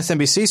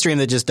MSNBC stream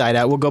that just died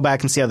out. We'll go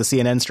back and see how the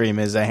CNN stream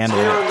is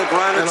handling Here it. in the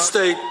Granite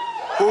State,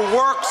 who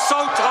worked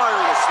so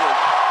tirelessly.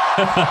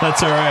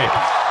 That's all right.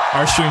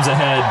 Our stream's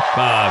ahead.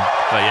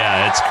 But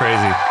yeah, it's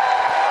crazy.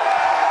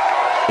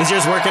 Is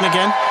yours working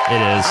again?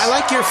 It is. I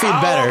like your feed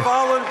better.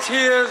 Our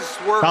volunteers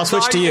worked I'll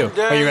switch to you.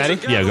 Are you ready?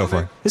 Yeah, go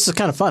for it. This is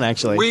kind of fun,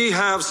 actually. We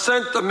have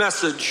sent the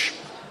message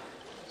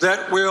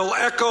that will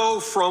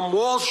echo from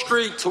Wall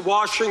Street to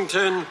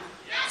Washington,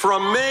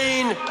 from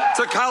Maine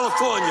to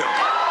California.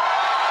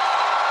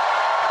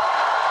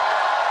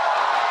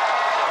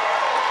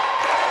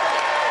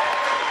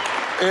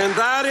 And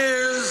that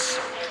is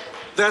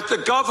that the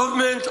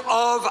government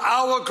of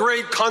our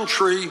great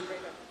country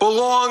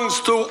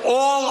belongs to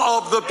all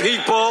of the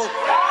people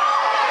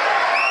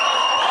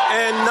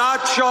and not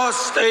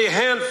just a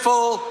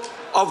handful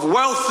of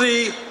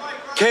wealthy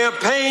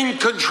campaign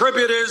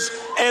contributors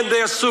and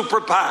their super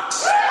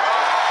PACs.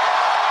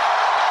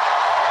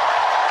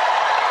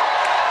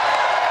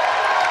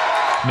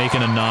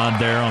 Making a nod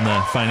there on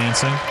the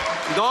financing.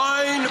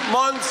 9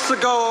 months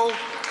ago,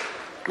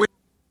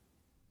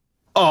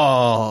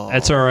 Oh.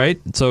 That's all right.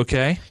 It's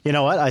okay. You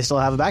know what? I still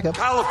have a backup.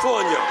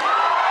 California.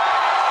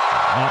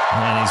 Oh,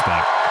 and he's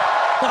back.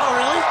 Oh,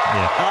 really?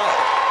 Yeah.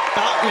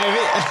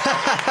 Maybe.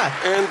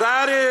 And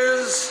that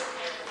is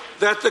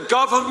that the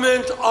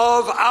government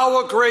of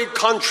our great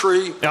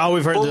country we've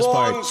heard this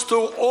part. belongs to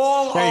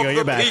all There you go. of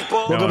You're the back.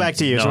 people. We'll go back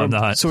to you. No, I'm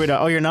not. So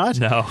you're not?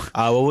 No.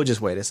 Well, we'll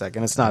just wait a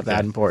second. It's not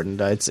that important.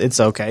 It's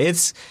okay.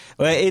 It's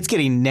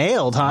getting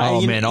nailed, huh?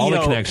 Oh, man, all the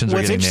connections are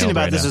what's getting interesting nailed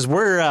about right this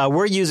now. is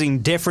we're using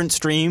different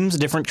streams,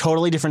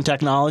 totally different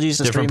technologies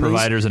to Different stream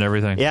providers and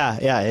everything. these.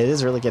 Yeah, it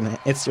is really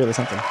it's really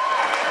something.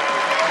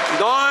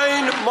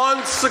 9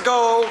 months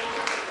ago,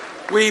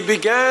 we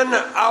began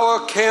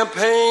our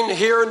campaign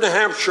here in New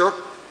Hampshire.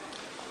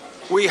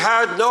 We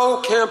had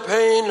no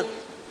campaign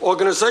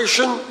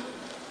organization.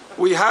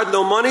 We had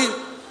no money.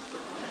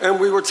 and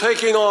we were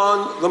taking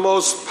on the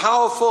most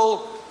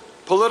powerful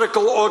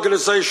political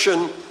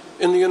organization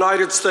in the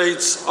United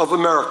States of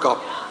America.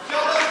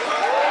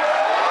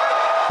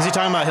 Is he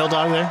talking about Hill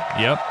Dog there?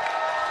 Yep.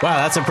 Wow,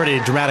 that's a pretty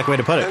dramatic way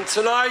to put it. And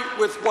tonight,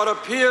 with what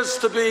appears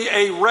to be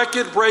a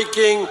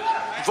record-breaking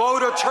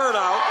voter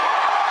turnout,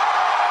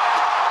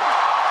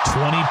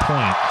 20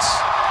 points.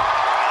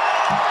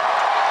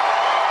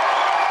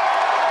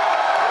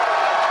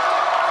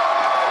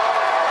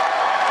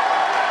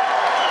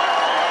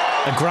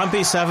 A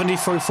grumpy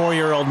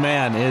 74-year-old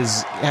man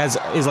is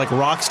like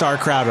rock star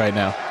crowd right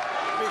now.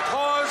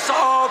 Because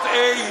of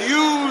a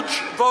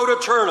huge voter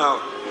turnout,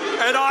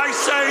 and I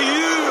say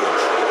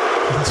huge,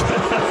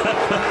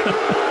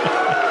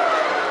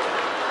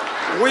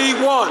 we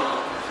won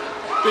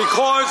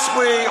because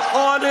we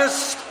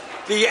harnessed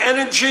the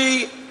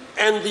energy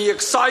and the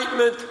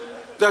excitement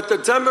that the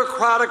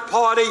Democratic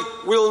Party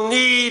will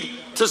need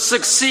to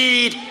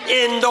succeed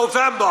in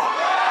November.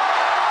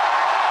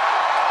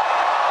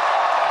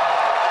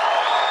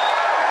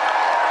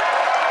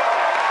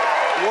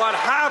 What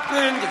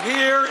happened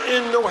here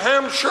in New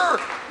Hampshire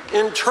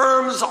in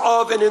terms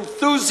of an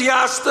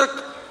enthusiastic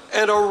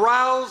and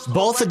aroused...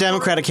 Both the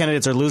Democratic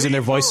candidates are losing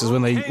their voices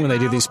when they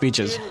do these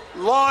speeches.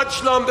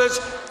 Large numbers,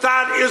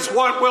 that is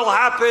what will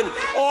happen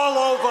all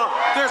over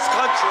this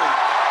country.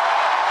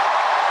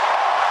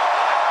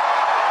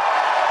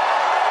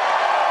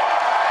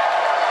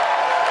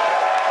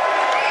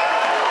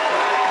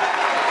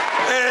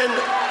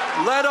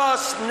 And let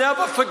us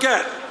never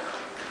forget,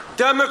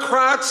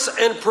 Democrats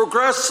and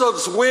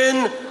progressives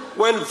win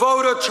when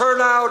voter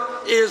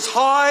turnout is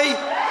high.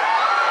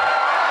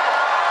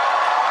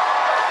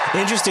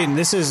 Interesting.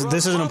 This is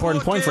an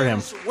important point for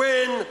him.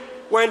 Win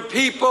when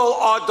people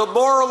are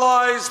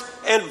demoralized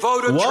and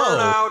voter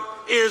turnout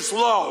is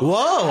low.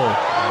 Whoa.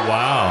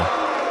 Wow.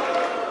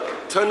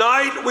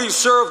 Tonight we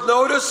serve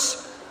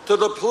notice to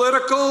the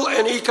political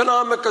and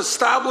economic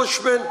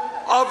establishment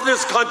of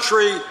this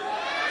country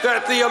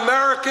that the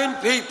American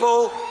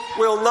people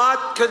will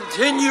not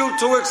continue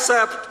to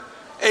accept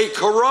a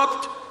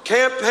corrupt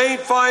campaign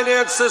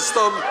finance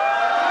system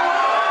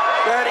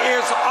that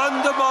is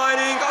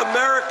undermining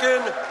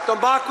American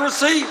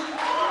democracy,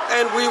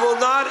 and we will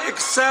not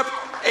accept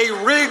a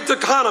rigged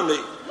economy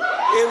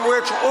in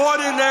which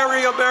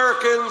ordinary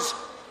Americans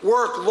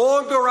work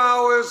longer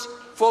hours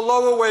for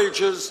lower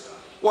wages,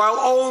 while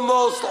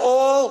almost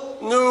all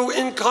new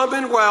income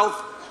and wealth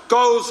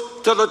goes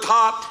to the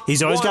top.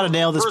 He's always got to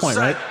nail this point,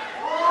 right?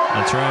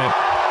 That's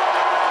right.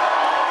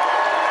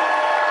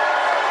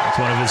 It's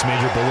one of his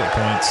major bullet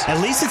points. At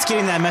least it's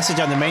getting that message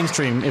on the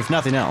mainstream, if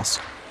nothing else.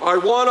 I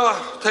want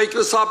to take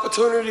this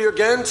opportunity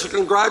again to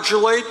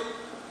congratulate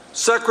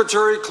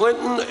Secretary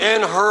Clinton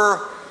and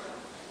her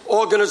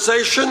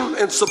organization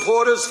and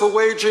supporters for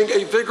waging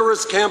a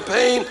vigorous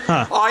campaign.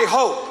 I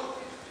hope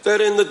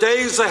that in the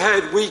days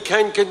ahead we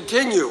can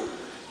continue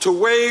to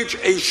wage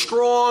a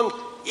strong,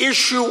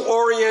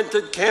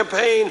 issue-oriented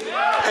campaign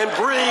and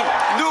bring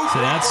new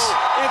people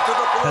into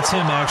the That's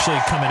him actually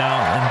coming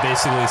out and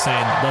basically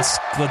saying,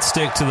 let's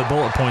stick to the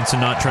bullet points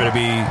and not try to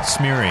be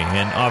smeary.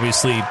 And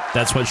obviously,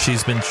 that's what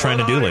she's been trying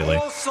to do lately. I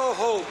also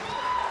hope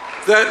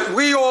that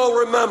we all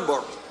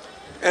remember,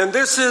 and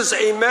this is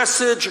a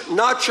message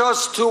not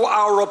just to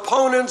our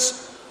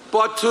opponents,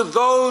 but to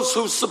those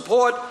who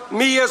support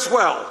me as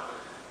well,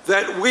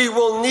 that we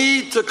will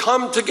need to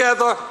come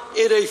together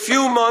in a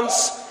few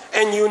months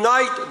and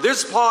unite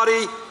this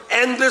party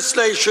and this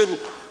nation,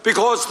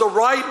 because the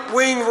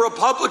right-wing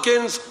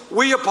Republicans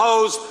we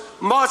oppose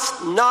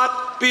must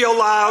not be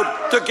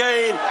allowed to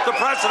gain the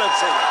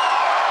presidency.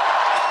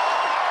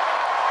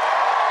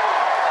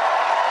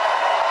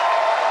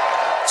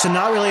 So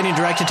not really any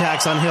direct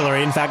attacks on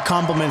Hillary. In fact,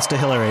 compliments to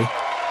Hillary.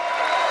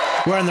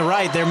 Where on the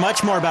right, they're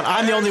much more about,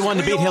 I'm the only one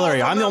to beat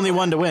Hillary. I'm the only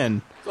one to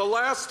win. The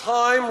last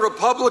time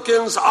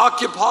Republicans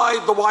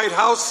occupied the White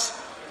House,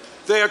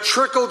 their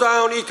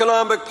trickle-down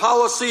economic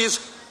policies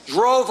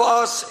drove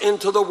us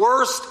into the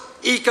worst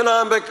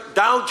economic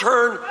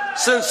downturn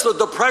since the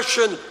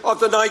Depression of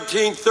the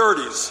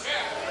 1930s.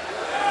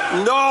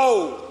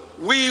 No,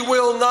 we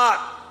will not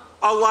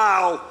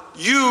allow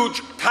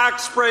huge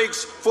tax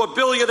breaks for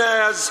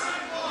billionaires.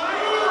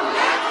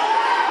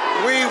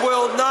 We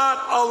will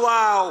not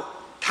allow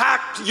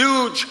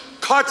huge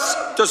cuts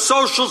to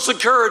Social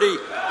Security,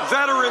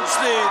 veterans'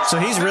 needs. So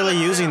he's really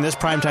using this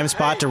primetime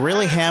spot to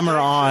really hammer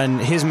on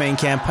his main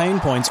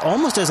campaign points,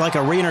 almost as like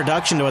a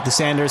reintroduction to what the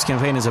Sanders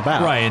campaign is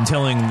about. Right, and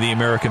telling the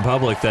American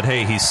public that,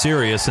 hey, he's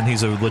serious and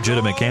he's a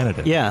legitimate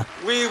candidate. Yeah.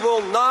 We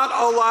will not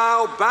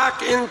allow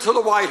back into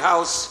the White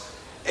House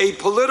a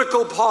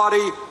political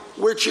party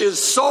which is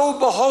so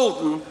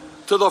beholden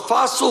to the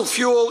fossil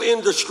fuel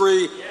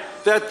industry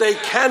that they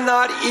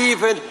cannot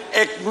even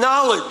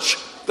acknowledge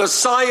the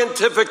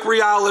scientific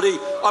reality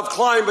of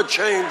climate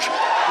change,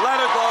 let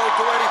alone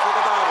do anything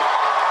about it.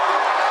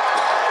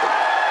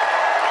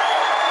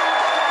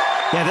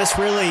 Yeah, this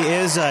really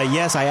is,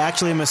 yes, I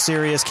actually am a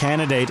serious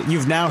candidate.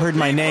 You've now heard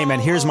my name,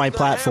 and here's my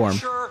platform.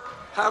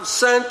 Have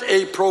sent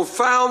a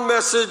profound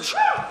message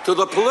to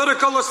the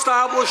political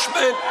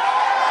establishment,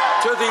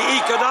 to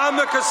the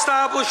economic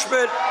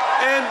establishment,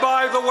 and,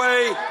 by the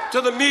way,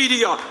 to the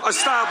media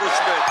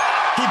establishment.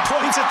 He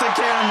points at the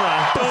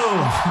camera.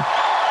 Boom.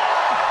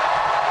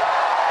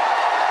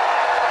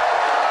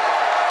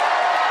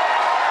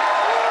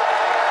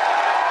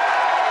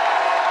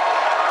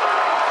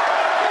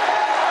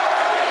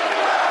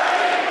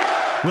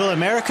 Will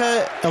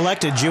America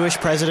elect a Jewish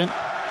president?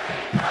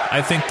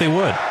 I think they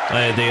would.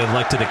 They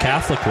elected a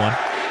Catholic one.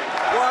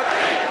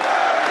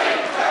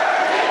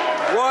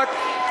 What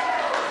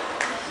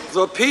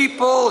the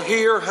people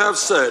here have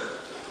said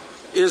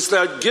is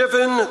that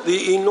given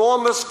the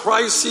enormous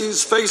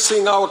crises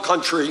facing our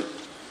country,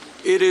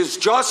 it is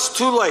just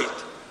too late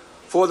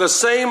for the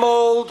same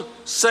old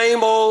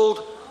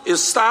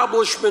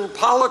establishment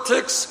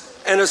politics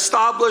and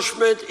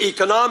establishment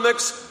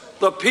economics.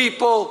 The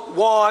people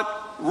want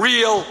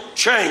real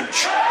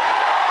change.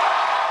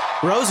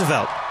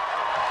 Roosevelt.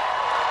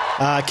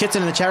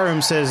 Kitten in the chat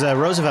room says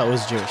Roosevelt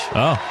was Jewish.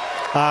 Oh.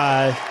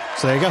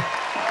 So there you go.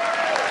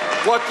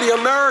 What the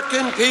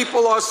American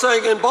people are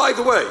saying, and by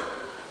the way,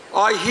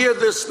 I hear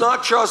this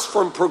not just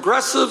from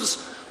progressives,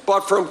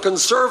 but from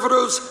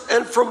conservatives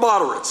and from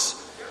moderates,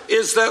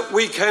 is that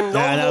we can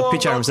no,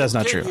 Pete Chat room says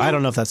that's not true. I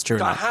don't know if that's true or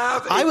not.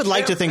 I would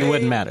like to think it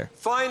wouldn't matter.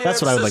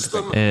 That's what I would like to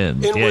think.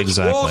 In which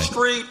Wall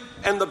Street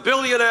and the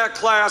billionaire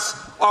class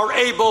are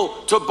able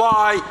to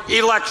buy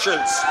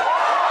elections.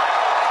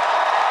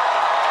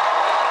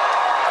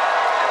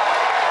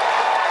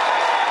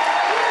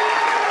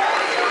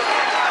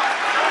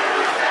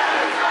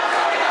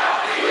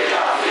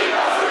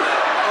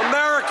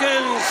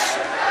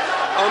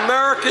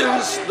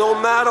 Americans, no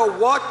matter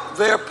what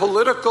their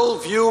political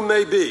view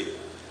may be,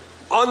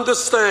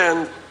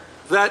 understand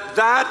that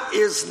that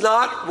is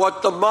not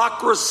what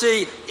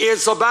democracy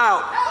is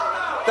about.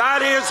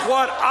 That is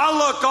what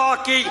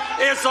oligarchy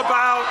is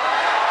about.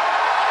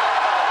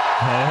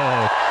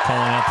 Oh,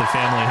 calling out the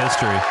family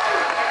history.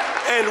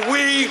 And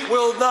we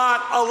will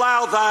not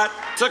allow that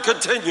to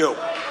continue.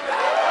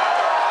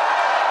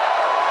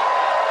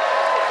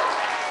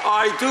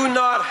 I do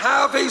not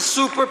have a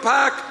super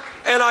PAC,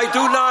 and I do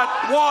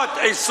not want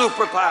a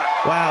super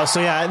PAC. Wow,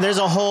 so yeah, there's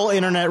a whole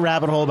internet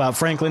rabbit hole about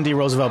Franklin D.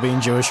 Roosevelt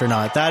being Jewish or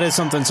not. That is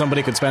something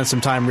somebody could spend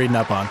some time reading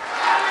up on.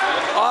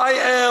 I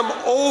am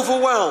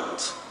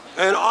overwhelmed,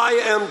 and I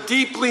am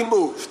deeply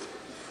moved,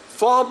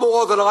 far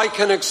more than I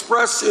can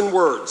express in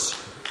words,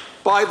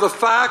 by the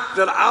fact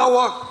that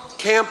our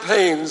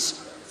campaign's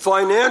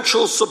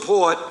financial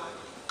support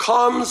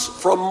comes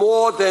from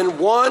more than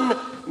 1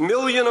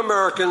 million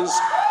Americans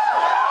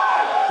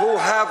who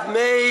have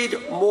made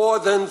more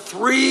than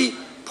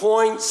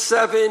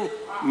 3.7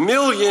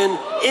 million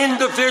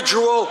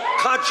individual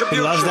contributions.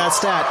 He loves that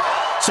stat.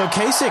 So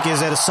Kasich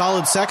is at a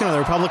solid second on the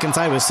Republican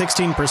side with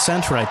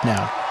 16% right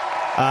now.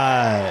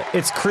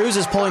 It's Cruz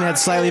is pulling ahead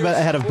slightly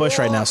ahead of Bush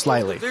right now,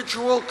 slightly.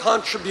 Individual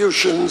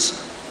contributions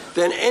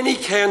than any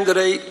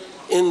candidate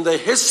in the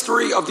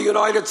history of the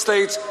United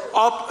States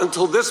up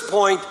until this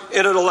point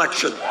in an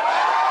election.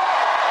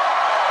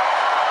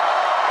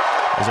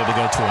 I was able to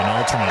go to an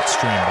alternate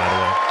stream, by the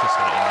way. Just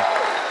so you know.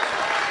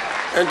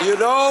 And do you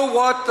know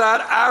what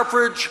that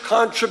average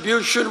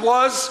contribution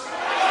was?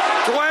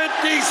 $27.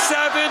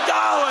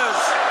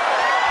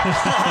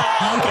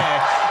 Okay,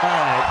 all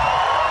right.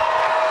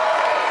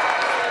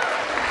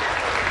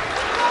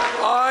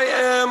 I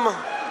am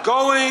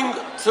going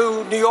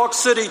to New York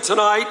City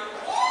tonight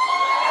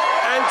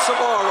and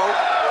tomorrow,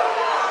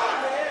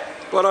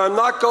 but I'm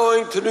not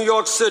going to New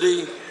York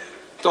City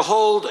to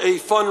hold a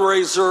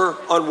fundraiser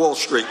on Wall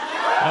Street.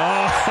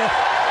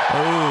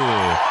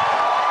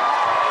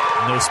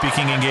 No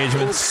speaking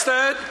engagements.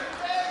 Instead,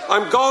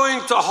 I'm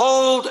going to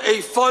hold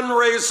a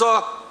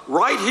fundraiser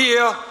right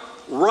here,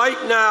 right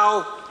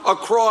now,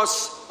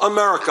 across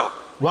America.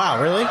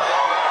 Wow, really?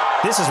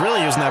 This is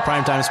really using that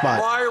primetime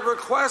spot. My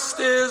request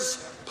is,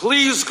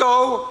 please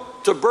go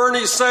to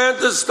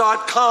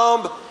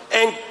BernieSanders.com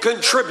and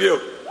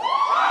contribute.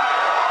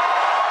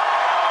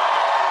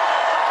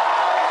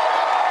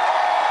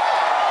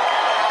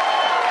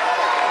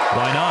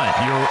 Why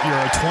not? You're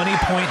a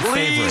 20-point favorite.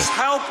 Please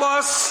help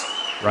us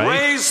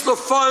raise the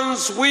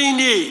funds we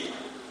need,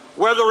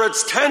 whether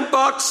it's $10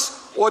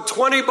 or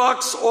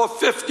 $20 or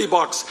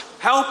 $50.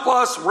 Help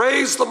us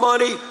raise the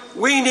money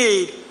we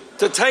need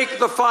to take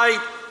the fight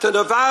to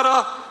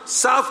Nevada,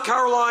 South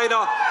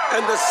Carolina,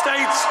 and the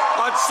states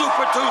on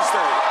Super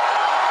Tuesday.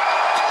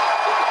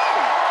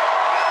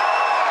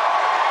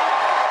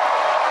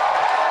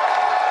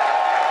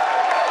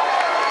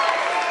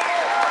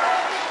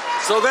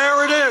 So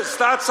there it is.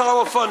 That's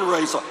our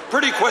fundraiser.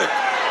 Pretty quick.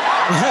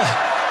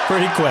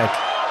 Pretty quick.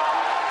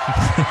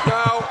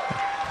 Now,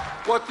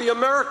 what the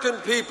American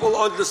people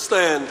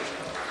understand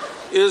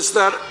is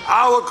that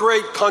our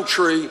great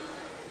country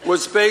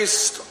was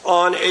based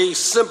on a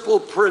simple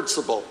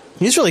principle.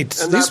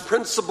 That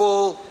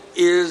principle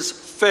is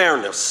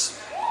fairness.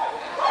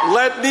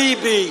 Let me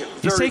be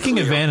He's taking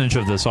advantage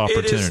of this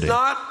opportunity. It is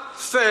not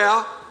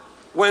fair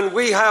when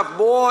we have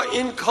more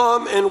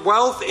income and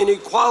wealth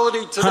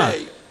inequality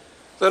today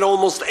than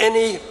almost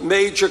any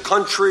major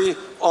country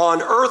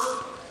on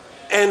earth,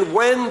 and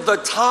when the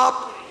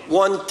top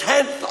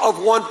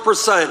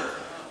 0.1%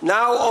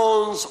 now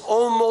owns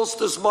almost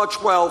as much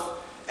wealth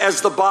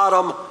as the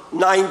bottom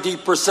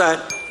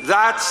 90%.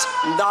 That's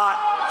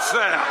not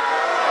fair.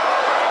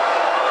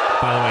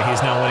 By the way,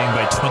 he's now winning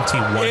by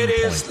 21 points. It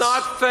is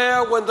not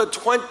fair when the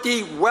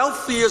 20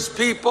 wealthiest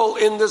people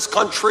in this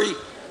country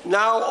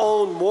now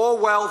own more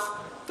wealth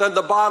than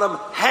the bottom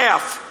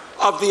half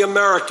of the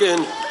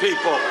American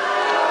people.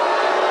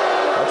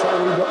 That's how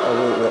we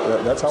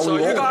go. That's how so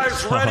we you roll.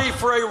 guys ready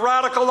for a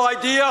radical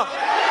idea? Oh,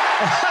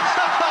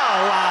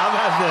 wow, how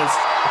about this?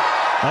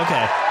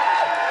 Okay.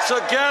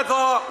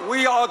 Together,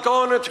 we are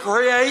going to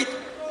create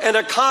an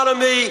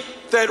economy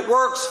that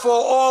works for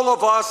all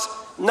of us,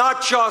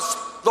 not just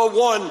the 1%.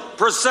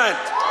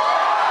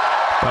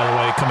 By the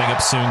way, coming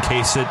up soon,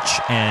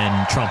 Kasich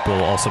and Trump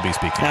will also be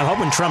speaking. I'm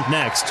hoping Trump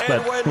next,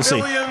 but we'll see.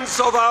 And when millions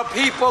of our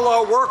people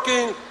are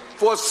working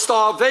for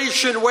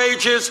starvation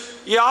wages,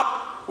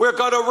 we're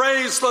going to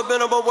raise the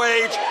minimum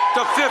wage to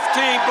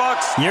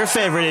 $15. Your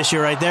favorite issue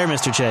right there,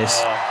 Mr.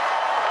 Chase.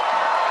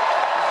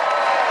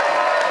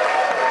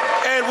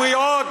 And we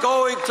are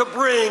going to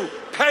bring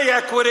pay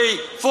equity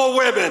for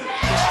women.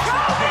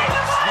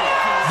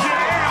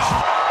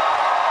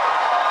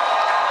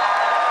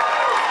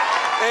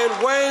 And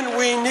when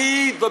we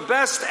need the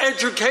best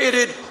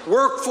educated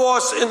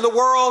workforce in the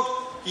world,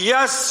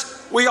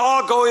 yes, we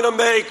are going to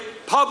make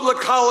public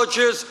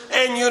colleges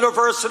and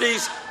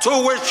universities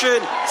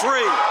tuition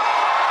free.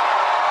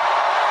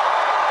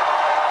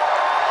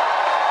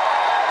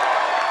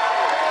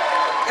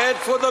 And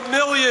for the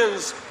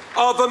millions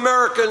of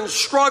Americans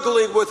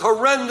struggling with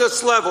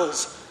horrendous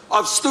levels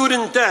of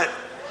student debt,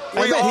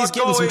 I bet he's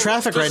getting some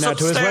traffic right now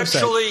to his website.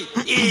 Substantially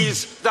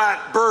ease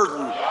that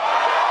burden.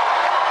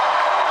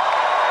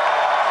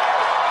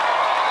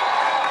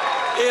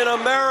 In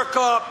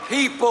America,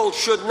 people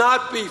should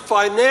not be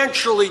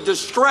financially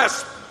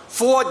distressed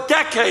for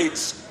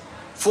decades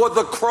for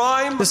the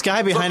crime. This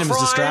guy behind him is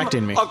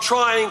distracting me. Of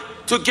trying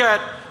to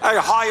get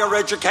a higher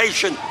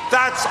education.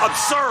 That's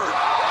absurd.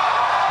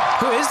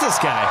 Who is this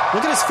guy?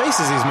 Look at his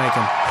faces he's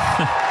making.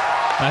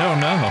 I don't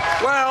know.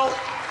 Well,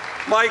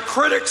 my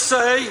critics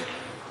say,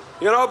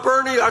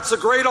 Bernie, that's a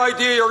great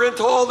idea. You're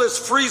into all this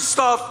free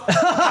stuff.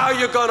 How are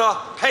you going to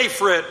pay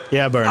for it?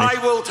 Yeah, Bernie. I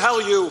will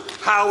tell you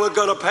how we're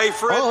going to pay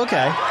for it. Oh,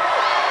 okay.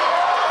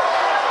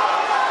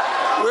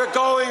 We're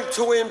going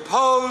to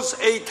impose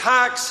a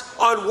tax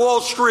on Wall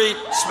Street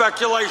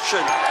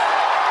speculation.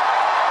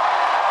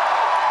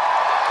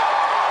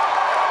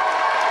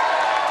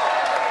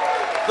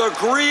 The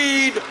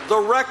greed, the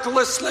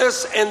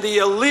recklessness, and the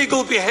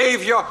illegal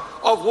behavior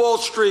of Wall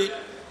Street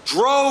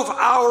drove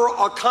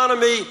our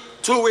economy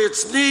to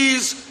its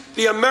knees.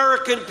 The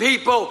American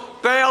people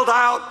bailed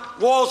out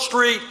Wall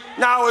Street.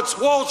 Now it's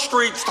Wall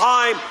Street's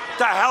time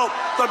to help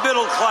the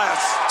middle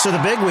class. So the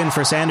big win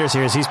for Sanders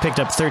here is he's picked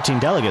up 13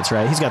 delegates,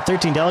 right? He's got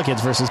 13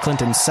 delegates versus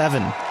Clinton's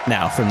 7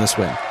 now from this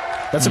win.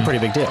 That's a pretty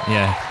big deal.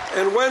 Yeah.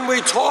 And when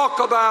we talk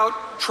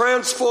about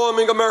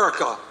transforming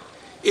America,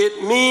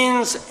 it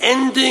means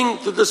ending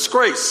the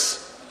disgrace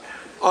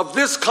of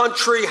this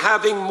country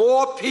having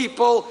more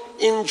people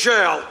in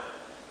jail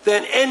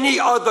than any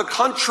other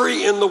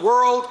country in the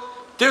world,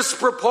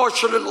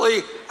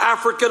 disproportionately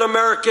African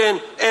American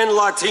and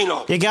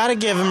Latino. You got to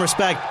give him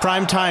respect.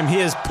 Prime time,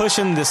 he is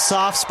pushing the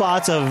soft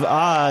spots of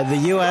the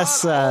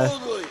U.S.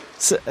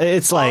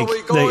 It's like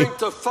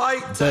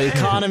the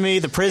economy,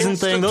 the prison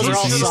thing. Those are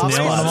all soft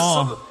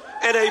spots.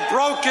 And a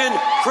broken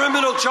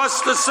criminal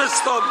justice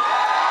system.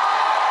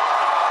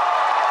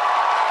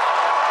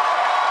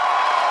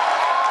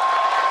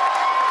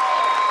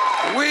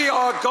 We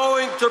are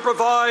going to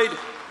provide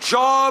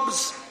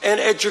jobs and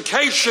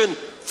education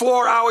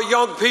for our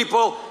young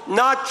people,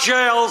 not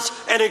jails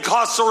and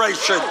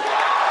incarceration.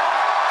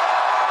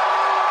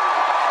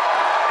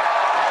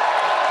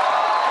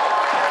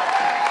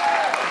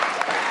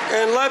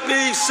 And let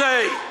me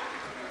say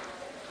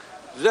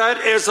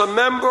that as a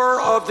member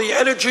of the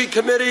Energy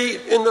Committee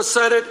in the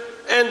Senate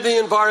and the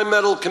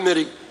Environmental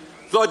Committee,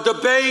 the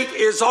debate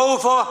is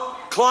over.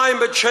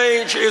 Climate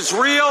change is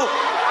real.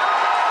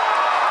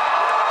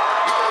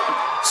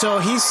 So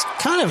he's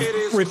kind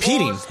of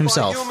repeating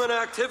himself.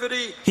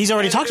 He's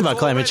already talked about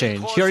climate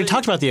change. He already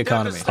talked about the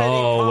economy.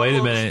 Oh, wait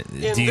a minute.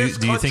 Do you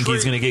think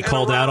he's going to get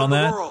called out on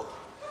that?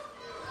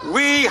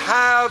 We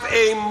have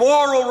a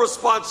moral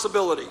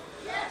responsibility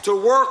to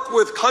work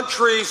with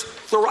countries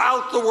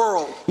throughout the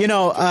world.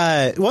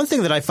 One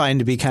thing that I find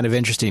to be kind of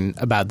interesting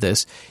about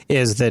this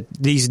is that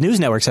these news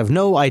networks have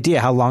no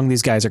idea how long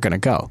these guys are going to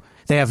go.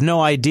 They have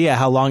no idea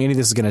how long any of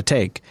this is going to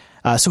take.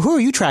 So who are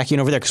you tracking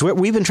over there? Because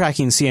we've been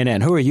tracking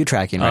CNN. Who are you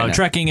tracking right now?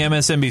 Tracking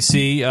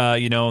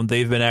MSNBC.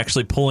 They've been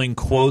actually pulling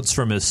quotes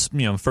from his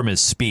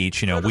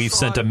speech. We've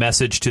sent a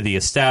message to the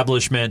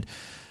establishment.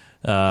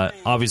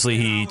 Obviously,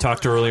 he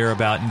talked earlier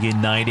about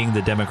uniting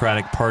the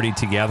Democratic Party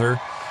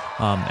together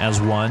as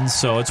one.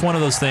 So it's one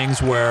of those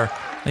things where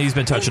he's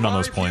been touching on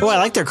those points. Oh, I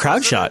like their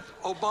crowd shot.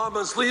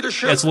 Obama's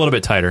leadership. It's a little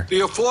bit tighter.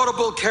 The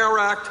Affordable Care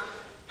Act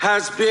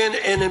has been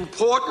an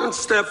important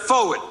step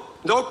forward.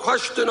 No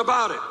question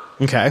about it.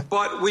 Okay.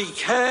 But we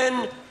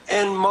can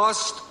and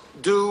must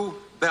do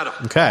better.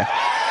 Okay.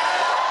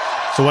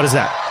 So what is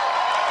that?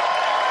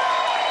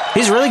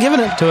 He's really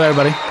giving it to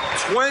everybody.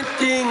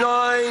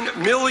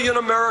 29 million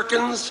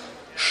Americans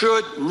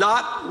should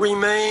not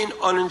remain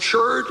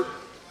uninsured.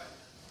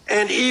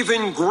 An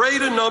even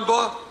greater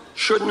number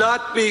should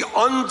not be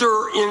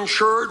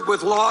underinsured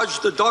with large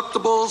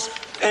deductibles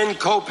and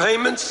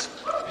co-payments.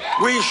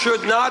 We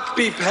should not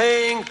be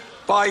paying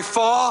by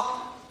far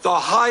the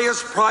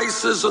highest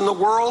prices in the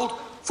world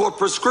for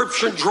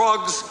prescription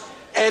drugs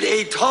at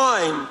a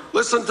time,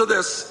 listen to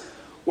this,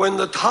 when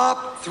the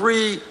top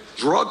 3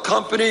 drug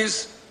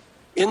companies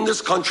in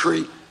this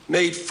country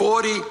made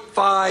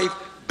 $45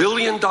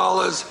 billion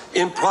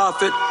in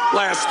profit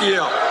last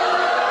year.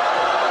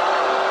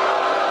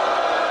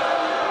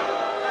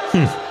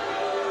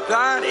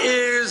 That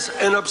is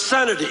an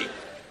obscenity.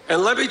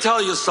 And let me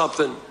tell you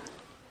something.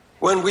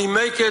 When we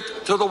make it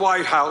to the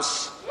White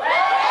House,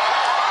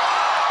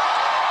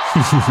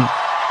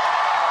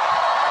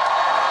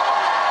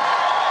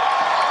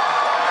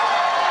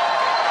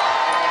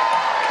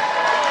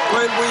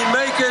 when we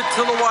make it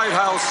to the White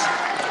House,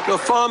 the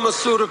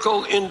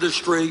pharmaceutical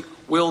industry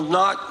will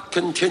not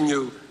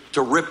continue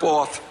to rip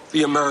off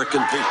the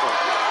American people.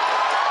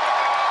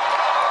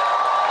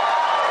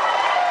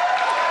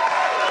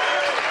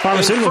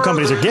 Pharmaceutical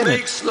companies are getting it. It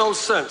makes no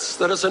sense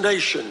that as a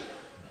nation,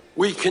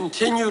 we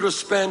continue to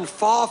spend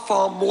far,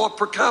 far more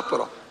per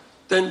capita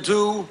than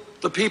do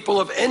the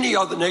people of any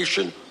other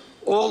nation,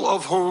 all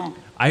of whom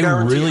I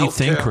really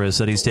think, healthcare. Chris,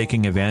 that he's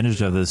taking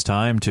advantage of this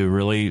time to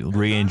really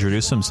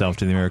reintroduce himself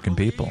to the American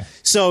people.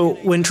 So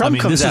when Trump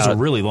comes this out, is a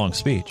really long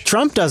speech.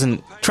 Trump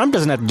doesn't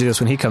have to do this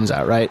when he comes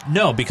out, right?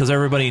 No, because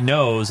everybody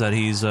knows that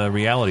he's a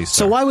reality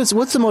star. So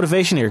what's the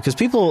motivation here? Because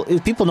people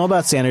know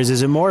about Sanders.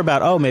 Is it more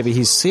about maybe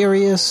he's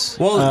serious?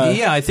 Well,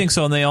 yeah, I think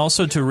so. And they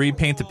also to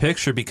repaint the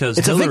picture because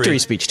it's Hillary, a victory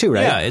speech too,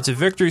 right? Yeah, it's a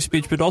victory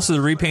speech, but also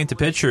to repaint the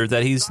picture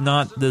that he's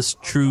not this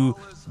true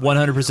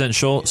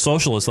 100%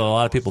 socialist that a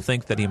lot of people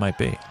think that he might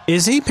be.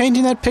 Is he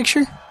painting that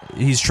picture?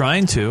 He's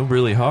trying to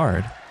really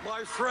hard.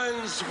 My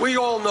friends, we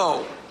all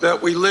know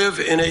that we live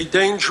in a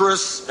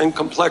dangerous and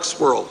complex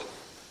world.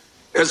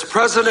 As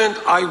president,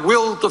 I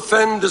will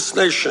defend this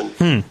nation,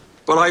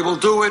 but I will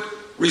do it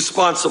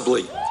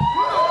responsibly.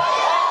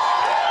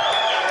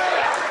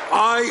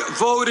 I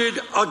voted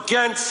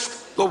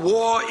against the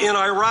war in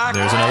Iraq.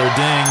 There's another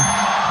ding.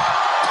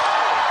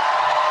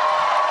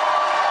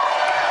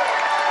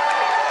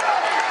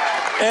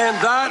 And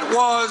that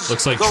was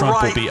looks like the Trump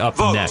right will be up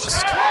vote.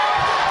 next.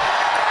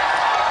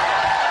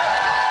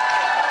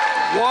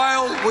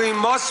 While we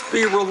must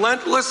be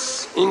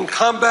relentless in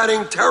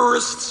combating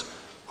terrorists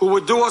who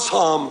would do us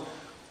harm,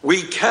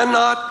 we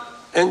cannot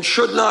and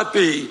should not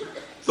be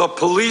the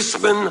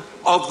policemen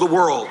of the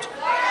world.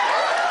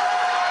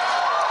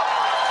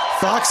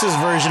 Fox's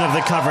version of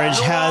the coverage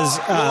has,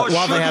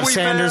 while they have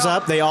Sanders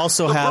up, they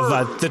also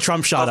have the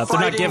Trump shot up. They're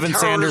not giving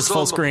Sanders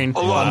full screen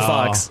on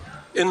Fox.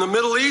 In the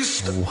Middle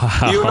East,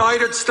 the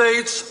United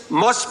States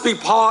must be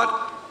part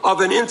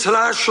of an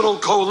international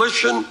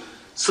coalition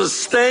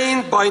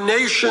sustained by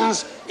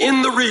nations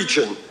in the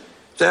region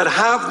that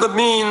have the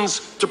means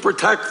to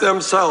protect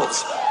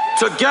themselves.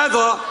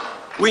 Together,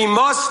 we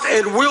must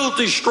and will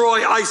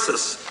destroy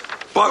ISIS,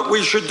 but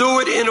we should do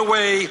it in a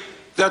way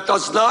that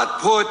does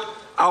not put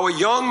our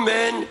young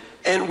men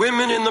and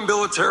women in the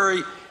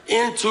military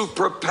into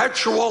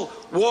perpetual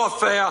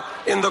warfare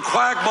in the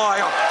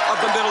quagmire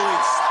of the Middle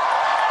East.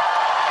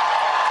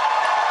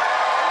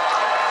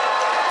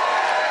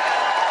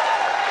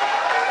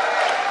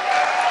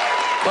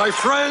 My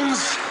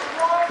friends,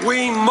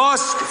 we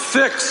must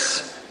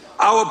fix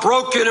our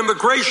broken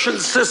immigration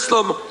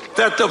system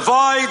that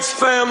divides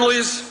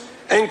families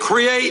and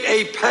create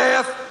a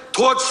path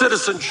towards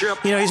citizenship.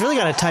 You know, he's really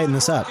got to tighten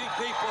this up.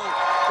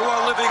 Who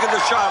are living in the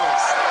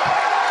shadows.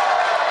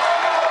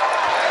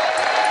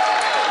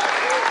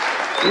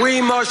 We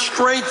must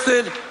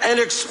strengthen and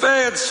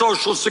expand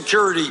Social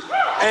Security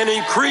and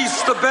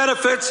increase the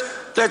benefits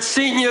that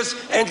seniors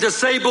and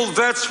disabled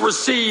vets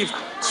receive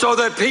so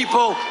that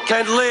people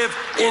can live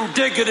in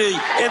dignity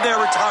in their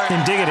retirement.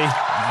 In dignity.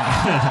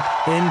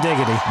 In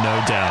dignity.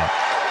 No doubt.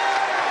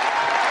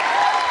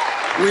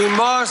 We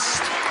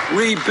must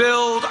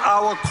rebuild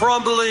our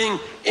crumbling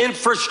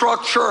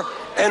infrastructure,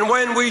 and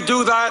when we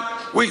do that,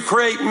 we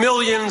create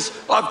millions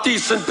of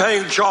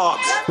decent-paying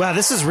jobs. Wow,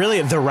 this is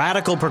really the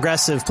radical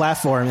progressive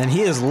platform, and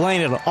he is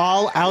laying it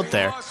all out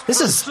there. This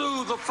is,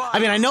 I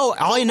mean, I know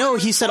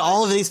he said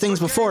all of these things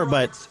before,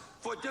 but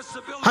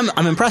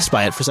I'm impressed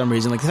by it for some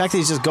reason. Like the fact that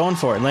he's just going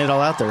for it and laying it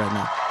all out there right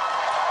now.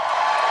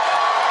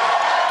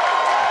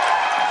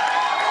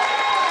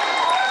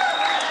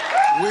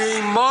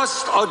 We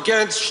must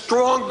against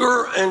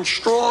stronger and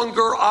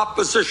stronger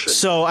opposition.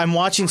 So I'm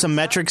watching some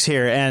metrics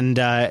here, and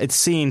it's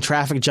seeing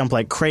traffic jump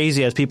like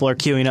crazy as people are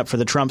queuing up for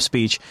the Trump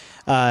speech.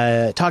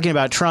 talking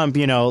about Trump,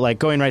 like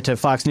going right to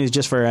Fox News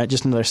just for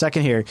just another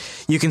second here,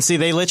 you can see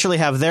they literally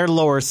have their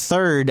lower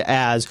third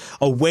as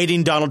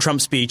awaiting Donald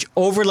Trump speech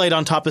overlaid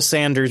on top of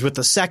Sanders with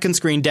the second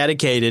screen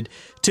dedicated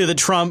to the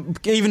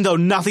Trump, even though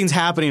nothing's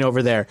happening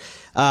over there.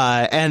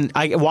 And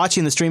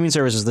watching the streaming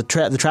services, the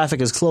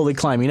traffic is slowly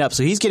climbing up.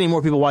 So he's getting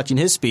more people watching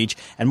his speech,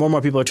 and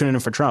more people are tuning in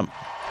for Trump.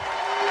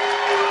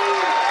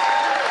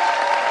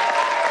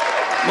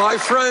 My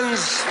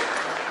friends,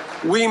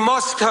 we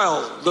must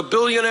tell the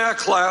billionaire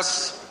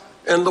class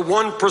and the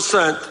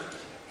 1%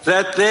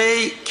 that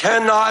they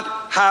cannot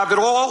have it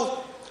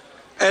all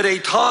at a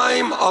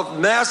time of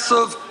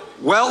massive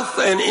wealth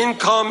and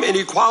income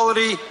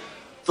inequality.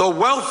 The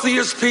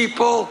wealthiest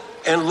people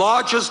and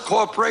largest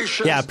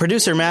corporations. Yeah,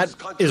 producer Matt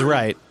is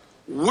right.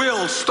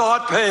 Will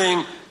start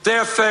paying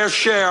their fair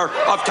share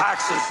of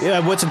taxes.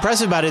 Yeah, what's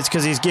impressive about it is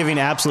because he's giving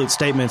absolute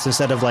statements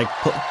instead of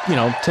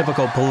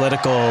typical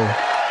political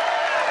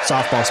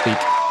softball speak.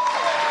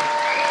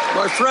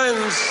 My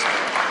friends,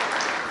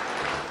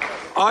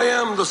 I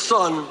am the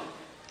son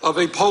of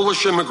a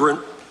Polish immigrant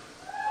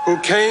who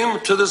came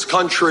to this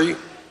country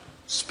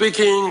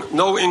speaking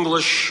no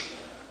English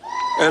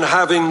and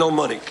having no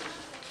money.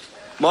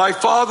 My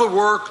father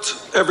worked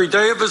every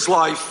day of his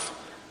life,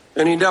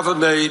 and he never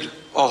made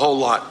a whole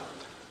lot.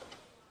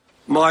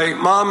 My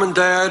mom and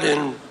dad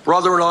and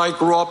brother and I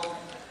grew up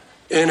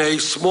in a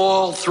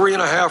small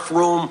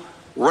 3.5-room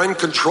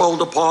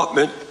rent-controlled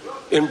apartment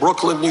in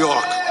Brooklyn, New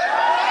York.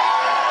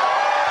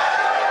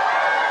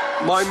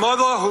 My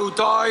mother, who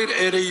died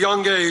at a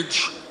young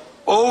age,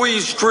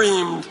 always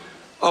dreamed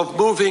of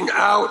moving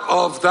out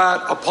of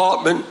that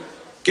apartment,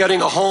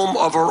 getting a home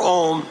of her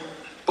own,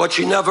 but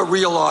she never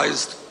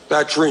realized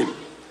that dream.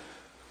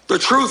 The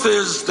truth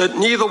is that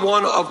neither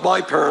one of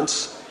my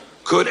parents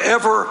could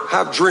ever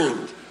have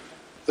dreamed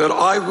that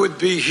I would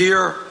be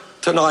here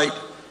tonight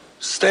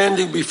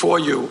standing before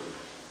you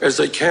as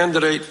a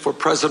candidate for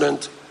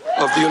President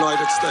of the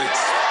United States.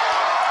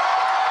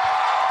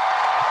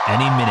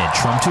 Any minute,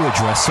 Trump to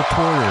address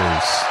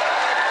supporters.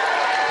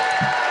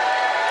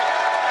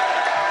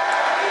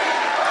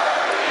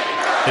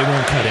 They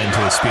won't cut into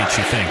his speech,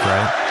 you think,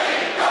 right?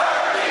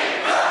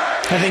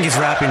 I think he's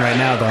rapping right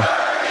now, though.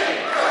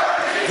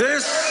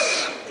 This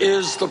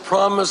is the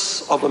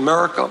promise of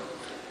America,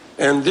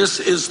 and this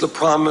is the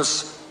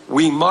promise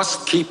we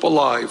must keep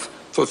alive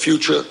for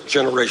future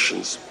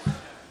generations.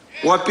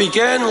 What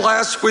began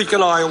last week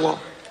in Iowa,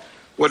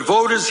 what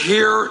voters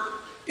here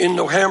in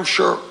New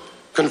Hampshire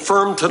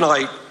confirmed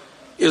tonight,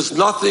 is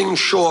nothing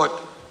short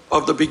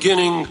of the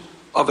beginning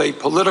of a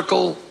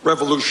political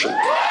revolution.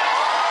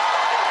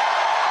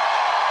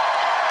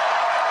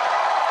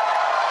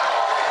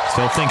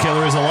 Still think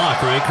Hillary's a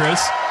lock, right,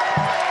 Chris?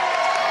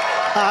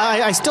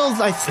 I still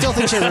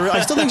think she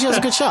has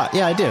a good shot.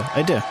 Yeah, I do.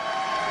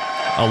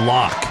 A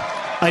lock.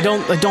 I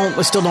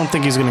still don't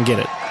think he's going to get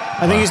it.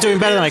 I think he's doing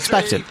better than I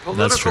expected.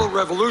 That's true. Political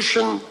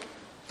revolution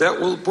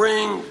that will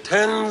bring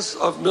tens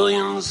of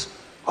millions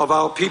of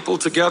our people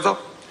together.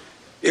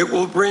 It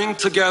will bring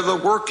together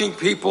working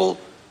people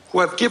who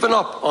have given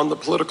up on the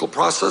political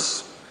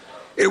process.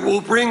 It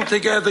will bring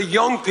together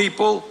young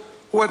people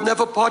who have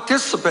never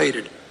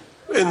participated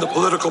in the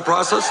political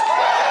process.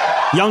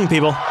 Young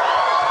people.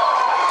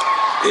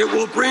 It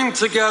will bring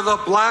together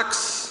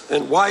blacks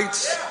and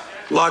whites,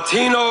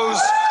 Latinos,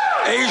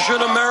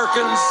 Asian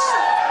Americans,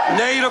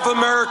 Native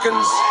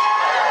Americans,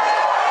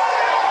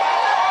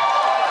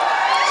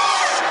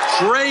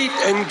 straight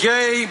and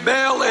gay,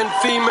 male and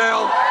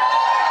female,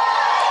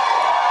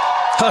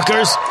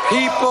 hookers,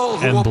 people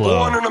who were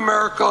born in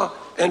America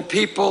and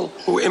people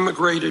who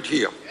immigrated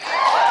here.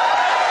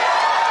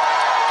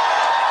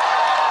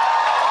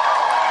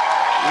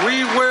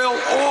 We will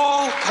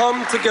all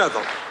come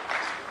together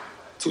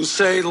to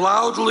say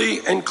loudly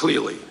and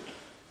clearly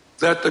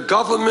that the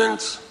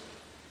government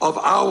of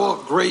our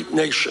great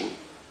nation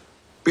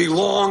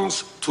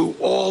belongs to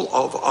all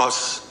of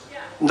us,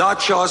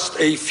 not just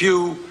a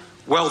few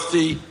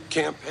wealthy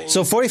campaigns.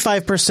 So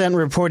 45%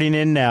 reporting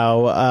in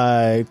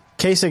now.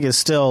 Kasich is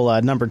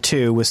still number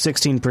 2 with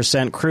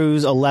 16%.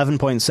 Cruz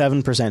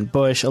 11.7%.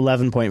 Bush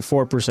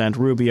 11.4%.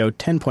 Rubio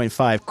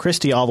 10.5%.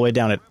 Christie all the way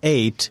down at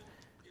 8%.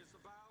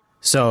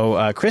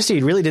 So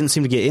Christie really didn't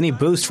seem to get any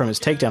boost from his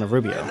takedown of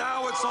Rubio. And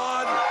now it's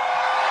on.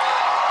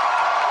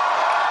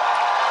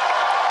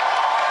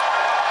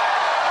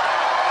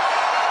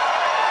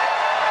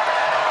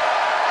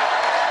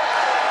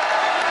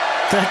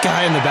 That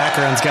guy in the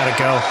background's got to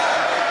go.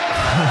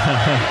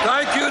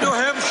 Thank you, New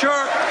Hampshire.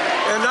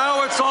 And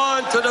now it's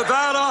on to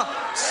Nevada,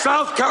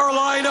 South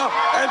Carolina,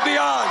 and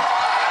beyond.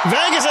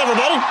 Vegas,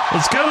 everybody.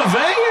 Let's go to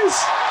Vegas.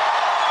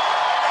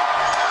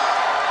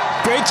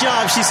 Great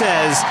job, she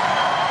says.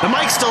 The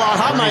mic's still on.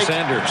 Hot mic.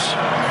 Sanders,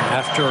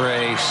 after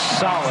a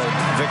solid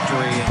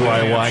victory in New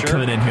Boy, Hampshire,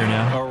 coming in here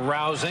now.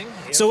 Arousing.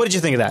 So what did you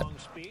think of that?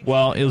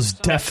 Well, it was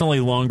definitely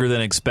longer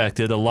than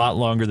expected, a lot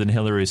longer than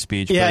Hillary's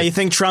speech. Yeah, you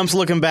think Trump's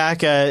looking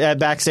back at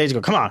backstage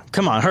and go,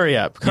 come on, hurry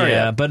up.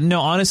 But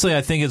no, honestly,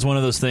 I think it's one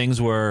of those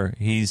things where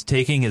he's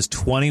taking his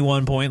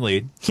 21-point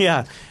lead.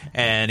 Yeah.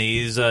 And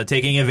he's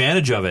taking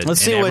advantage of it.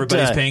 Let's see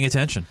everybody's paying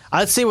attention.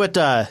 Let's see what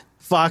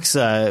Fox,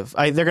 they're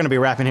going to be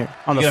rapping here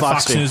on the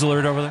Fox stream. News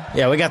alert over there?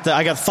 Yeah,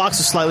 I got Fox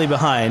is slightly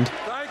behind.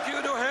 Thank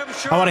you, New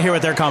Hampshire. I want to hear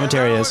what their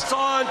commentary is. It's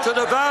on to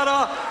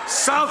Nevada,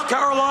 South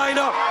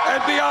Carolina,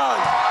 and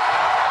beyond.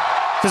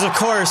 Because, of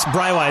course,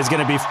 Breitweit is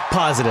going to be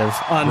positive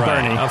on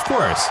Bernie. Of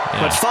course.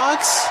 Yeah. But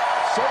Fox...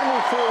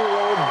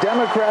 74-year-old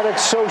Democratic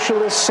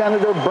Socialist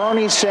Senator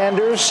Bernie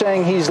Sanders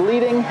saying he's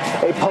leading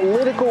a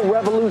political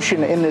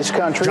revolution in this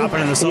country.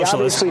 Dropping in the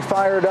socialists. He obviously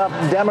fired up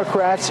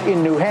Democrats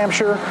in New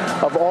Hampshire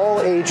of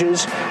all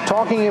ages,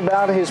 talking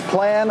about his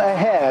plan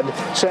ahead,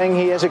 saying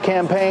he has a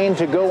campaign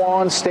to go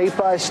on state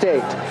by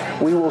state.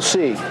 We will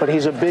see, but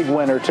he's a big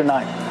winner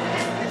tonight.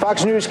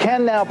 Fox News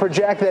can now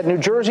project that New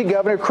Jersey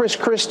Governor Chris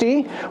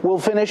Christie will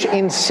finish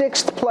in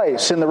 6th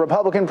place in the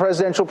Republican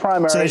presidential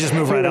primary so they just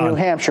move right in on. New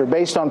Hampshire,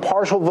 based on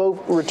partial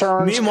vote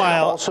returns.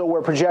 Meanwhile, also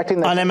we're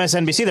projecting that on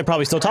MSNBC, they're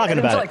probably still talking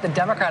about it. Like the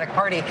Democratic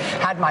Party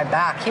had my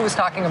back. He was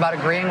talking about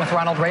agreeing with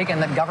Ronald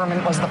Reagan that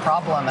government was the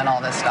problem and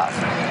all this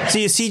stuff. So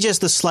you see just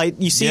the slight.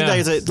 You see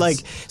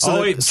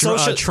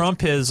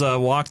Trump has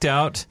walked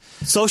out.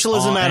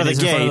 Socialism out of the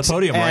gate, in front of the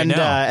podium right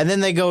now. And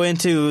then they go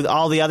into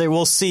all the other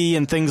 "we'll see"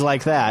 and things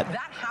like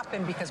that.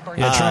 Because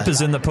Trump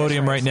is in the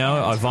podium right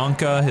now.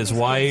 Ivanka, his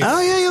wife.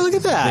 Oh, yeah, look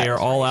at that. They are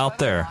all out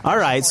there. All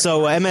right,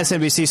 so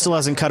MSNBC still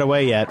hasn't cut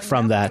away yet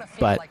from that,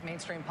 but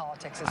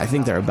I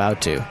think they're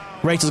about to.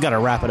 Rachel's got to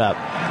wrap it up.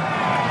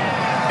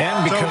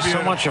 And because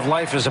so much of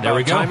life is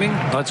about timing,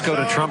 let's go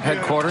to Trump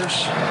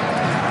headquarters.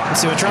 Let's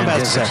see what Trump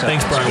has to say.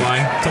 Thanks, Brian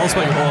Wine. Tell us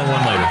about your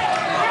hole-in-one later.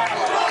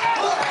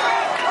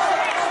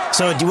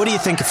 So what do you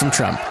think from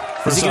Trump?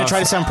 Is he going to try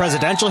to sound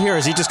presidential here, or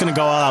is he just going to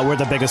go all out? We're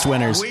the biggest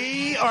winners.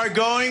 We are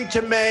going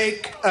to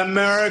make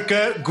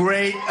America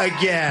great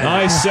again.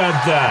 I said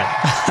that.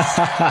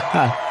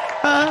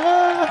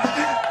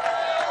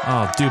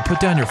 Oh, dude, put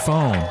down your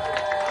phone.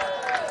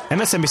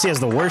 MSNBC has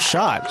the worst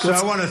shot. So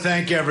I want to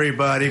thank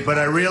everybody, but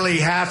I really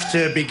have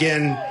to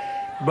begin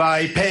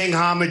by paying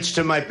homage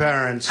to my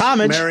parents.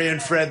 Homage? Mary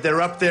and Fred,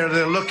 they're up there,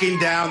 they're looking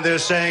down, they're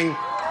saying...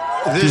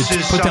 This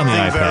is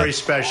something very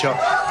special.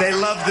 They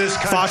love this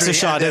country. Fox's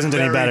shot isn't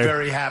any better.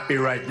 Very happy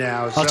right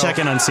now. I'll check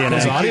in on CNN.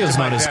 His audio's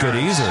not as good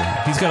either.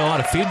 He's got a lot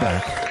of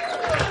feedback.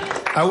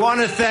 I want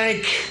to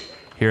thank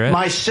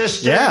my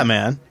sister. Yeah,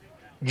 man.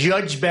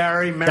 Judge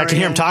Barry. I can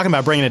hear him talking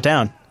about bringing it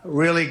down.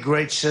 Really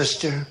great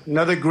sister.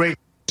 Another great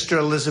sister,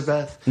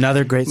 Elizabeth.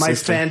 Another great sister. My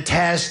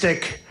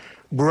fantastic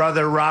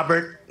brother,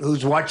 Robert,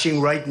 who's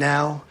watching right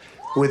now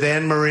with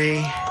Anne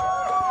Marie.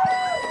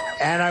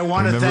 And I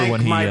want to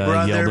thank my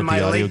brother,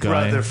 my late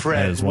brother,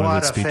 Fred. What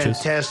a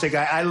fantastic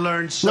guy. I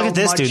learned so much. Look at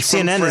this, dude.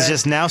 CNN is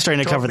just now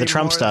starting to cover the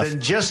Trump stuff.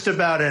 Than just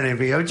about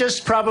anything.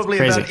 Just probably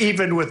about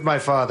even with my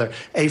father.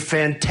 A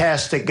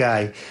fantastic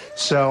guy.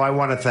 So I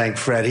want to thank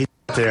Fred. He's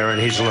there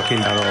and he's looking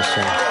down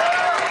also.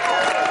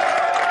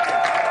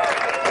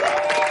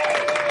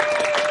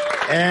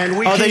 And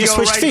we can go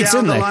right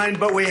down the line,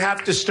 but we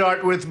have to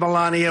start with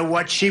Melania,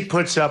 what she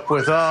puts up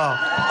with. They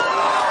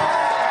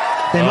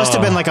must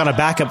have been like on a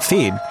backup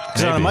feed.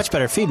 Because they're on a much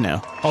better feed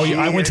now. Oh,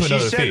 yeah, I went to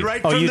another feed. Right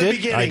from you the did?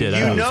 Beginning, I did.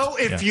 You know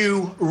if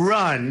you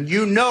run,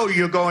 you know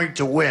you're going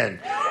to win.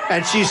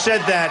 And she said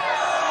that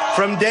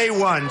from day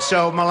one.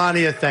 So,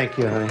 Melania, thank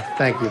you, honey.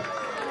 Thank you.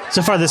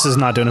 So far, this is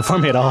not doing it for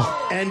me at all.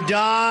 And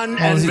Don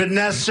and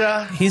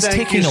Vanessa, he's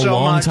taking a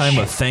long time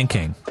of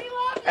thanking.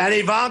 And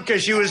Ivanka,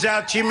 she was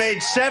out. She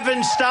made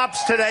 7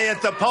 stops today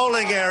at the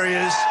polling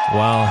areas.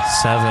 Wow,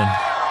 7.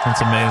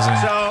 That's amazing.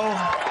 So...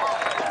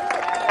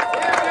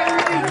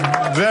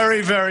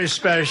 very, very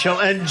special.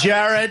 And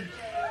Jared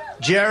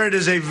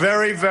is a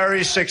very,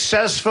 very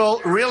successful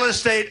real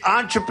estate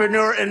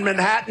entrepreneur in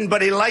Manhattan,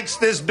 but he likes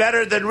this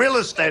better than real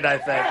estate, I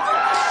think.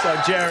 So,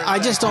 Jared, I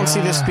just don't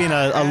see this being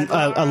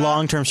a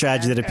long-term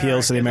strategy that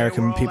appeals to the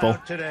American people,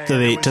 to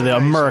the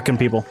American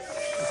people.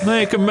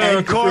 Make America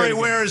and Corey, great.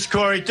 where is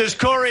Corey? Does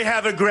Corey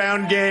have a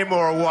ground game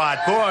or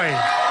what? Boy,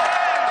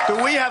 do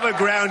we have a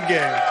ground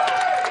game?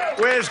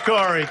 Where's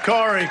Corey?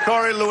 Corey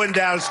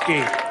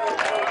Lewandowski.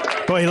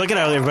 Boy, look at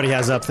how everybody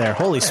has up there.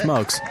 Holy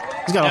smokes.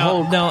 He's got a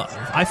whole... Now,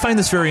 I find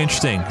this very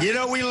interesting. You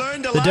know, we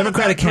learned a lot. The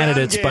Democratic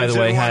candidates, by the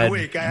way, had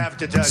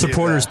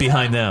supporters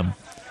behind them.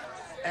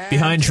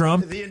 Behind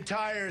Trump,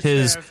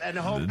 his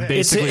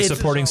basically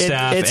supporting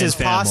staff it's and his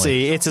family.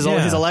 Posse. It's his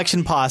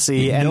election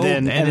posse,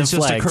 and it's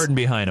just flags. a curtain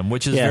behind him,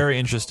 which is very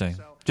interesting.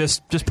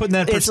 Just putting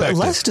that in perspective. It's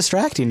less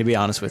distracting, to be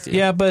honest with you.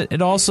 Yeah, but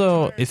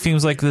it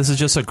seems like this is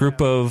just a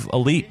group of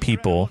elite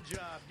people.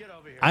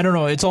 I don't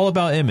know. It's all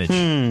about image.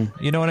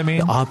 You know what I mean?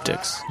 The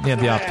optics. Yeah,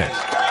 the optics.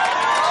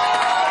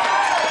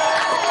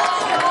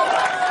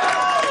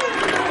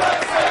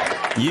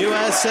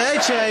 USA,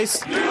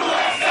 Chase.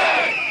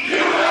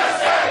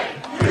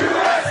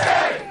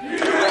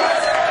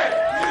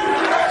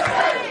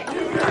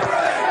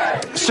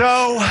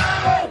 So,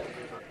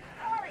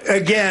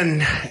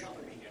 Again,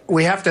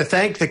 we have to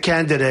thank the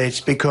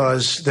candidates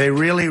because they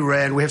really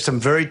ran. We have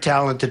some very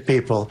talented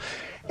people.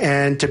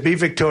 And to be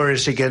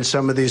victorious against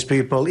some of these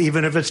people,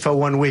 even if it's for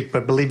 1 week,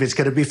 but believe me, it's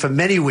going to be for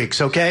many weeks,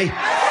 okay?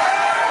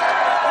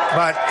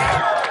 But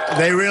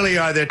they really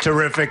are. They're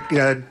terrific.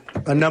 A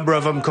number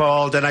of them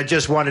called, and I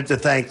just wanted to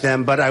thank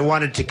them, but I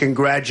wanted to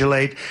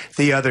congratulate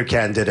the other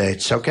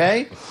candidates,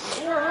 okay?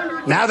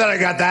 Now that I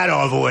got that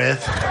over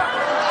with,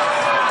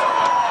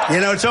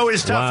 it's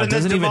always tough. Wow, and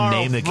doesn't then tomorrow,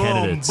 even name the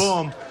candidates.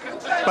 Boom.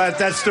 But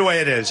that's the way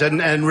it is.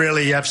 And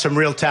really, you have some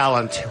real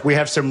talent. We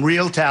have some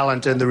real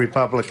talent in the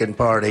Republican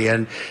Party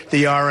and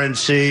the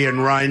RNC and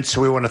Reince.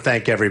 We want to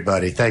thank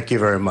everybody. Thank you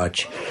very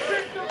much.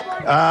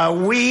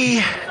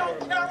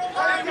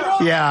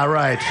 Yeah,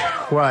 right.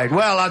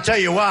 Well, I'll tell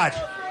you what.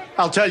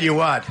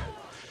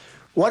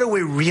 What do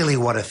we really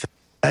want to thank?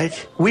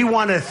 Right? We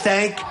want to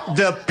thank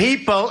the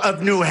people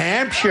of New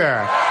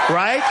Hampshire,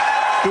 right?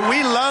 Do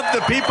we love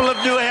the people of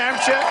New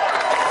Hampshire?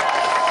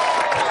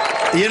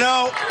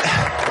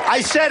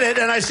 I said it,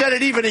 and I said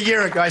it even a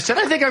year ago. I said,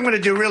 I think I'm going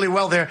to do really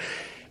well there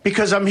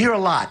because I'm here a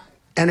lot,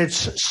 and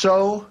it's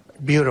so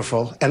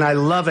beautiful, and I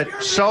love it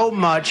so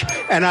much,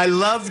 and I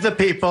love the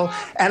people.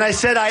 And I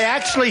said, I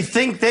actually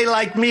think they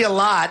like me a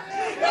lot.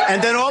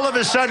 And then all of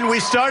a sudden, we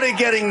started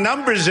getting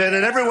numbers in,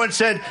 and everyone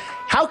said,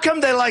 how come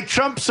they like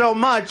Trump so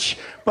much?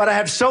 But I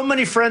have so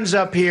many friends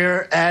up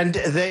here, and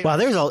they... Wow,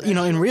 there's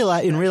in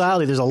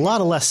reality, there's a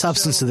lot of less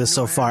substance to this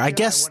so far. I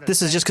guess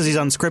this is just because he's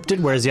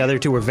unscripted, whereas the other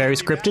two were very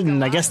scripted,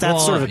 and I guess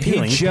that's sort of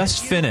appealing. He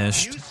just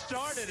finished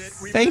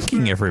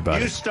thanking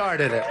everybody. You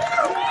started it.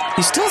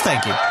 He's still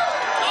thanking.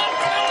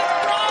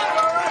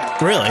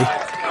 Really?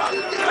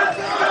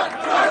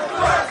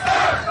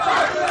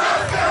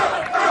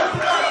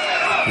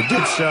 You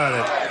did start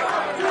it.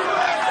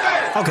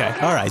 Okay,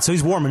 all right. So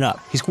he's warming up.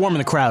 He's warming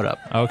the crowd up.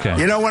 Okay.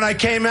 When I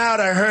came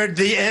out, I heard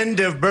the end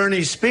of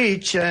Bernie's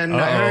speech, and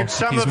I heard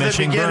some of the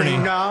beginning. Bernie.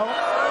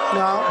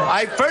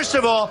 No. First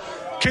of all,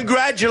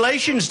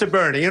 congratulations to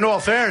Bernie. In all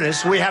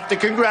fairness, we have to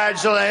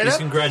congratulate him. He's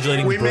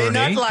congratulating Bernie. We may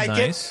not like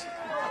it,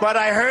 but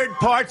I heard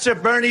parts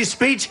of Bernie's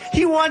speech.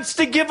 He wants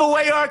to give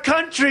away our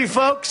country,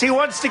 folks. He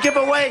wants to give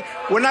away.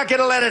 We're not going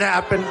to let it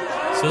happen.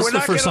 So this is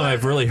the first time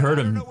I've really heard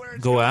him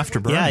go after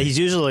Bernie. Yeah, he's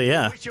usually,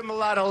 wish him a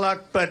lot of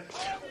luck, but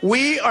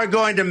we are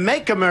going to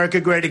make America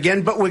great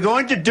again, but we're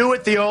going to do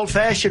it the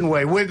old-fashioned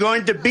way. We're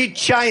going to beat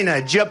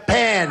China,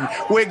 Japan.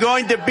 We're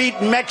going to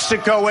beat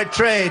Mexico at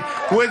trade.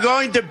 We're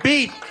going to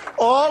beat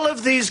all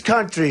of these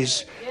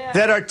countries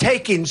that are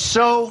taking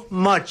so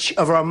much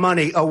of our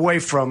money away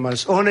from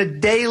us on a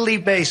daily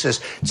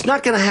basis. It's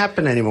not going to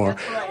happen anymore.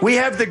 We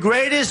have the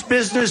greatest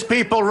business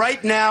people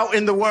right now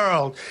in the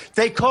world.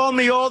 They call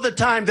me all the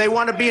time. They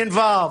want to be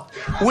involved.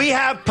 We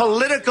have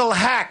political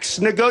hacks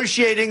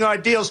negotiating our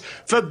deals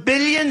for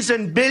billions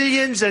and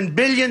billions and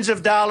billions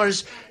of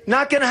dollars.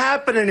 Not going to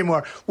happen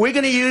anymore. We're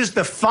going to use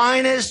the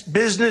finest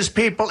business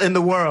people in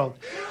the world.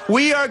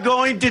 We are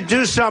going to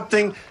do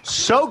something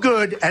so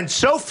good and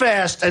so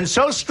fast and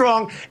so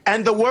strong,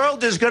 and the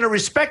world is going to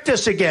respect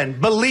us again.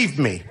 Believe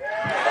me.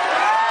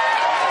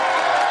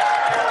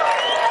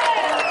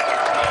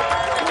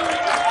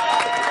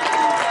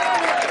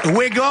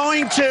 We're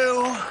going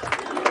to...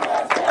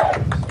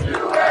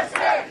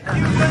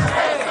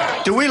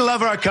 Do we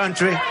love our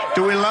country?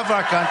 Do we love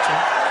our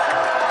country?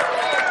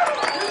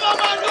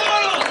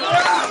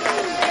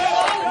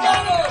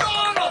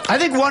 I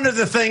think one of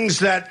the things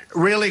that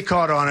really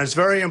caught on is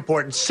very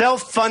important,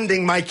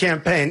 self-funding my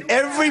campaign.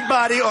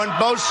 Everybody on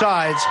both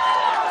sides.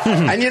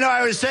 And,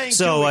 I was saying...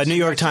 So, New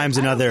York Times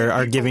and other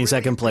are giving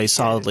second place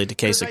solidly to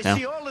Kasich now. I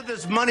see all of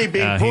this money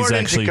being poured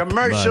into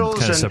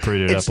commercials, and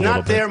it's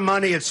not their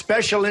money, it's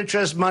special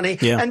interest money.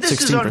 Yeah, and this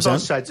 16%. is on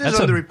both sides. This That's is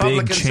on the a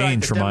Republican big change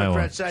side, the from Democrat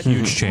Iowa. side.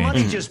 Huge change.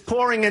 Money just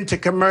pouring into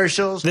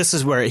commercials. This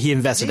is where he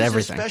invested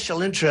everything. These are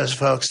special interests,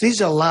 folks.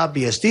 These are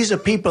lobbyists. These are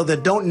people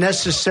that don't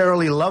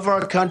necessarily love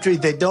our country.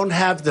 They don't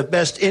have the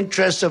best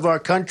interests of our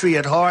country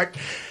at heart.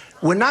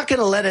 We're not going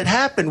to let it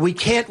happen. We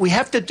can't. We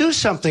have to do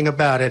something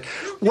about it.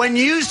 When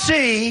you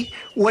see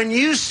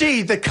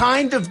the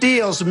kind of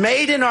deals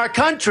made in our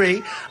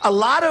country, a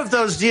lot of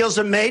those deals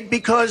are made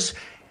because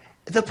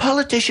the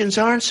politicians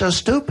aren't so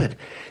stupid.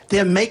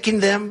 They're making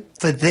them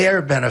for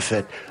their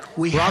benefit.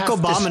 Barack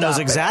Obama knows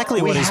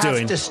exactly what he's doing. We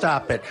have to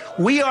stop it.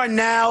 We are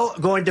now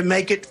going to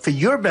make it for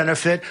your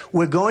benefit.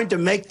 We're going to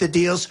make the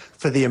deals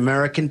for the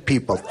American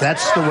people.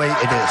 That's the way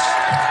it is.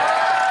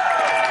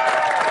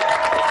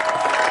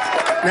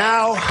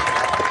 Now,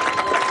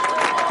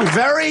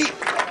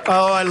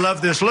 I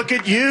love this. Look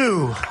at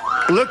you.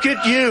 Look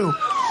at you.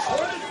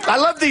 I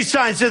love these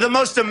signs. They're the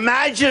most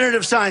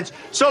imaginative signs.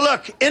 So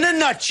look, in a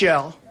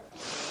nutshell,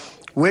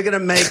 we're going to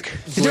make...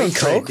 You doing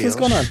coke? What's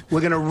going on?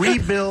 We're going to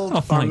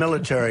rebuild our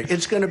military.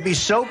 It's going to be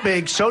so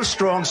big, so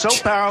strong, so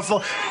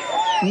powerful.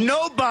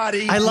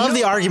 I love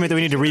the argument that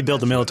we need to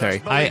rebuild the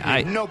military.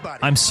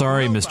 I'm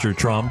sorry, Mr.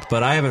 Trump,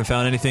 but I haven't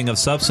found anything of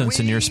substance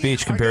in your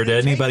speech compared to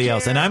anybody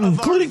else, and I'm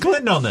including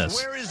Clinton on this.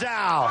 Where is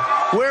Al?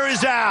 Where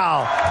is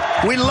Al?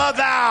 We love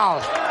Al.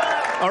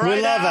 All right,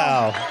 we love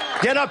Al.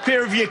 Get up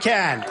here if you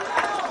can.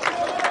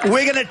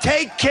 We're going to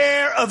take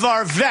care of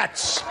our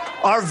vets.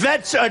 Our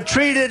vets are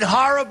treated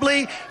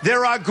horribly.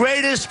 They're our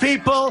greatest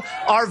people.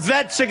 Our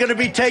vets are going to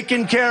be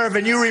taken care of,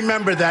 and you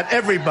remember that,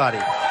 everybody.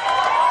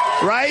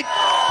 Right?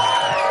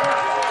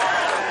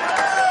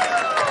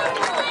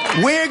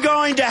 We're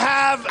going to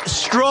have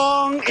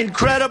strong,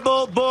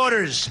 incredible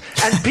borders,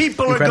 and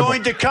people are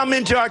going to come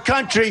into our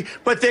country,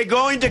 but they're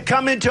going to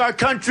come into our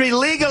country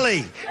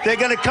legally. They're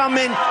going to come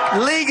in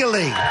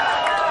legally.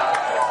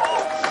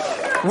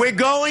 We're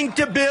going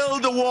to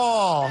build a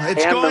wall.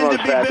 It's going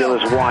to be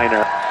built.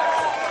 Whiner.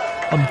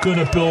 I'm going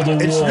to build a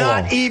wall. It's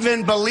not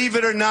even, believe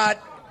it or not,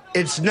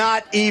 it's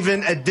not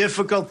even a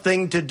difficult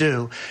thing to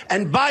do.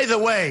 And by the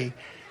way,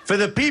 for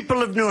the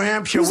people of New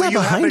Hampshire, where you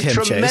have a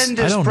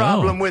tremendous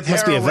problem with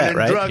heroin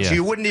and drugs,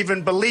 you wouldn't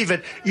even believe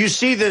it. You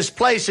see this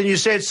place and you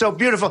say it's so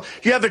beautiful.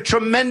 You have a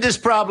tremendous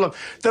problem.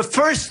 The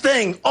first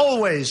thing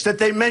always that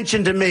they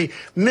mention to me,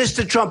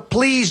 Mr. Trump,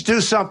 please do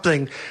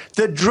something.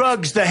 The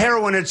drugs, the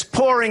heroin, it's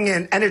pouring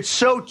in, and it's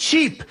so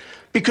cheap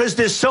because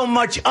there's so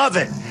much of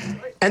it.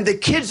 And the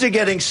kids are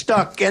getting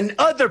stuck, and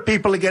other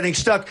people are getting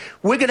stuck.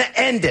 We're going to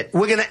end it.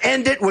 We're going to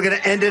end it. We're going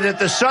to end it at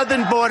the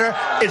southern border.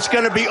 It's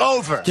going to be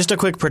over. Just a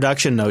quick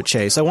production note,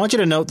 Chase. I want you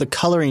to note the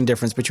coloring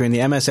difference between the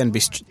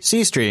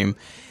MSNBC stream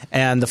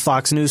and the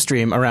Fox News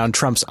stream around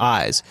Trump's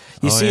eyes.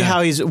 You see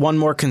how he's one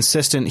more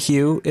consistent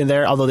hue in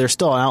there, although there's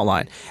still an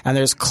outline. And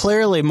there's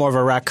clearly more of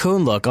a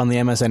raccoon look on the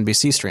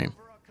MSNBC stream.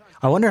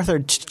 I wonder if they're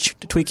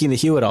tweaking the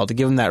hue at all to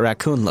give him that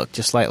raccoon look,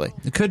 just slightly.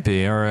 It could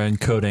be, or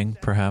encoding,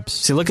 perhaps.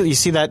 See, you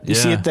see that? You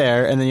see it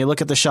there, and then you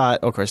look at the shot.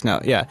 Oh, of course, no,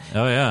 yeah.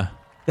 Oh, yeah.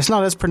 It's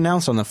not as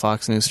pronounced on the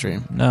Fox News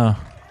stream. No.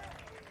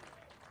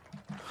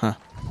 Huh.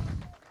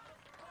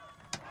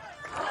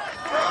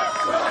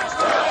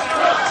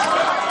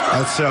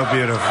 That's so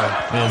beautiful.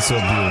 That's so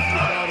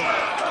beautiful.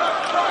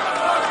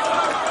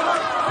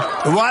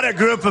 What a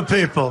group of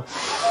people.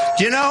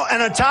 You know,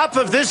 and on top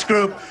of this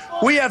group,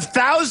 we have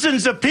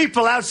thousands of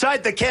people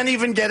outside that can't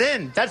even get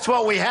in. That's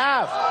what we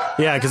have.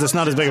 Yeah, because it's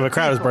not as big of a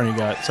crowd as Bernie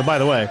got. So, by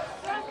the way.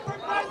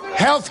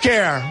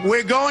 Healthcare.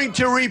 We're going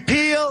to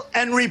repeal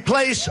and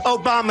replace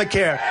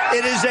Obamacare.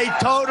 It is a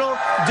total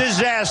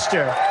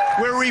disaster.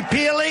 We're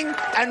repealing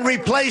and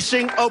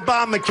replacing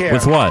Obamacare.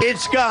 With what?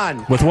 It's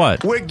gone. With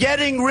what? We're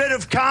getting rid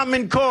of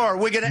Common Core.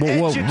 We're going to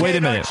educate wait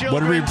a minute. our children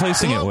What are we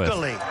replacing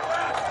locally. it with?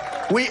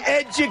 We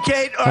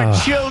educate our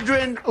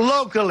children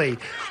locally.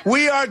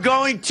 We are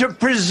going to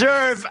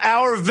preserve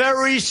our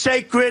very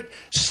sacred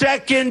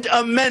Second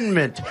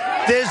Amendment.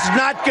 There's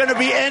not going to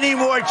be any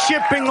more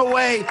chipping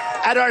away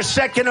at our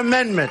Second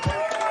Amendment.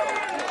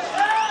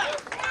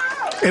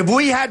 If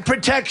we had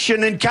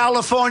protection in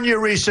California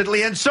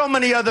recently and so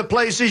many other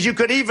places, you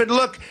could even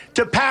look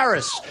to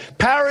Paris.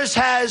 Paris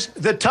has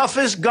the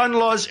toughest gun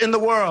laws in the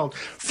world.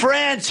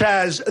 France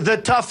has the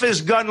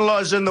toughest gun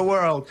laws in the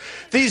world.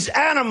 These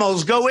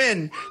animals go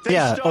in.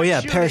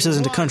 Paris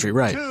isn't a country,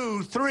 right?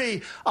 2,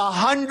 3,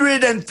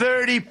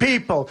 130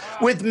 people,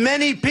 with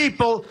many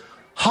people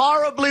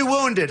horribly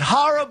wounded.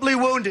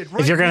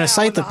 If you're going to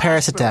cite the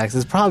Paris attacks,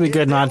 it's probably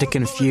good not to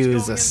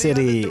confuse a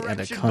city and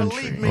a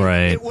country.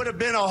 Right. It would have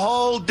been a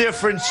whole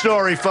different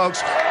story,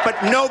 folks, but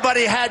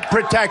nobody had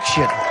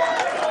protection.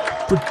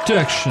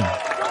 Protection.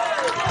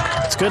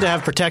 It's good to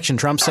have protection.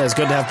 Trump says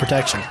good to have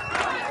protection.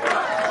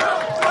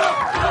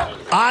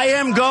 I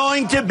am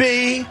going to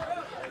be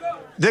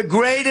the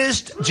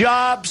greatest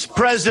jobs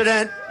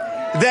president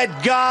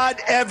that God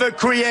ever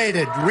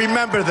created.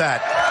 Remember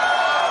that.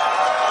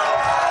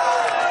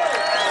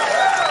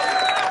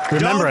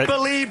 Don't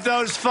believe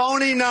those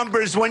phony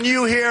numbers when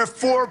you hear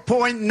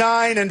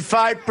 4.9 and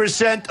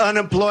 5%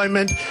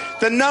 unemployment.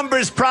 The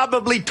number's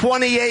probably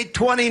 28,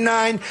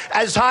 29,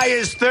 as high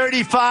as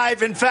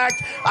 35. In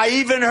fact, I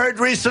even heard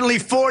recently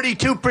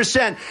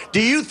 42%. Do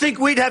you think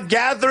we'd have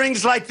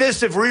gatherings like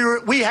this if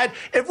we had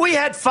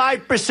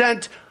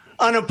 5%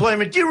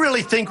 unemployment? Do you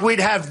really think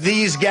we'd have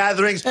these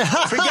gatherings?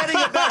 Forgetting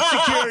about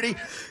security,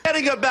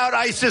 forgetting about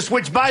ISIS,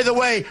 which, by the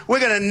way, we're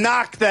going to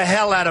knock the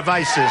hell out of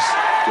ISIS.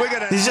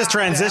 He's just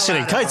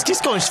transitioning. He's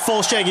just going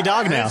full Shaggy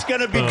Dog now. It's going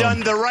to be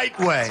done the right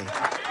way.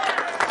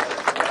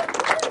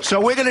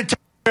 So we're going to take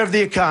care of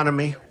the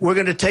economy. We're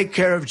going to take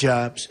care of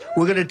jobs.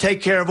 We're going to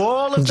take care of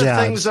all of the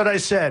things that I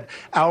said.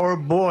 Our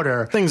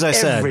border. Things I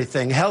said.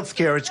 Everything.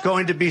 Healthcare. It's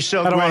going to be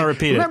so great. I don't want to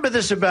repeat it. Remember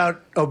this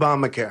about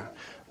Obamacare.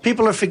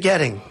 People are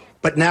forgetting,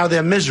 but now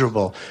they're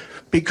miserable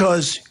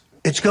because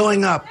it's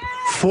going up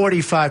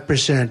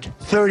 45%,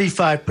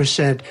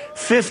 35%,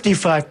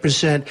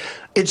 55%.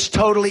 It's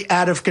totally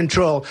out of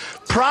control.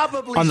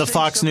 Probably on the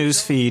Fox News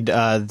feed,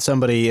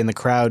 somebody in the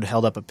crowd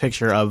held up a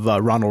picture of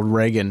Ronald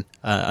Reagan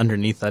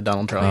underneath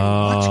Donald Trump.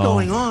 What's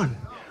going on?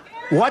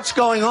 What's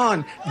going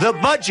on? The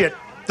budget,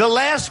 the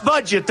last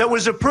budget that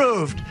was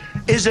approved,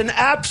 is an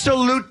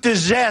absolute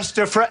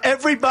disaster for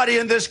everybody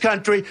in this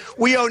country.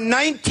 We owe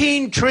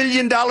 $19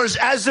 trillion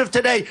as of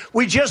today.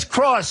 We just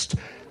crossed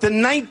the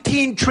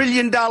 $19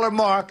 trillion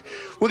mark.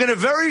 We're going to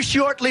very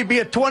shortly be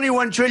at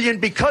 $21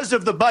 trillion because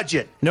of the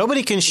budget.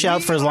 Nobody can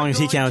shout for as long as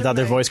he can without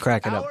their voice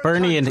cracking up.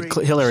 Bernie and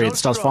Hillary, it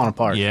starts falling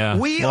apart. Yeah.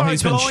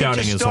 He's been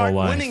shouting his whole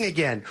life. Winning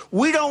again.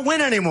 We don't win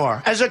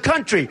anymore as a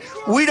country.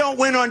 We don't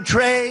win on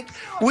trade.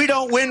 We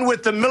don't win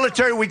with the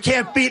military. We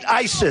can't beat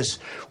ISIS.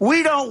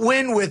 We don't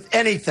win with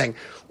anything.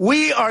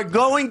 We are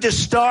going to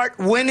start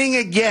winning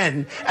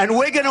again, and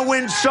we're going to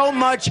win so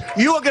much.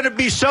 You are going to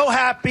be so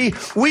happy.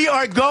 We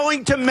are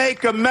going to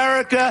make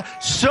America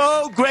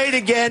so great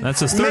again.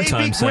 That's his third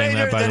time saying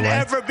that, by the way. Maybe greater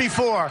than ever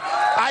before.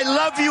 I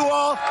love you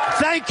all.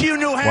 Thank you,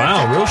 New Hampshire.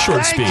 Wow, real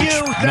short speech.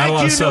 Not a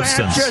lot of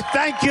substance.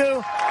 Thank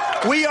you.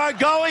 We are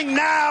going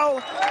now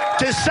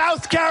to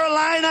South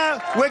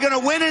Carolina. We're going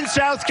to win in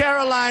South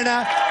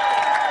Carolina.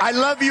 I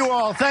love you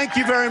all. Thank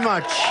you very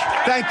much.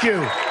 Thank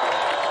you.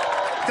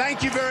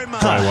 Thank you very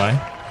much.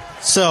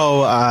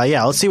 So,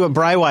 let's see what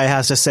Breiwei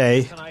has to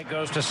say. Tonight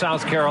goes to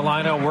South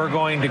Carolina. We're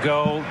going to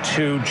go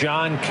to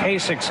John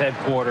Kasich's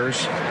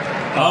headquarters,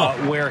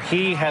 where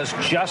he has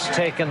just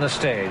taken the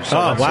stage.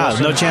 So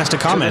no chance to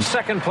comment. The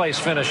second-place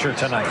finisher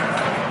tonight.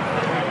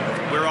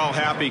 We're all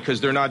happy because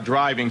they're not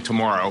driving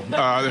tomorrow.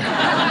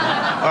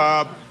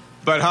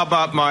 But how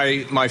about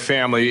my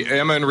family,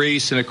 Emma and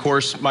Reese, and, of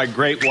course, my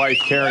great wife,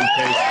 Karen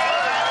Kasich.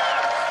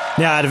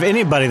 Now, out of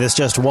anybody that's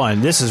just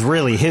won, this is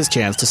really his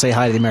chance to say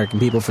hi to the American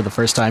people for the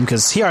first time,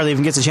 because he hardly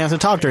even gets a chance to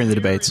talk during the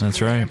debates. That's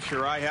right.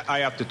 Sure, I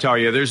have to tell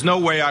you, there's no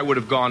way I would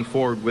have gone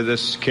forward with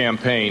this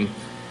campaign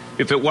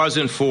if it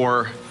wasn't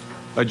for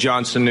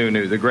John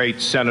Sununu, the great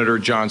Senator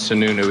John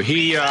Sununu.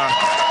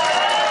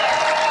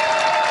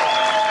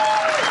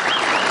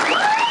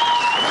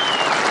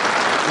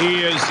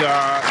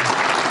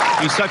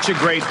 He's such a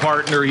great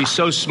partner. He's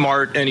so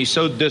smart, and he's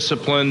so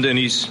disciplined, and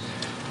he's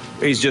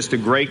just a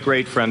great,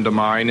 great friend of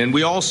mine. And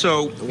we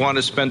also want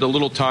to spend a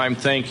little time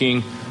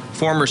thanking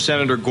former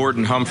Senator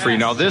Gordon Humphrey.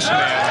 Now, this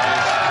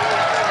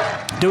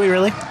man... Do we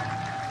really?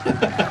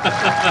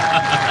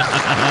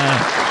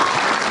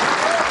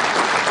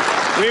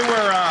 We were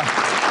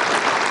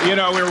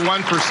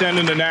 1%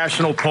 in the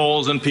national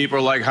polls, and people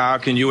are like, how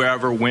can you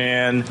ever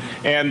win?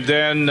 And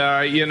then,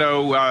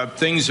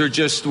 things are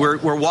just,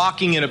 we're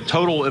walking in a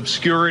total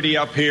obscurity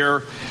up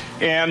here.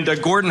 And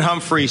Gordon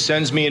Humphrey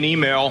sends me an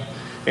email,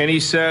 and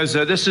he says,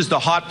 this is the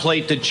hot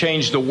plate that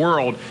changed the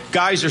world.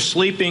 Guys are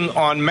sleeping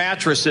on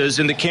mattresses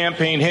in the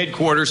campaign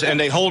headquarters, and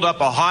they hold up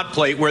a hot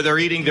plate where they're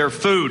eating their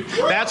food.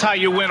 That's how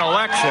you win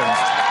elections.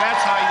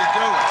 That's how you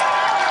do it.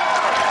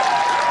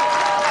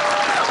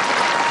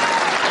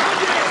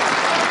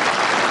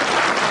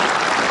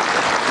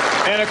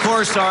 And, of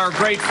course, our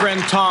great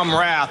friend Tom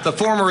Rath, the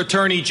former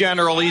Attorney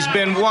General. He's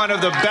been one of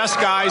the best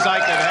guys I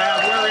could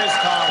have. Where is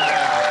Tom Rath?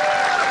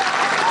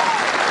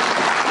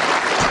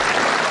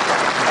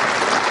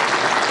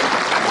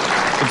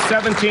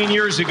 17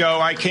 years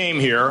ago, I came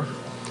here,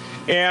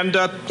 and,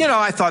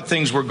 I thought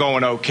things were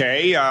going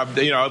okay. I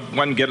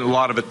wasn't getting a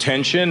lot of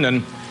attention,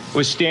 and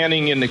was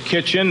standing in the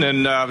kitchen,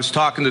 and I was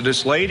talking to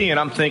this lady, and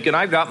I'm thinking,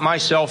 I got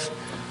myself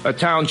a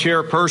town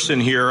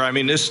chairperson here. I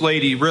mean, this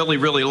lady really,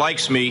 really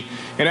likes me.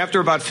 And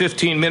after about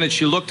 15 minutes,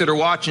 she looked at her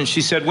watch, and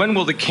she said, when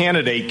will the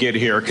candidate get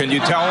here? Can you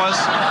tell us?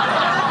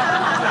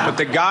 But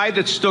the guy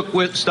that stuck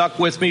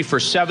with me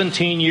for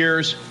 17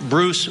 years,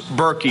 Bruce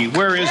Berkey.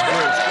 Where is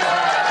Bruce?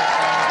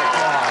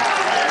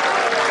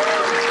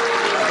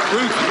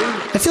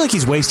 I feel like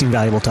he's wasting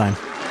valuable time.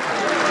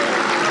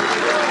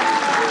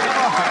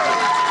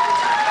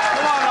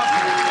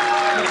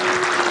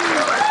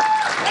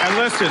 And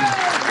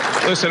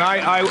listen,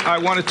 I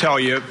want to tell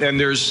you, and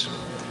there's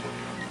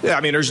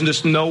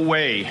just no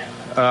way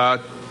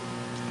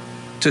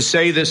to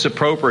say this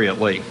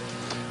appropriately.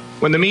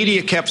 When the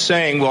media kept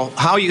saying, well,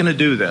 how are you going to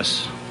do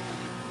this?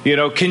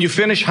 Can you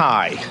finish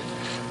high?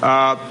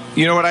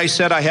 You know what I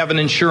said? I have an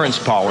insurance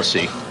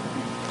policy.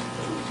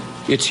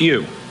 It's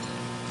you.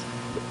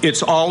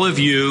 It's all of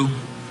you.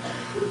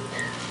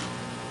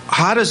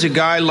 How does a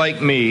guy like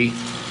me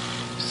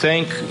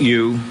thank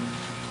you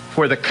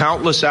for the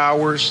countless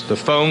hours, the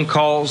phone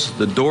calls,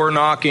 the door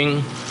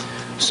knocking?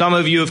 Some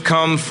of you have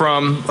come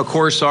from, of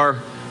course, our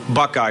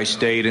Buckeye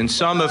State, and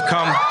some have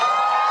come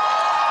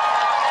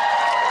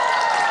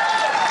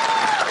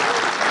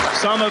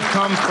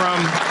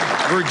from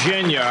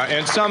Virginia,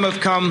 and some have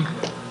come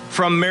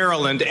from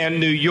Maryland and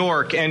New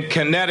York and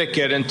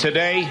Connecticut, and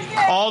today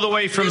all the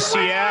way from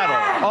Seattle,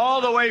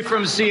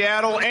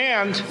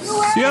 and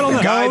Seattle,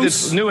 a guy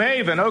that's New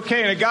Haven,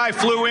 okay, and a guy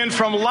flew in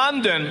from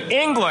London,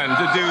 England,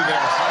 to do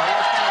this.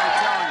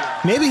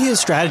 Maybe his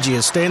strategy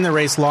is stay in the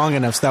race long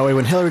enough so that way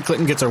when Hillary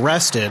Clinton gets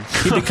arrested,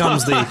 he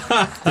becomes the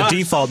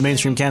default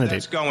mainstream candidate.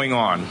 What's going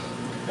on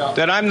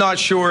that I'm not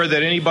sure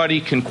that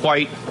anybody can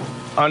quite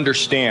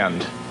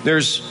understand.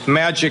 There's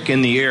magic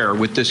in the air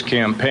with this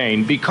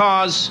campaign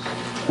because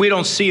we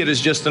don't see it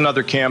as just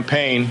another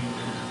campaign.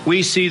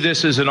 We see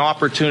this as an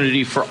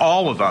opportunity for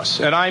all of us,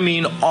 and I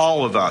mean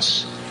all of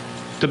us,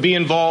 to be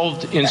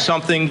involved in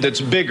something that's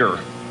bigger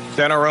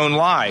than our own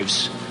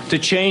lives, to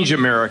change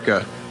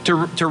America, to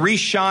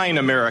reshine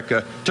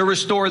America, to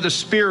restore the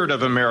spirit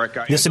of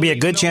America. This would be a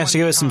good chance to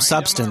give us some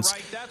substance.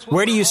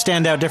 Where do you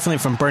stand out differently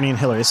from Bernie and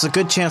Hillary? This is a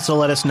good chance to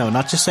let us know.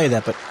 Not just say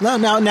that, but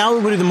now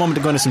would be the moment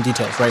to go into some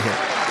details right here.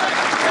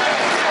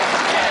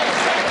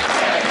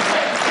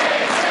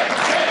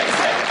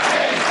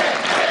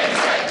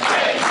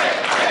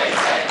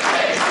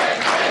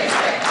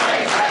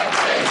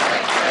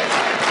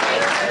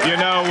 You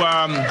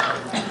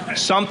know,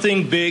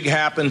 something big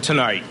happened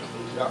tonight.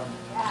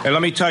 And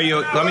let me tell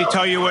you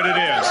what it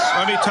is.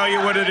 Let me tell you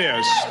what it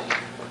is.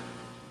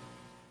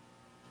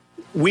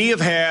 We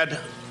have had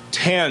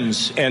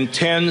tens and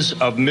tens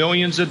of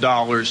millions of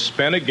dollars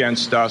spent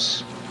against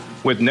us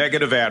with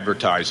negative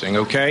advertising,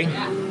 okay?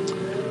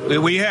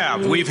 We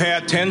have. We've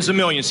had tens of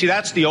millions. See,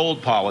 that's the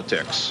old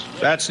politics.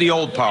 That's the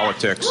old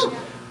politics.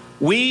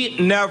 We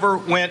never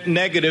went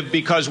negative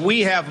because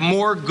we have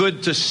more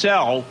good to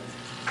sell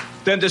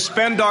than to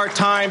spend our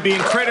time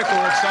being critical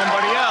of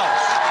somebody else.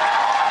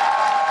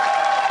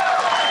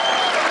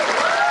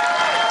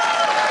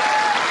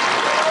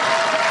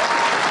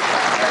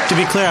 To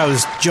be clear, I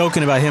was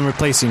joking about him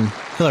replacing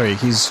Hillary.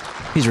 He's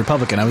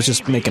Republican. I was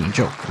just making a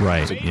joke.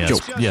 Right. Yes.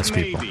 Joke. Yes,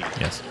 people.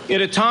 Yes.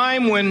 At a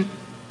time when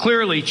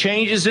clearly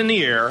change is in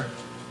the air,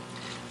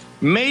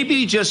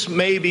 maybe, just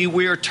maybe,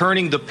 we are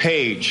turning the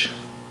page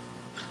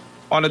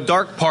on a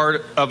dark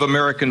part of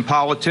American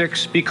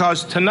politics,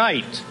 because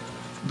tonight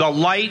the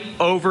light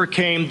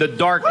overcame the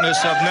darkness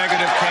of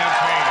negative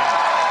campaigning.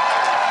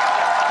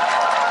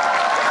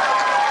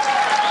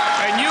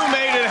 And you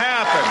made it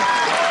happen.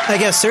 I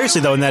guess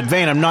seriously though, in that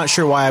vein, I'm not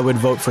sure why I would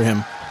vote for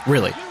him.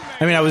 Really,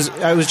 I mean, I was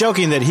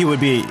joking that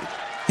he'd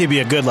be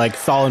a good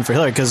fall-in for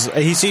Hillary, because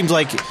he seems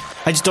like,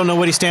 I just don't know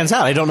what he stands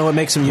out. I don't know what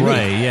makes him unique.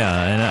 Right?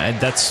 Yeah, and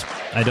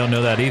I don't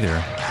know that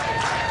either.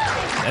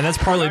 And that's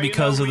partly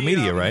because of the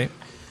media, right?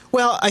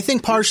 Well, I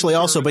think partially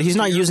also, but he's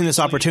not using this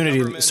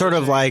opportunity, sort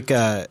of like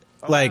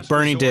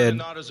Bernie did.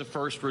 Not as a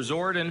first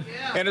resort, and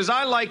as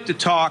I like to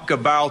talk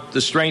about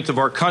the strength of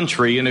our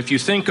country, and if you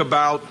think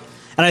about,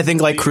 and I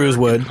think like Cruz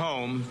would,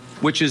 home,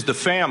 which is the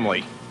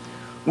family,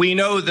 we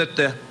know that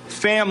the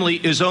family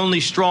is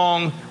only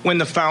strong when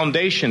the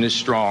foundation is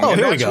strong. Oh, and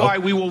here that's we go. why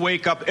we will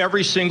wake up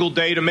every single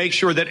day to make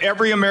sure that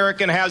every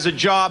American has a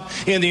job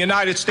in the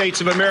United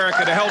States of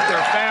America to help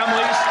their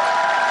families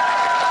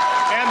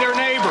and their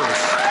neighbors.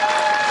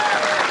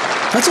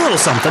 That's a little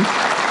something.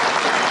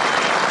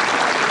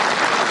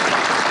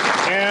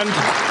 And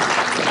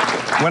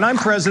when I'm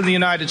president of the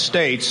United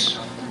States,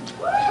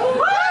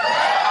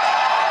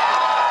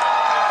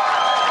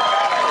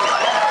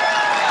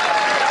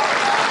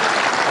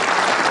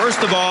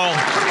 first of all,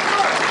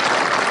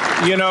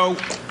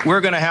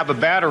 we're going to have a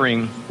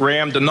battering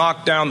ram to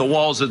knock down the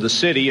walls of the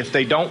city if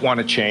they don't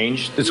want to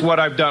change. It's what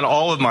I've done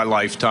all of my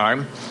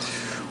lifetime.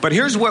 But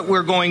here's what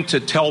we're going to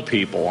tell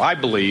people, I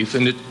believe,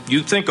 and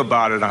you think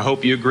about it, I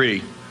hope you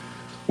agree.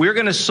 We're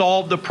going to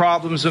solve the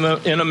problems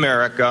in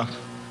America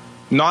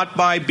not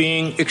by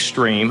being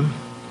extreme,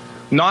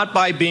 not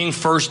by being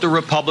first a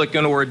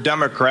Republican or a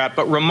Democrat,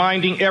 but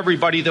reminding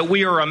everybody that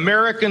we are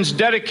Americans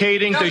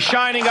dedicating to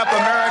shining up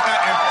America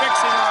and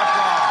fixing our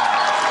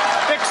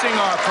problems. Fixing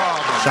our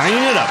problems.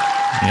 Shining it up.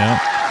 Yeah.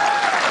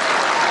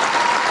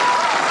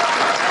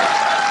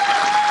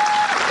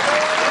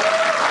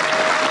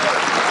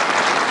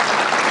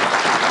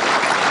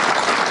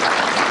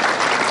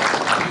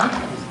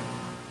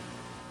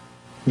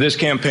 This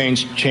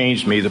campaign's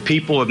changed me. The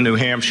people of New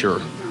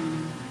Hampshire,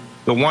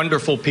 the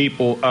wonderful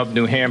people of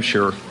New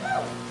Hampshire,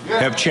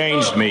 have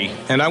changed me.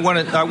 And I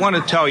want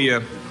to tell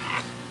you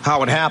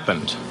how it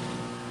happened.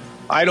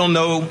 I don't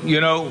know,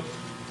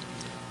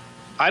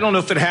 I don't know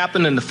if it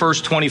happened in the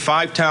first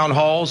 25 town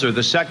halls or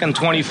the second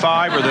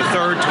 25 or the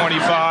third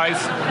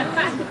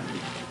 25.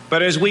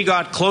 But as we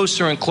got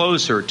closer and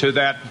closer to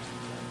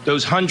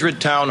those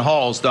 100 town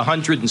halls, the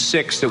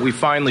 106 that we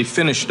finally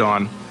finished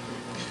on,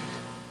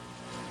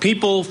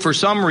 people, for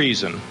some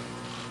reason,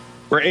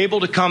 were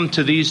able to come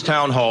to these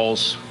town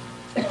halls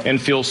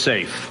and feel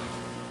safe.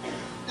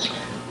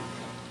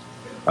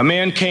 A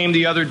man came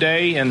the other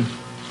day and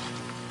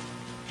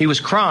he was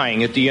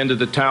crying at the end of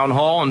the town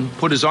hall and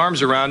put his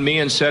arms around me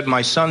and said,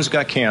 "My son's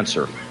got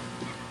cancer."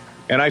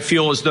 And I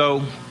feel as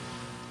though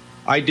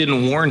I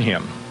didn't warn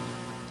him.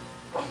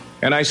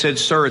 And I said,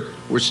 "Sir,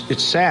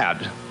 it's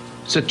sad.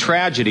 It's a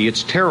tragedy.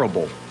 It's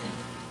terrible.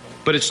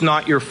 But it's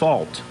not your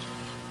fault."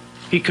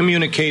 He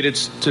communicated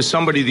to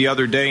somebody the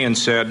other day and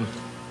said,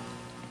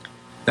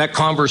 that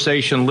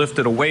conversation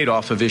lifted a weight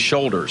off of his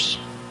shoulders.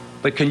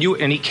 But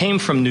and he came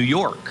from New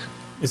York.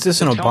 Is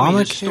this an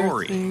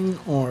Obamacare thing?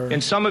 Or?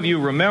 And some of you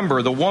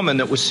remember the woman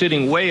that was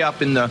sitting way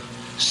up in the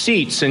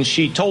seats, and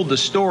she told the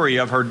story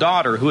of her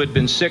daughter who had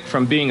been sick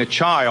from being a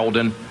child,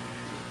 and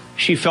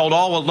she felt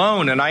all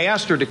alone, and I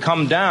asked her to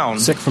come down.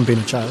 Sick from being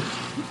a child.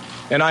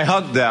 And I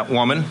hugged that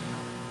woman.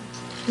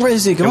 Where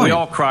is he going? And we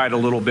all cried a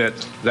little bit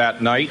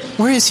that night.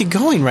 Where is he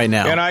going right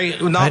now?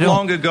 And not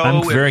long ago,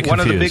 at one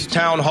of the big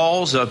town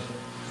halls, a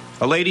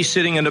lady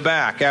sitting in the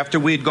back, after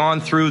we'd gone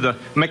through the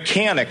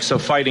mechanics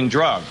of fighting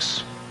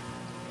drugs,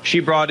 she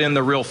brought in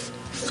the real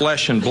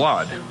flesh and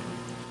blood.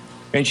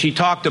 And she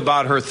talked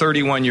about her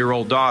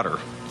 31-year-old daughter.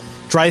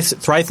 Thrice in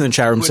the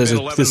chat room says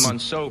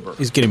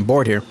he's getting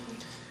bored here.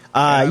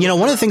 One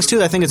of the things, too,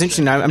 that I think is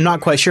interesting, I'm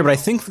not quite sure, but I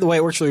think the way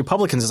it works for the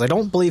Republicans is I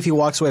don't believe he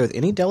walks away with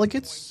any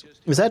delegates.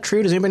 Is that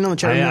true? Does anybody know in the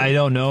chat room? I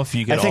don't know if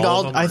you get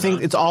all of them. I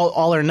think it's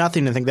all or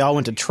nothing. I think they all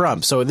went to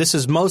Trump. So this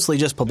is mostly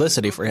just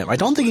publicity for him. I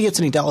don't think he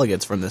gets any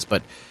delegates from this,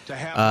 but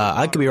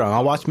I could be wrong.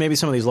 I'll watch maybe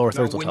some of these lower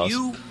thirds will tell us.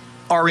 When you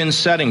are in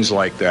settings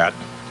like that,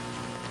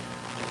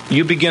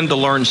 you begin to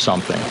learn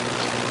something.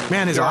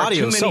 Man, his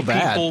audio is so bad. There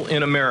are too many people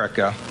in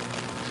America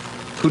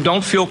who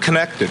don't feel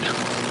connected.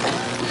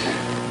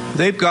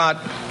 They've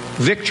got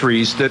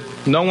victories that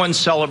no one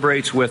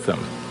celebrates with them.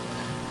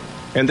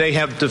 And they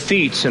have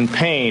defeats and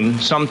pain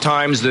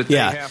sometimes that they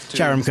have to...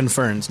 Chatham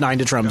confirms. 9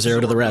 to Trump, 0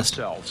 to the rest.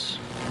 Themselves.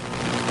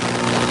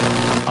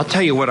 I'll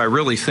tell you what I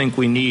really think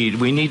we need.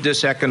 We need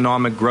this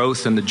economic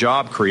growth and the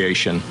job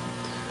creation.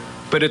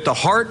 But at the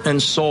heart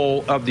and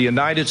soul of the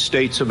United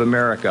States of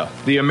America,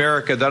 the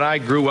America that I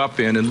grew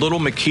up in Little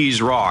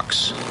McKees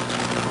Rocks,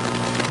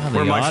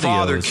 where my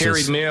father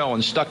carried mail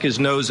and stuck his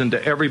nose into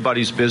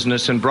everybody's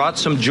business and brought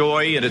some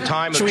joy at a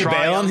time of triumph. Should we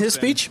bail on his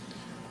speech?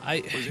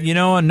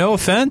 No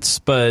offense,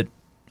 but...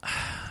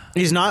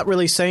 He's not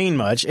really saying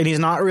much, and he's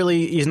not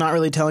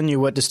really telling you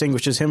what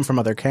distinguishes him from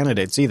other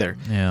candidates either.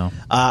 Yeah.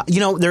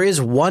 There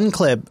is one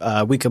clip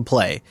we could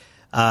play.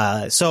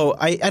 So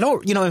I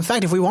don't, in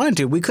fact, if we wanted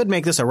to, we could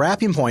make this a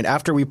wrapping point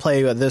after we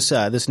play this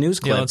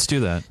news clip. Yeah, let's do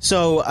that.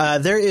 So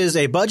there is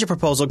a budget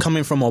proposal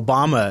coming from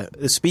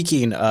Obama.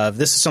 Speaking of,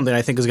 this is something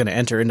I think is going to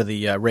enter into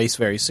the race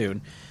very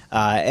soon.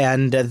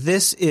 And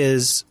this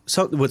is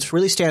what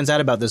really stands out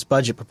about this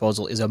budget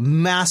proposal is a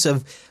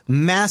massive,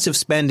 massive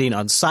spending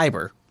on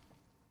cyber,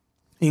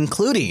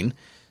 including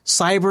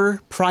cyber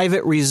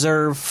private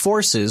reserve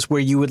forces, where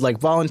you would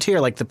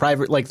volunteer, like the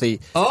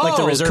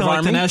reserve army,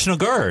 like the National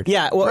Guard.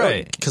 Yeah, well,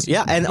 right.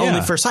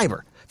 Only for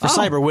cyber.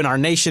 Cyber when our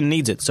nation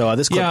needs it. So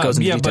this clip goes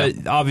into detail.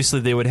 But obviously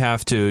they would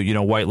have to,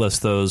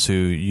 whitelist those who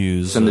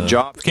use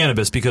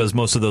cannabis, because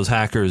most of those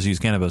hackers use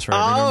cannabis, right?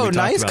 Oh,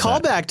 nice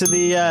callback to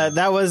the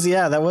that was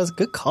a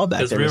good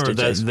callback there, remember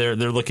Mr. that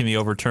they're looking to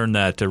overturn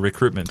that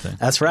recruitment thing.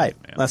 That's right.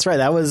 Yeah. That's right.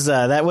 That was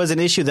an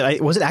issue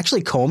was it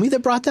actually Comey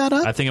that brought that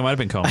up? I think it might have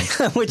been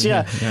Comey. Which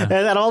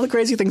and all the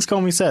crazy things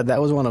Comey said,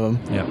 that was one of them.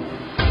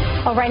 Yeah.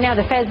 Well, right now,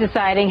 the Fed's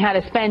deciding how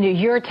to spend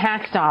your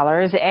tax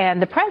dollars,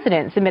 and the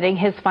president submitting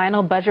his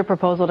final budget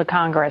proposal to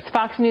Congress.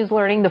 Fox News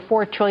learning the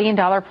 $4 trillion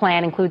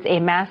plan includes a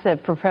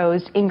massive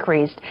proposed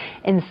increase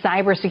in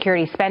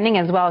cybersecurity spending,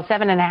 as well as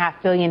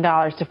 $7.5 billion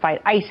to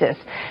fight ISIS.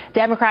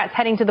 Democrats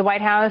heading to the White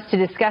House to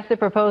discuss the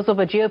proposal,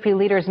 but GOP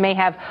leaders may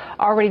have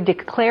already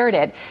declared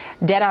it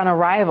dead on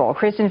arrival.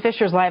 Kristen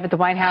Fisher's live at the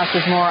White House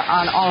with more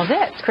on all of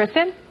this.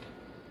 Kristen?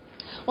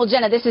 Well,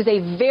 Jenna, this is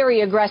a very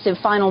aggressive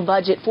final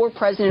budget for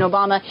President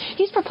Obama.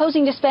 He's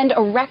proposing to spend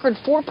a record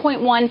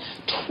 $4.1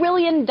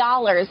 trillion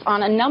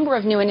on a number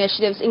of new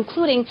initiatives,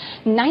 including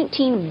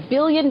 $19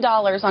 billion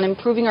on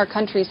improving our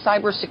country's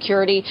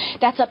cybersecurity.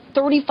 That's up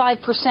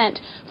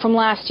 35% from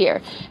last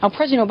year. Now,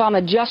 President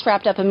Obama just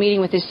wrapped up a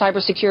meeting with his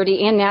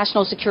cybersecurity and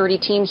national security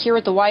team here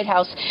at the White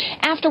House.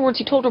 Afterwards,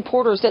 he told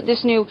reporters that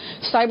this new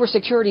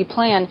cybersecurity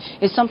plan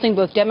is something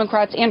both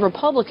Democrats and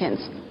Republicans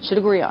should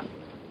agree on.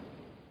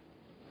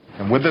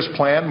 And with this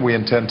plan, we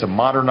intend to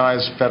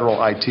modernize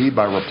federal IT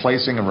by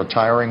replacing and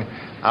retiring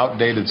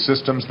outdated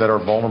systems that are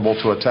vulnerable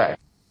to attack.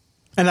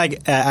 And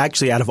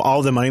actually, out of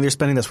all the money they're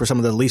spending, that's where some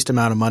of the least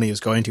amount of money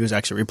is going to, is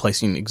actually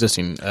replacing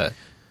existing.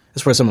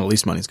 That's where some of the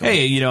least money is going.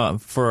 Hey,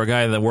 for a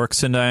guy that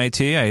works in IT,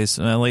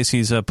 at least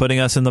he's putting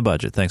us in the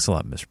budget. Thanks a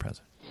lot, Mr.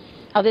 President.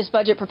 This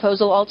budget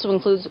proposal also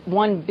includes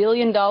 $1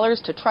 billion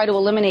to try to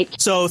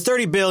eliminate. So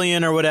 $30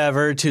 billion or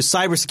whatever to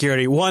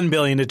cybersecurity, $1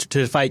 billion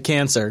to fight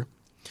cancer.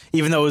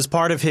 Even though it was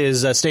part of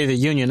his State of the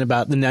Union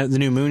about the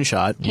new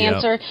moonshot.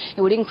 Cancer. Yep.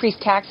 It would increase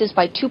taxes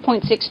by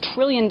 $2.6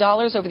 trillion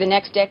over the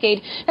next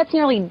decade. That's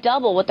nearly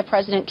double what the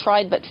president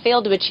tried but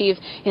failed to achieve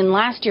in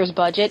last year's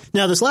budget.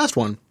 Now, this last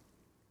one,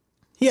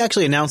 he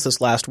actually announced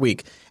this last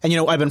week. And,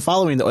 I've been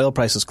following the oil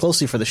prices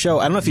closely for the show.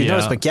 I don't know if you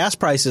noticed, but gas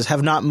prices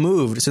have not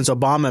moved since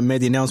Obama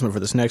made the announcement for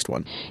this next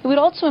one. It would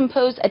also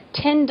impose a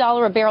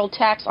 $10 a barrel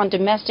tax on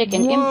domestic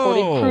and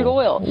imported crude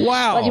oil.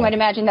 Wow. As you might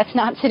imagine, that's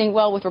not sitting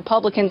well with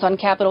Republicans on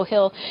Capitol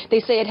Hill.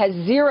 They say it has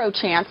zero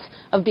chance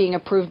of being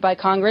approved by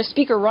Congress.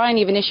 Speaker Ryan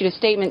even issued a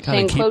statement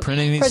saying, quote,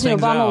 President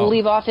Obama will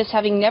leave office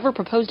having never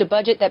proposed a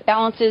budget that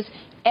balances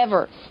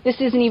ever.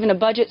 This isn't even a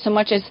budget so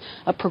much as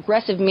a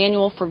progressive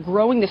manual for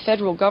growing the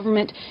federal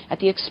government at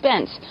the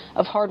expense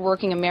of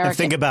hardworking Americans. And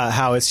think about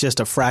how it's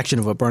just a fraction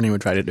of what Bernie would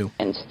try to do.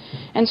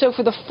 And so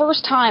for the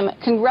first time,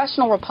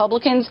 congressional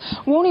Republicans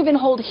won't even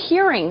hold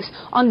hearings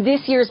on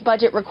this year's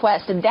budget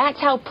request. And that's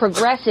how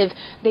progressive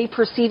they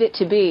perceive it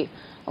to be.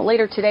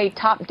 Later today,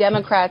 top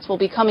Democrats will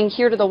be coming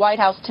here to the White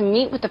House to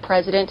meet with the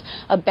president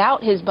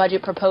about his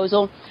budget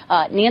proposal.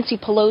 Nancy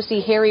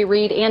Pelosi, Harry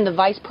Reid, and the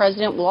vice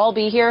president will all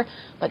be here,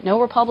 but no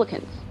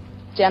Republicans.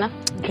 Jenna?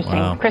 Interesting.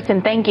 Wow.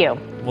 Kristen, thank you.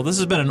 Well, this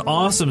has been an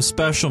awesome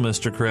special,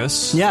 Mr.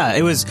 Chris. Yeah,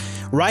 it was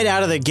right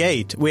out of the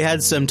gate. We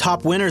had some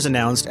top winners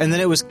announced, and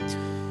then it was,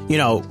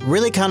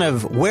 really kind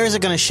of where is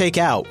it going to shake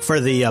out for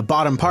the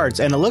bottom parts?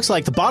 And it looks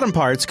like the bottom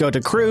parts go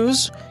to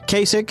Cruz,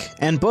 Kasich,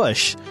 and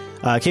Bush.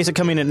 Kasich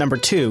coming in at number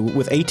 2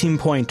 with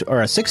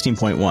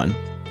 16.1.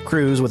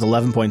 Cruz with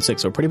 11.6,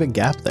 so a pretty big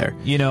gap there.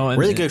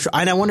 Really good.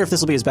 And I wonder if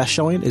this will be his best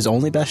showing, his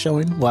only best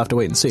showing. We'll have to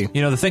wait and see.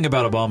 The thing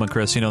about Obama,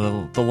 Chris,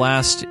 the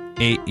last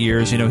 8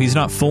 years, he's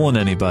not fooling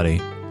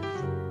anybody.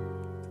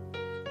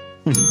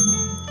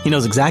 He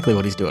knows exactly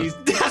what he's doing.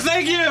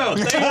 Thank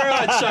you. Thank you very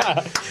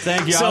much.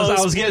 Thank you. So, I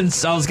was getting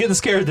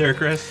scared there,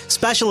 Chris.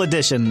 Special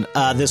edition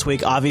this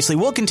week. Obviously,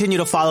 we'll continue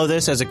to follow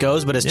this as it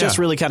goes, but it's just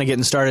really kind of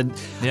getting started.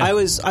 Yeah. I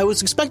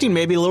was expecting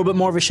maybe a little bit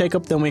more of a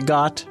shakeup than we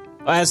got.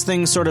 As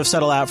things sort of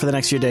settle out for the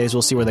next few days,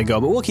 we'll see where they go.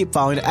 But we'll keep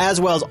following it,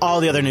 as well as all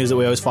the other news that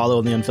we always follow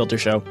on the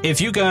Unfiltered Show.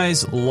 If you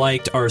guys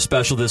liked our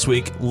special this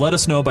week, let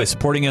us know by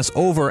supporting us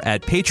over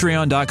at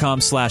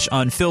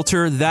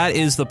patreon.com/unfilter. That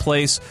is the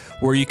place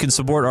where you can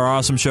support our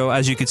awesome show.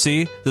 As you can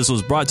see, this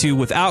was brought to you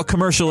without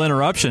commercial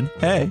interruption.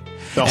 Hey.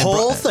 The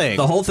whole thing.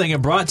 The whole thing,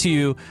 and brought to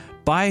you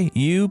by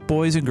you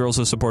boys and girls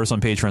who support us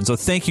on Patreon. So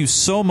thank you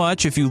so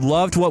much. If you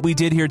loved what we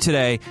did here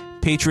today,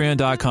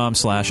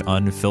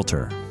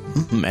 patreon.com/unfilter.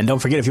 And don't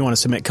forget, if you want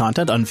to submit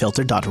content,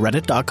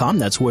 unfiltered.reddit.com.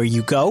 That's where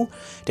you go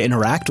to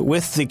interact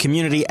with the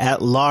community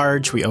at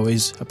large. We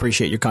always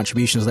appreciate your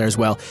contributions there as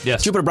well.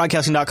 Yes.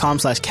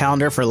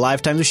 JupiterBroadcasting.com/calendar for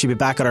live time. We should be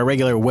back at our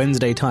regular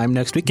Wednesday time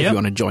next week if you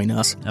want to join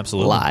us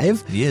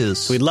live. Yes.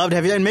 So we'd love to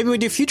have you there. And maybe we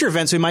do future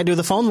events. We might do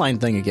the phone line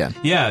thing again.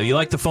 Yeah, you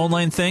like the phone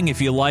line thing? If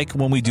you like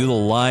when we do the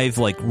live,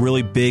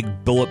 really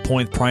big bullet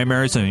point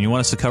primaries and you want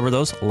us to cover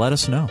those, let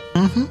us know.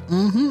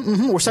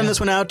 We're sending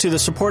this one out to the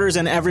supporters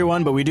and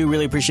everyone, but we do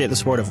really appreciate the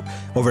support of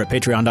over at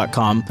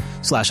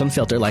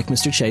patreon.com/unfilter, like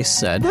Mr. Chase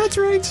said. That's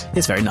right.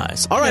 It's very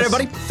nice. All right,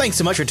 everybody. Thanks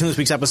so much for tuning this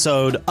week's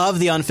episode of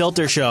The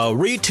Unfilter Show.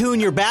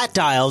 Retune your bat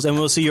dials, and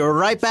we'll see you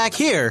right back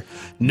here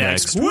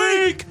next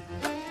week.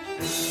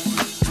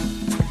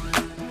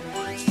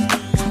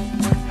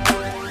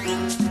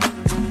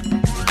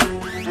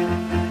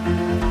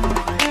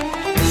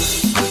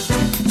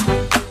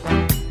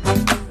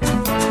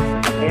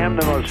 I am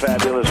the most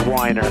fabulous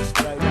whiner.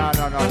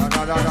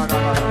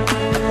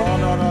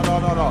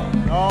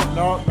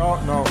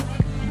 No.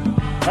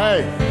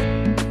 Hey.